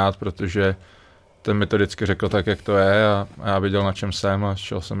hrozně rád, protože ten mi to vždycky řekl tak, jak to je a já viděl, na čem jsem a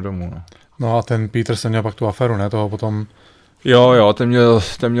šel jsem domů. No a ten Peter se měl pak tu aféru, ne? Toho potom... Jo,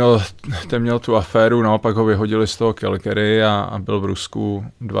 ten měl tu aféru, no, pak ho vyhodili z toho Calgary a byl v Rusku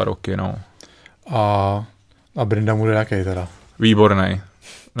 2 roky, no. A Brenda Moore jaký teda? Výborný,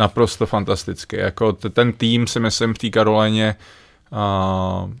 naprosto fantastický. Jako ten tým si myslím v té Karolíně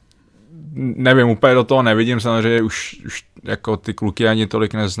nevím, úplně do toho nevidím, samozřejmě už jako ty kluky ani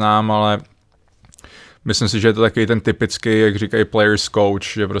tolik neznám, ale myslím si, že je to takový ten typický, jak říkají players coach,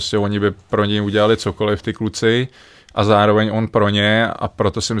 že prostě oni by pro něj udělali cokoliv ty kluci a zároveň on pro ně a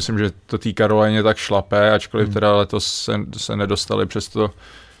proto si myslím, že to té Karolíně tak šlape, ačkoliv teda letos se nedostali přes to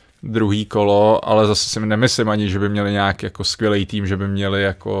druhý kolo, ale zase si nemyslím ani, že by měli nějak jako skvělý tým, že by měli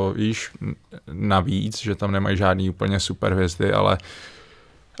jako, víš, navíc, že tam nemají žádný úplně super hvězdy, ale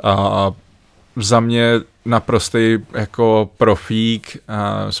za mě naprostý jako profík,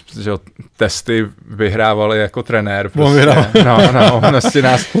 že testy vyhrávali jako trenér. Prostě. No, prostě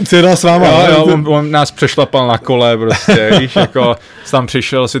nás... On si jedal s váma. On nás přešlapal na kole, prostě, víš, jako tam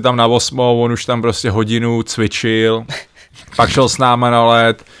přišel si tam na 8, on už tam prostě hodinu cvičil, pak šel s náma na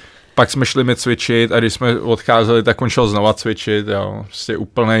led, pak jsme šli mi cvičit a když jsme odcházeli, tak on šel znova cvičit, jo, prostě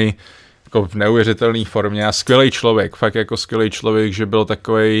úplnej jako v neuvěřitelné formě a skvělý člověk, fakt jako skvělý člověk, že byl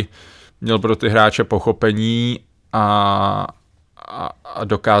takovej, měl pro ty hráče pochopení a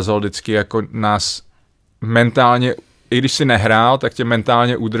dokázal vždycky jako nás mentálně, i když si nehrál, tak tě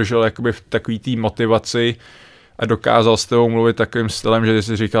mentálně udržel jakoby v takový té motivaci a dokázal s tebou mluvit takovým stylem, že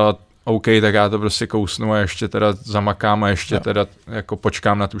jsi říkal, OK, tak já to prostě kousnu a ještě teda zamakám a ještě teda jako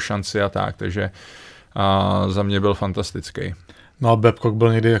počkám na tu šanci a tak, takže za mě byl fantastický. No a Babcock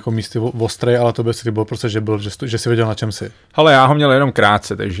byl někdy jako místy ostrý, ale to by si líbilo prostě, že jsi věděl, na čem si. Ale já ho měl jenom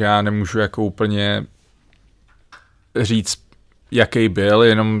krátce, takže já nemůžu jako úplně říct, jaký byl,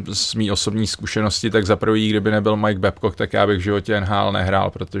 jenom z mý osobní zkušenosti, tak za prvý, kdyby nebyl Mike Babcock, tak já bych v životě NHL nehrál,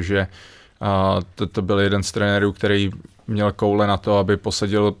 protože to byl jeden z trenérů, který měl koule na to, aby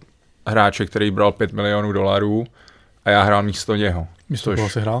posadil hráče, který bral $5 milionů a já hrál místo něho. Místo koho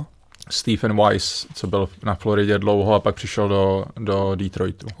jsi hrál? Stephen Weiss, co byl na Floridě dlouho a pak přišel do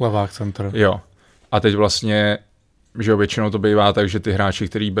Detroitu. Levák center. Jo. A teď vlastně, že většinou to bývá tak, že ty hráči,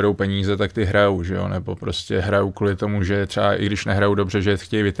 kteří berou peníze, tak ty hrajou, že jo, nebo prostě hrajou kvůli tomu, že třeba i když nehrajou dobře, že je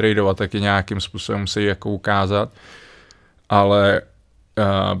chtějí vytradovat, tak je nějakým způsobem musí jako ukázat. Ale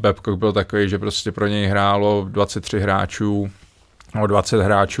Babcock byl takový, že prostě pro něj hrálo 23 hráčů, nebo 20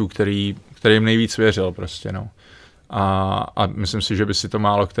 hráčů, kterým nejvíc věřil prostě, no. A myslím si, že by si to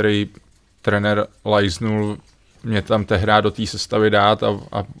málo který trenér lajznul mě tam tehdy do té sestavy dát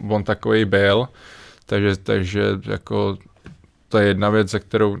a on takový byl. Takže jako to je jedna věc, za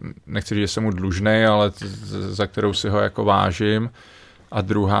kterou nechci říct, že jsem mu dlužnej, ale za kterou si ho jako vážím. A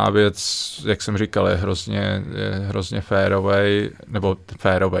druhá věc, jak jsem říkal, je hrozně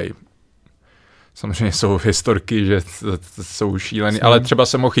férovej. Samozřejmě jsou historky, že to jsou šílený, ale třeba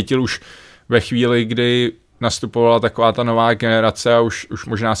jsem ho chytil už ve chvíli, kdy nastupovala taková ta nová generace a už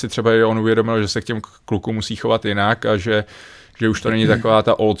možná si třeba on uvědomil, že se k těm klukům musí chovat jinak a že už to není taková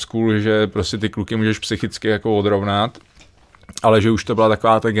ta old school, že prostě ty kluky můžeš psychicky jako odrovnat, ale že už to byla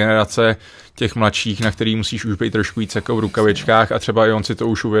taková ta generace těch mladších, na který musíš už být trošku víc jako v rukavičkách a třeba i on si to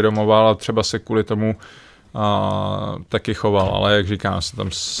už uvědomoval a třeba se kvůli tomu taky choval, ale jak říkám, jsem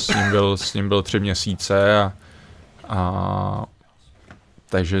tam s ním byl 3 měsíce a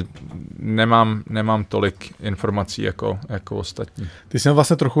takže nemám tolik informací jako ostatní. Ty jsi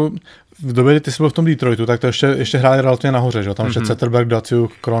vlastně trochu, v době, kdy ty jsi byl v tom Detroitu, tak to ještě hráli relativně nahoře, že? Tam ještě Zetterberg,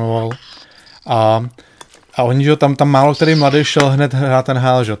 Datsuk, Kronwall a oni, že tam málo který mladý šel hned hrát ten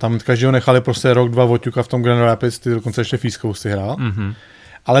NHL, že? Tam každýho nechali prostě rok, 2 Voťuka v tom Grand Rapids, ty dokonce ještě Fískou si hrál.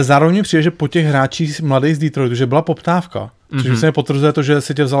 Ale zároveň přijde, že po těch hráčích mladých z Detroitu, že byla poptávka. Což vlastně potvrzuje to, že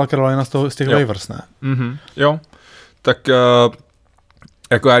si tě vzala Carolina z těch waivers, ne? Jo, tak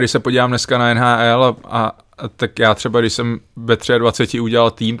jako já, když se podívám dneska na NHL a tak já třeba, když jsem ve 23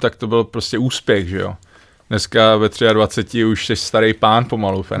 udělal tým, tak to byl prostě úspěch, že jo. Dneska ve 23 už jsi starý pán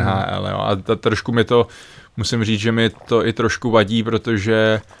pomalu v NHL, jo. A trošku mi to, musím říct, že mi to i trošku vadí,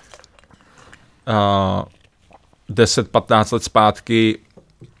 protože 10-15 let zpátky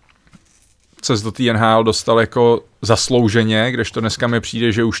se do té NHL dostal jako zaslouženě, kdežto dneska mi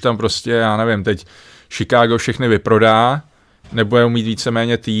přijde, že už tam prostě, já nevím, teď Chicago všechny vyprodá, nebudou mít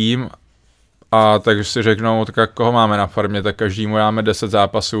víceméně tým a takže si řeknou, tak koho máme na farmě, tak každému dáme 10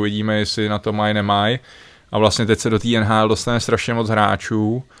 zápasů, uvidíme, jestli na to mají, nemají. A vlastně teď se do té NHL dostane strašně moc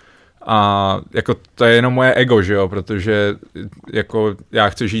hráčů a jako to je jenom moje ego, že jo, protože jako já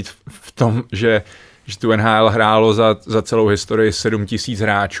chci žít v tom, že tu NHL hrálo za celou historii 7 000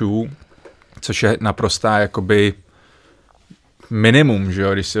 hráčů, což je naprostá jakoby minimum, že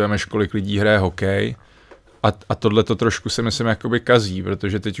jo, když si vemeš, kolik lidí hraje hokej. A tohle to trošku si myslím jakoby kazí,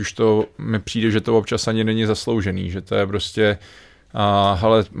 protože teď už to mi přijde, že to občas ani není zasloužený, že to je prostě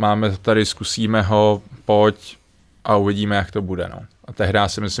hele, máme tady, zkusíme ho, pojď a uvidíme, jak to bude, no. A tehdy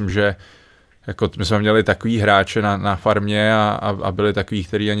si myslím, že jako my jsme měli takový hráče na farmě a byli takový,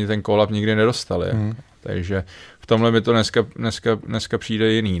 který ani ten call-up nikdy nedostali. Takže v tomhle mi to dneska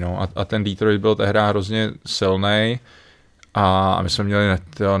přijde jiný. No. A ten Detroit byl tehdy hrozně silnej a my jsme měli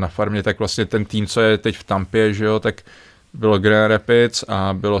na farmě tak vlastně ten tým, co je teď v Tampě, že jo, tak bylo Grand Rapids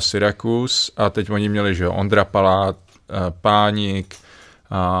a bylo Syracuse a teď oni měli, že jo, Ondra Palát, Pánik,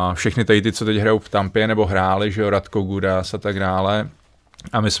 a všechny tady ty, co teď hrajou v Tampě nebo hráli, že jo, Radko Gudas a tak dále.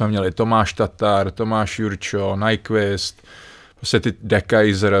 A my jsme měli Tomáš Tatar, Tomáš Jurčo, Nyquist, prostě ty De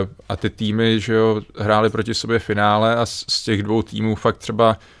Keyser a ty týmy, že jo, hráli proti sobě finále a z těch dvou týmů fakt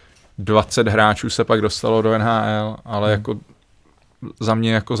třeba 20 hráčů se pak dostalo do NHL, ale jako za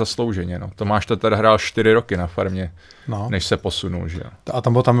mě jako zaslouženě. No. Tomáš Tatar hrál 4 roky na farmě, než se posunul. Že? A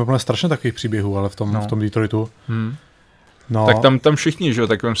tam bylo strašně takových příběhů, ale v tom Detroitu. No. Tak tam všichni, že jo,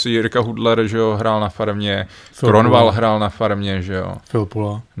 tak vem si Jirka Hudler, že jo, hrál na farmě, Kronval hrál na farmě, že jo.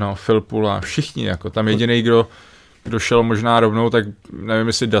 Phil Pula, všichni, jako tam jediný, kdo šel možná rovnou, tak nevím,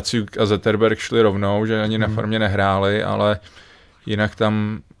 jestli Datsuk a Zetterberg šli rovnou, že ani na farmě nehráli, ale jinak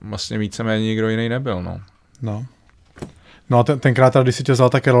tam vlastně víceméně nikdo jiný nebyl, No a tenkrát, když si tě vzal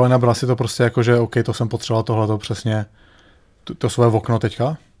ta Carolina, bral si to prostě jako, že OK, to jsem potřeboval tohleto přesně, to svoje okno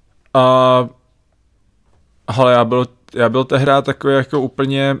teďka? Ale já byl tehdy takový jako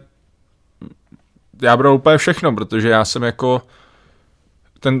úplně, já bral úplně všechno, protože já jsem jako,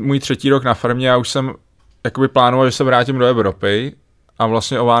 ten můj 3. rok na farmě, já už jsem jakoby plánoval, že se vrátím do Evropy a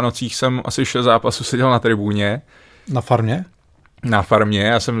vlastně o Vánocích jsem asi 6 zápasů seděl na tribuně. Na farmě? Na farmě,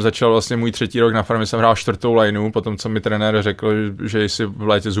 já jsem začal vlastně můj 3. rok na farmě, jsem hrál 4. lineu, potom co mi trenér řekl, že si v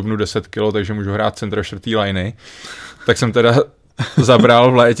létě zubnu 10 kg, takže můžu hrát centra 4. liney, tak jsem teda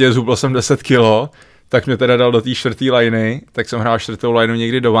zabral v létě, zubl jsem 10 kg, tak mě teda dal do té 4. liney, tak jsem hrál 4. lineu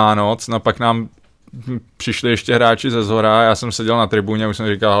někdy do Vánoc, no a pak nám přišli ještě hráči ze Zhora, já jsem seděl na tribuně a už jsem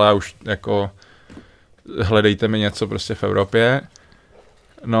říkal, hele, já už jako hledejte mi něco prostě v Evropě.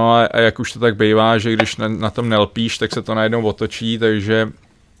 No a jak už to tak bývá, že když na tom nelpíš, tak se to najednou otočí, takže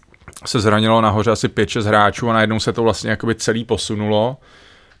se zranilo nahoře asi 5-6 hráčů a najednou se to vlastně jakoby celý posunulo.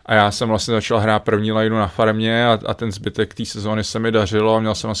 A já jsem vlastně začal hrát první lineu na farmě a ten zbytek té sezóny se mi dařilo a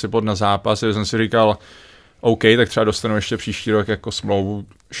měl jsem asi bod na zápas, takže jsem si říkal, OK, tak třeba dostanu ještě příští rok jako smlouvu,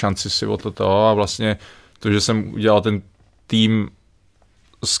 šanci si o toto a vlastně to, že jsem udělal ten tým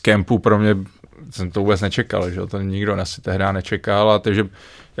z kempu, pro mě jsem to vůbec nečekal, že to nikdo asi tehdy nečekal, a takže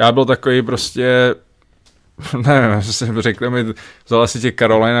já byl takový prostě, nevím, jsem řekl mi, vzala si tě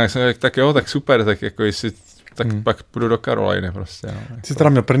Carolina, tak jo, tak super, tak jako jestli, tak pak půjdu do Caroliny prostě. No, jako. Jsi teda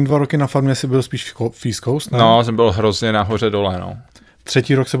měl první 2 roky na farmě, jsi byl spíš v East Coast, ne? No, jsem byl hrozně nahoře dole, no.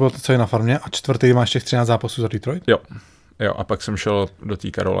 3. rok se byl celý na farmě a 4. máš těch 13 zápasů za Detroit? Jo, a pak jsem šel do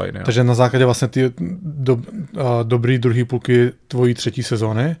té Caroliny. No. Takže na základě vlastně ty dobrý druhý půlky tvojí 3.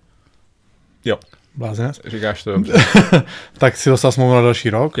 sezóny? Jo. Blázinec? Říkáš to dobře. Tak si dostal smlouvu na další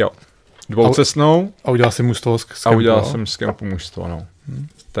rok? Jo. Dvoucestnou. A udělal si mužstvo z kempu? A udělal jsem z kempu mužstvo, no.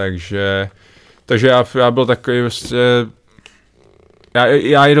 Takže já byl takový vlastně,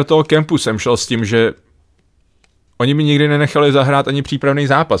 já i do toho kempu jsem šel s tím, že oni mi nikdy nenechali zahrát ani přípravný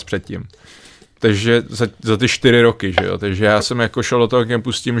zápas předtím. Takže za ty 4 roky, že jo. Takže já jsem jako šel do toho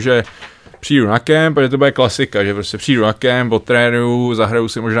kempu s tím, že přijdu na kemp, protože to bude klasika, že prostě přijdu na kemp, odtrénuju, zahraju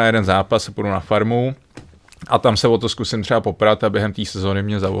si možná jeden zápas a půjdu na farmu a tam se o to zkusím třeba poprat a během té sezóny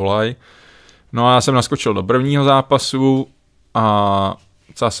mě zavolají. No a já jsem naskočil do prvního zápasu a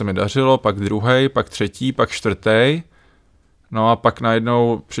co se mi dařilo, pak druhý, pak 3., pak 4. No a pak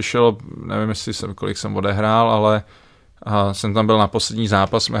najednou přišel, nevím, kolik jsem odehrál, ale jsem tam byl na poslední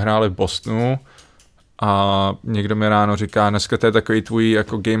zápas, jsme hráli v Bostonu a někdo mi ráno říká, dneska to je takový tvůj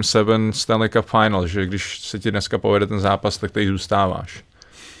jako Game 7 Stanley Cup Final, že když se ti dneska povede ten zápas, tak tady zůstáváš.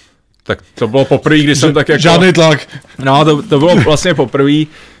 Tak to bylo poprvé, kdy jsem tak jako... Žádný tlak. No, to bylo vlastně poprvé,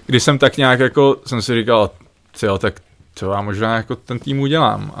 kdy jsem tak nějak jako, jsem si říkal, tak co já možná jako ten tým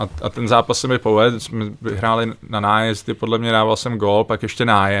udělám. A ten zápas se mi povedl, jsme hráli na nájezdy, podle mě dával jsem gól, pak ještě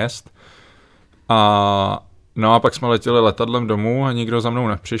nájezd. No a pak jsme letěli letadlem domů a nikdo za mnou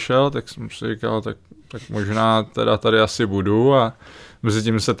nepřišel, tak jsem si říkal, tak možná teda tady asi budu a mezi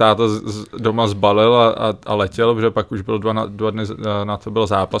tím se táta doma zbalil a letěl, protože pak už byl 2 dny na to byl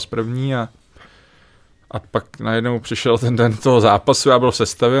zápas první a pak najednou přišel ten den toho zápasu, já byl v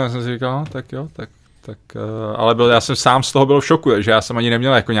sestavě a jsem si říkal, tak jo, ale já jsem sám z toho byl v šoku, takže já jsem ani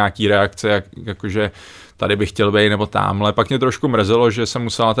neměl jako nějaký reakce, jakože tady bych chtěl být nebo támhle. Pak mě trošku mrzelo, že jsem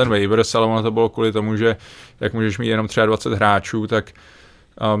musel na ten waivers, ale ono to bylo kvůli tomu, že jak můžeš mít jenom 23 hráčů, tak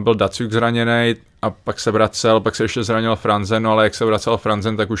byl Datsuk zraněný a pak se vracel, pak se ještě zranil Franzen, no ale jak se vracel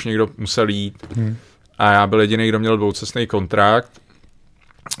Franzen, tak už někdo musel jít. A já byl jediný, kdo měl 2cestný kontrakt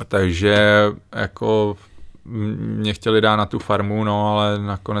Takže jako mě chtěli dát na tu farmu, no, ale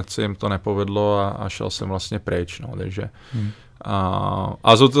nakonec se jim to nepovedlo a šel jsem vlastně pryč, no, takže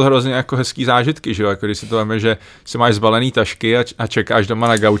a jsou to hrozně jako hezký zážitky, že jo, jako když si to veme, že si máš zbalený tašky a čekáš doma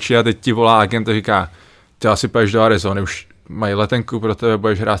na gauči a teď ti volá agent a říká, ty asi půjdeš do Arizony, už mají letenku pro tebe,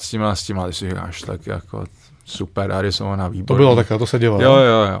 budeš hrát s tím a ty si říkáš, tak jako super, Arizona, výborný. To bylo takhle, to se dělo.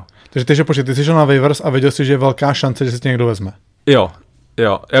 Jo. Takže ty jsi šel na waivers a věděl jsi, že je velká šance, že si tě někdo vezme. Jo.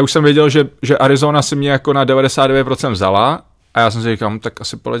 Já už jsem věděl, že Arizona si mě jako na 99% vzala a já jsem si říkal, tak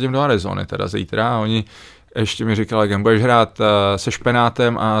asi poletím do Arizony teda zítra a oni ještě mi říkali, jak budeš hrát se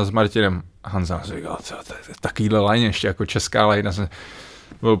Špenátem a s Martinem Hanzem. A jsem říkal, to je takovýhle line ještě jako česká line. Jsem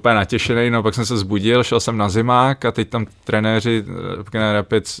byl úplně natěšený, no pak jsem se zbudil, šel jsem na zimák a teď tam trenéři v Grand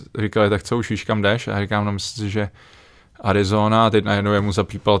Rapids říkali, tak co už víš, kam jdeš? A já říkám, no myslím si, že Arizona a teď najednou jemu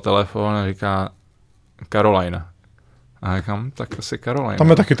zapípal telefon a říká Carolina. A říkám, tak asi Carolina. Tam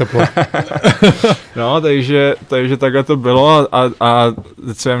je taky teplo. No, takže takhle to bylo a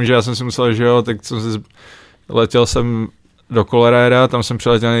teď jsem, že já jsem si myslel, že jo, tak letěl jsem do Colorada, tam jsem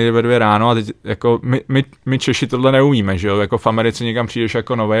přiletěl někdy ve 2 ráno a teď jako my Češi tohle neumíme, že jo, jako v Americe někam přijdeš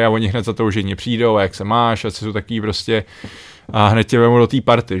jako novej a oni hned za tou židně přijdou a jak se máš a co jsou takový prostě a hned tě vemu do té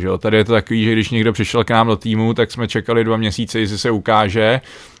party, že jo. Tady je to takový, že když někdo přišel k nám do týmu, tak jsme čekali 2 měsíce, jestli se ukáže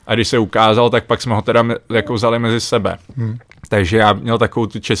a když se ukázal, tak pak jsme ho teda jako vzali mezi sebe. Takže já měl takovou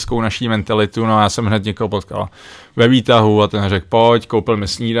tu českou naší mentalitu, no a já jsem hned někoho potkal ve výtahu a ten řekl pojď, koupil mi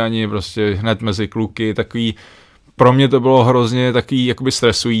snídani, prostě hned mezi kluky, takový, pro mě to bylo hrozně takový jakoby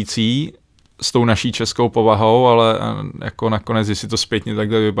stresující s tou naší českou povahou, ale jako nakonec, když si to zpětně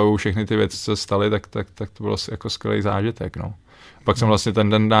takhle vybavuju všechny ty věci, co se staly, tak to bylo jako skvělý zážitek, no. Pak jsem vlastně ten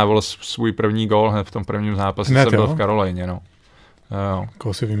den dával svůj první gól hned v tom prvním zápase, jsem byl v Karolíně, no. Jo.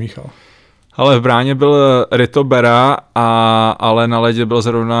 Koho si vymíchal? Ale v bráně byl Rito Bera, ale na ledě byl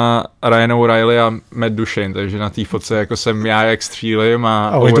zrovna Ryan O'Reilly a Matt Duchene, takže na té fotce jako jsem já, jak střílím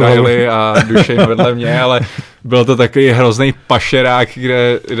a O'Reilly a Duchene vedle mě, ale byl to takový hrozný pašerák,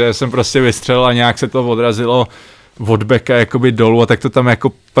 kde jsem prostě vystřelil a nějak se to odrazilo od beka jakoby dolů a tak to tam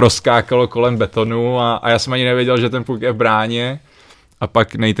jako proskákalo kolem betonu a já jsem ani nevěděl, že ten puk je v bráně. A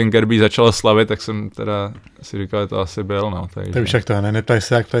pak Nathan Kirby začal slavit, tak jsem teda si říkal, že to asi byl, no. To už jak to je, neptaj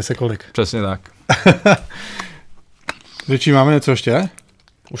se jak, ptaj se kolik. Přesně tak. Řečí, máme něco ještě?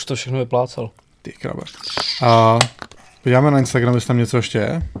 Už to všechno vyplácal. Ty krabe. A podíváme na Instagram, jestli tam něco ještě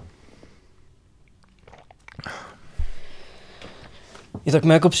je. I tak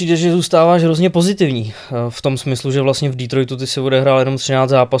mi jako přijde, že zůstáváš hrozně pozitivní. V tom smyslu, že vlastně v Detroitu ty si odehrál jenom 13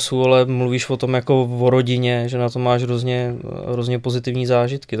 zápasů, ale mluvíš o tom jako o rodině, že na to máš hrozně pozitivní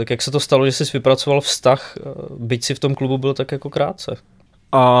zážitky. Tak jak se to stalo, že jsi vypracoval vztah, byť si v tom klubu byl tak jako krátce?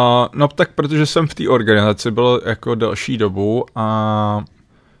 No tak protože jsem v té organizaci byl jako delší dobu a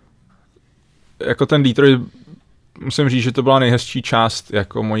jako ten Detroit, musím říct, že to byla nejhezčí část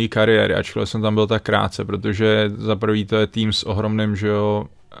jako mojí kariéry, ačkoliv jsem tam byl tak krátce, protože za prvý to je tým s ohromným, že jo,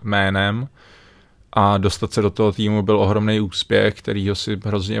 jménem a dostat se do toho týmu byl ohromný úspěch, kterýho si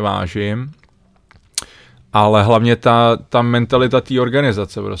hrozně vážím. Ale hlavně ta mentalita té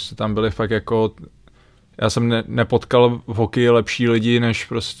organizace, prostě tam byly fakt jako, já jsem nepotkal v hokeji lepší lidi než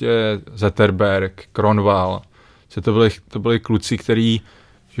prostě Zetterberg, Kronwall. To byli kluci, který,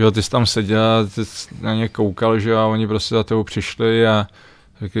 že jo, ty jsi tam seděl, ty jsi na ně koukal, že jo, a oni prostě za tebou přišli a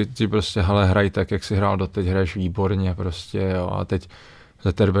řekli ti prostě, hele, hraj tak, jak jsi hrál doteď, hraješ výborně prostě, jo, a teď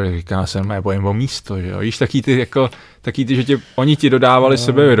Zetterberg říká, se mě bojím o místo, že jo, víš, taky ty, že oni ti dodávali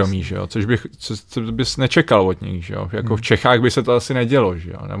sebevědomí, že jo, což bys nečekal od nich, že jo, jako v Čechách by se to asi nedělo,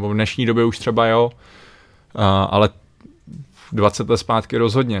 že jo, nebo v dnešní době už třeba jo, ale 20 let zpátky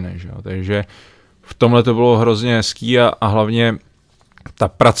rozhodně ne, že jo, takže v tomhle to bylo hrozně hezký a hlavně ta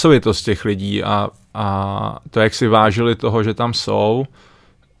pracovitost těch lidí a to, jak si vážili toho, že tam jsou,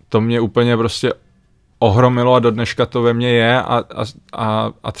 to mě úplně prostě ohromilo a do dneška to ve mně je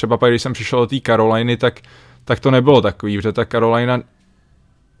a třeba pak, když jsem přišel do té Caroliny, tak to nebylo takový, protože ta Carolina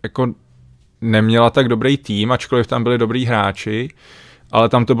jako neměla tak dobrý tým, ačkoliv tam byli dobrý hráči, ale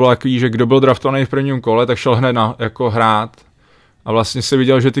tam to bylo takový, že kdo byl draftovaný v prvním kole, tak šel hned jako hrát a vlastně si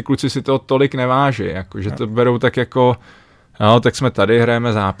viděl, že ty kluci si to tolik neváží, jako, že to berou tak jako, no, tak jsme tady,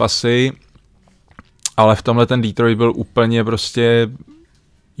 hrajeme zápasy, ale v tomhle ten Detroit byl úplně prostě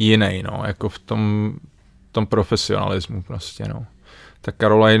jiný, no, jako v tom profesionalismu prostě, no. Ta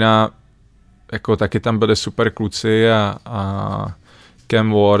Carolina, jako taky tam byli super kluci a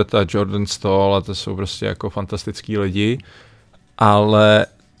Cam Ward a Jordan Staal a to jsou prostě jako fantastický lidi, ale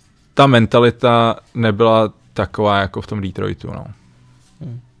ta mentalita nebyla taková jako v tom Detroitu, no.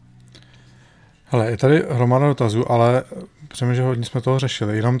 Hele, je tady hromada dotazů, ale přemýšlím, že hodně jsme toho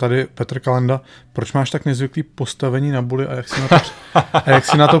řešili. Jenom tady Petr Kalenda, proč máš tak nezvyklý postavení na buli a jak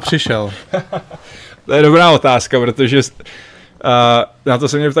jsi na to přišel? To je dobrá otázka, protože na to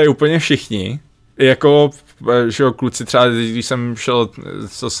se mě ptají úplně všichni. Jako, že jo, kluci třeba, když jsem šel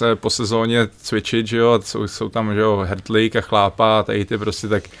zase po sezóně cvičit, že jo, jsou tam, že jo, Hertlík a Chlápa a tady ty prostě,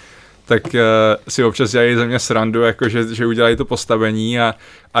 tak si občas dělají ze mě srandu, jako že udělají to postavení a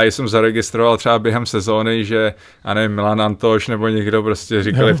jsem zaregistroval třeba během sezóny, že, a nevím, Milan Antoš nebo někdo prostě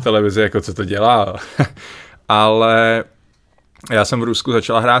říkali v televizi, jako co to dělá. Ale já jsem v Rusku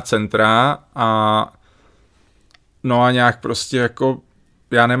začal hrát centra a nějak prostě jako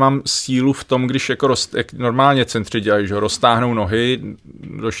já nemám sílu v tom, když jako jak normálně centři dělají, že roztáhnou nohy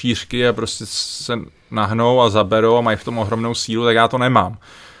do šířky a prostě se nahnou a zaberou a mají v tom ohromnou sílu, tak já to nemám.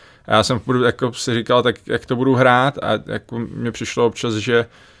 A já jsem jako si říkal, tak jak to budu hrát a jako mně přišlo občas, že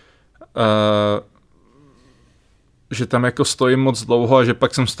tam jako stojím moc dlouho a že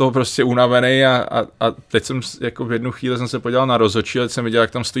pak jsem z toho prostě unavený a teď jsem jako v jednu chvíli jsem se podíval na rozhodčí a teď jsem viděl,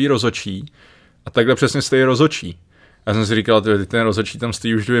 jak tam stojí rozhodčí a takhle přesně stojí rozhodčí. Já jsem si říkal, teď ten rozhodčí tam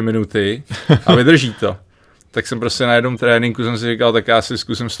stojí už 2 minuty a vydrží to. Tak jsem prostě na jednom tréninku jsem si říkal, tak já si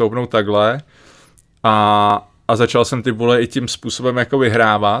zkusím stoupnout takhle a začal jsem ty bule i tím způsobem jako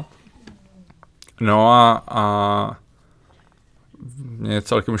vyhrávat. No a mě je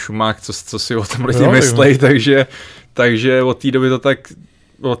celkem šumák, co si o tom lidi myslej, takže od té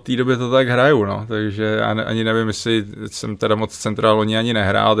doby to tak hraju, no. Takže ani nevím, jestli jsem teda moc centrálně ani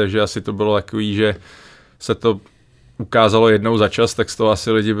nehrál, takže asi to bylo takový, že se to ukázalo jednou za čas, tak z toho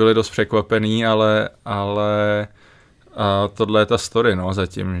asi lidi byli dost překvapený, ale tohle je ta story, no,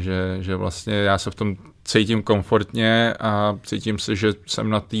 zatím, že vlastně já se v tom cítím komfortně a cítím se, že jsem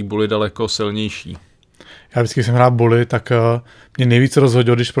na té buli daleko silnější. Já vždycky jsem hrál buli, tak mě nejvíc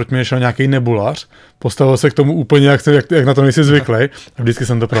rozhodil, když proti mě šel nějaký nebulař, postavil se k tomu úplně, jak na to nejsi zvyklý a vždycky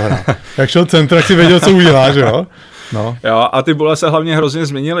jsem to prohrál. Jak šel centr, tak si věděl, co uděláš, jo? No. Jo, a ty bule se hlavně hrozně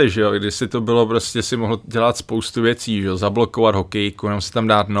změnily, že jo, když si to bylo prostě, si mohl dělat spoustu věcí, že jo, zablokovat hokejku, nebo si tam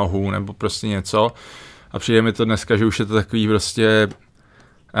dát nohu, nebo prostě něco a přijde mi to dneska, že už je to takový prostě,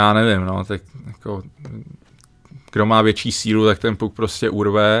 já nevím, no, tak jako, kdo má větší sílu, tak ten puk prostě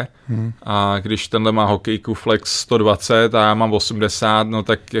urve a když tenhle má hokejku flex 120 a já mám 80, no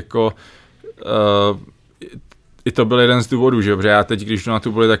tak jako i to byl jeden z důvodů, že? Protože já teď, když jdu na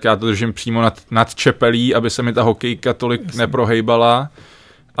tu buli, tak já to držím přímo nad čepelí, aby se mi ta hokejka tolik neprohejbala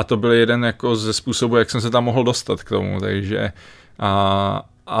a to byl jeden jako ze způsobů, jak jsem se tam mohl dostat k tomu, takže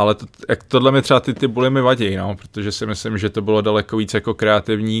ale tohle mi třeba ty buly mi vadí, no, protože si myslím, že to bylo daleko víc jako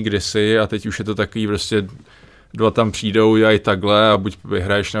kreativní kdysi a teď už je to takový prostě 2 tam přijdou, dělají takhle a buď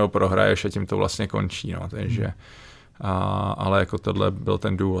vyhraješ nebo prohraješ a tím to vlastně končí, no, takže ale jako tohle byl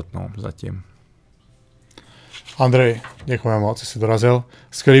ten důvod, no, zatím. Andrej, děkujeme moc, že jsi dorazil.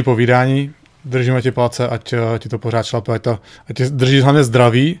 Skvělý povídání, držíme ti palce, ať ti to pořád šlape, ať ti držíš hlavně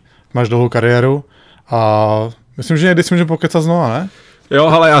zdraví, máš dlouhou kariéru a myslím, že někdy si můžeme pokecat znova, ne? Jo,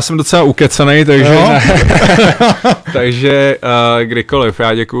 ale já jsem docela ukecanej, takže takže kdykoliv,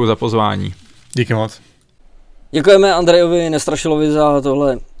 já děkuju za pozvání. Díky moc. Děkujeme Andrejovi Nestrašilovi za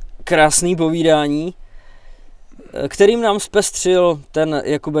tohle krásný povídání, kterým nám zpestřil ten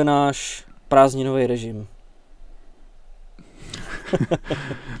Jakube náš prázdninový režim.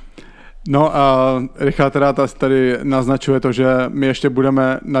 No a Richard teda tady naznačuje to, že my ještě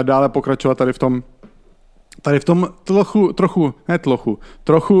budeme nadále pokračovat tady v tom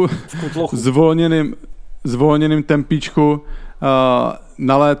trochu zvolněným tempíčku.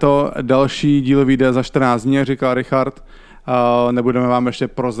 Na léto další díl vyjde za 14 dní, jak říkal Richard. Nebudeme vám ještě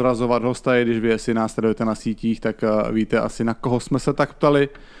prozrazovat hosta, když vy, jestli nás sledujete na sítích, tak víte asi, na koho jsme se tak ptali.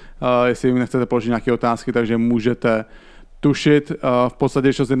 Jestli jim nechcete položit nějaké otázky, takže můžete tušit. V podstatě,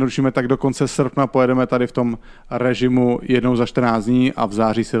 když to zjednodušíme, tak do konce srpna pojedeme tady v tom režimu jednou za 14 dní a v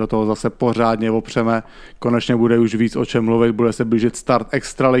září se do toho zase pořádně opřeme. Konečně bude už víc o čem mluvit, bude se blížit start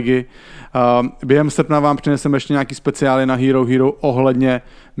extraligy. Během srpna vám přineseme ještě nějaký speciály na Hero Hero ohledně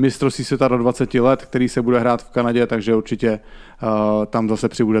mistrovství světa do 20 let, který se bude hrát v Kanadě, takže určitě tam zase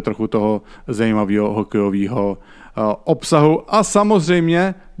přibude trochu toho zajímavého hokejového obsahu a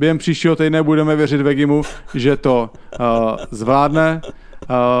samozřejmě během příštího týdne budeme věřit Vegimu, že to zvládne.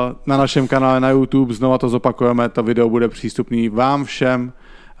 Na našem kanále na YouTube znova to zopakujeme, to video bude přístupný vám všem.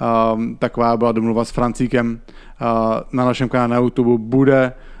 Taková byla domluva s Francíkem. Na našem kanále na YouTube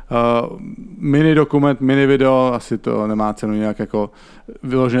bude mini dokument, mini video, asi to nemá cenu nějak jako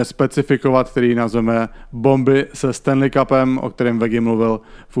vyloženě specifikovat, který nazveme Bomby se Stanley Cupem, o kterém Vegi mluvil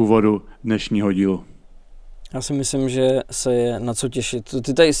v úvodu dnešního dílu. Já si myslím, že se je na co těšit.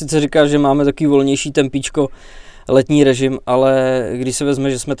 Ty tady sice říkáš, že máme takový volnější tempíčko, letní režim, ale když se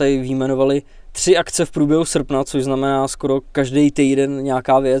vezme, že jsme tady vyjmenovali 3 akce v průběhu srpna, což znamená skoro každý týden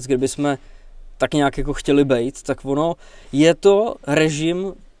nějaká věc, kde bychom tak nějak jako chtěli bejt, tak ono je to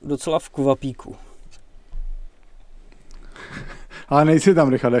režim docela v kvapíku. Ale nejsi tam,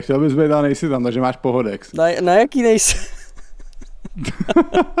 Richarde, chtěl bys být, ale nejsi tam, takže máš pohodex. Na jaký nejsi?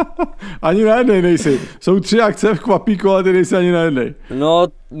 Ani na jednej nejsi. Jsou 3 akce v kvapíku, ale ty nejsi ani na jednej. No,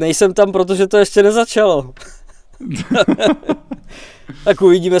 nejsem tam, protože to ještě nezačalo. Tak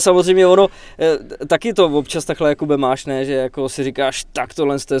uvidíme samozřejmě, ono, taky to občas takhle Jakube máš, ne, že jako si říkáš, tak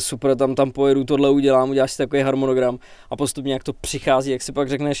tohle je super, tam pojedu, tohle udělám, uděláš si takový harmonogram a postupně jak to přichází, jak si pak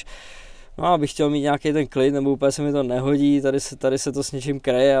řekneš, no abych chtěl mít nějaký ten klid, nebo úplně se mi to nehodí, tady se to s něčím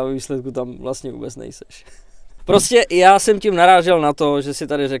kreje a výsledku tam vlastně vůbec nejseš. Prostě já jsem tím narážel na to, že si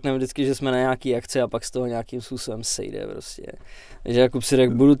tady řekneme vždycky, že jsme na nějaký akci a pak z toho nějakým způsobem sejde prostě. Takže Jakub si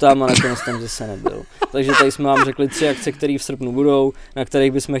řekl, budu tam a nakonec tam zase nebyl. Takže tady jsme vám řekli 3 akce, které v srpnu budou, na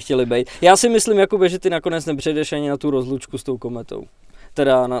kterých bychom chtěli být. Já si myslím, Jakube, že ty nakonec nepřejdeš ani na tu rozlučku s tou kometou.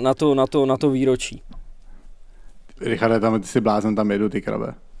 Teda na to výročí. Richarde, tam ty si blázen, tam jedu, ty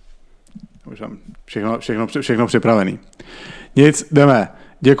krabe. Už tam všechno připravený. Nic, jdeme.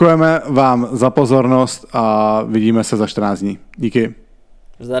 Děkujeme vám za pozornost a vidíme se za 14 dní. Díky.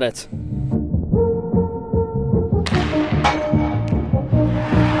 Zdarec.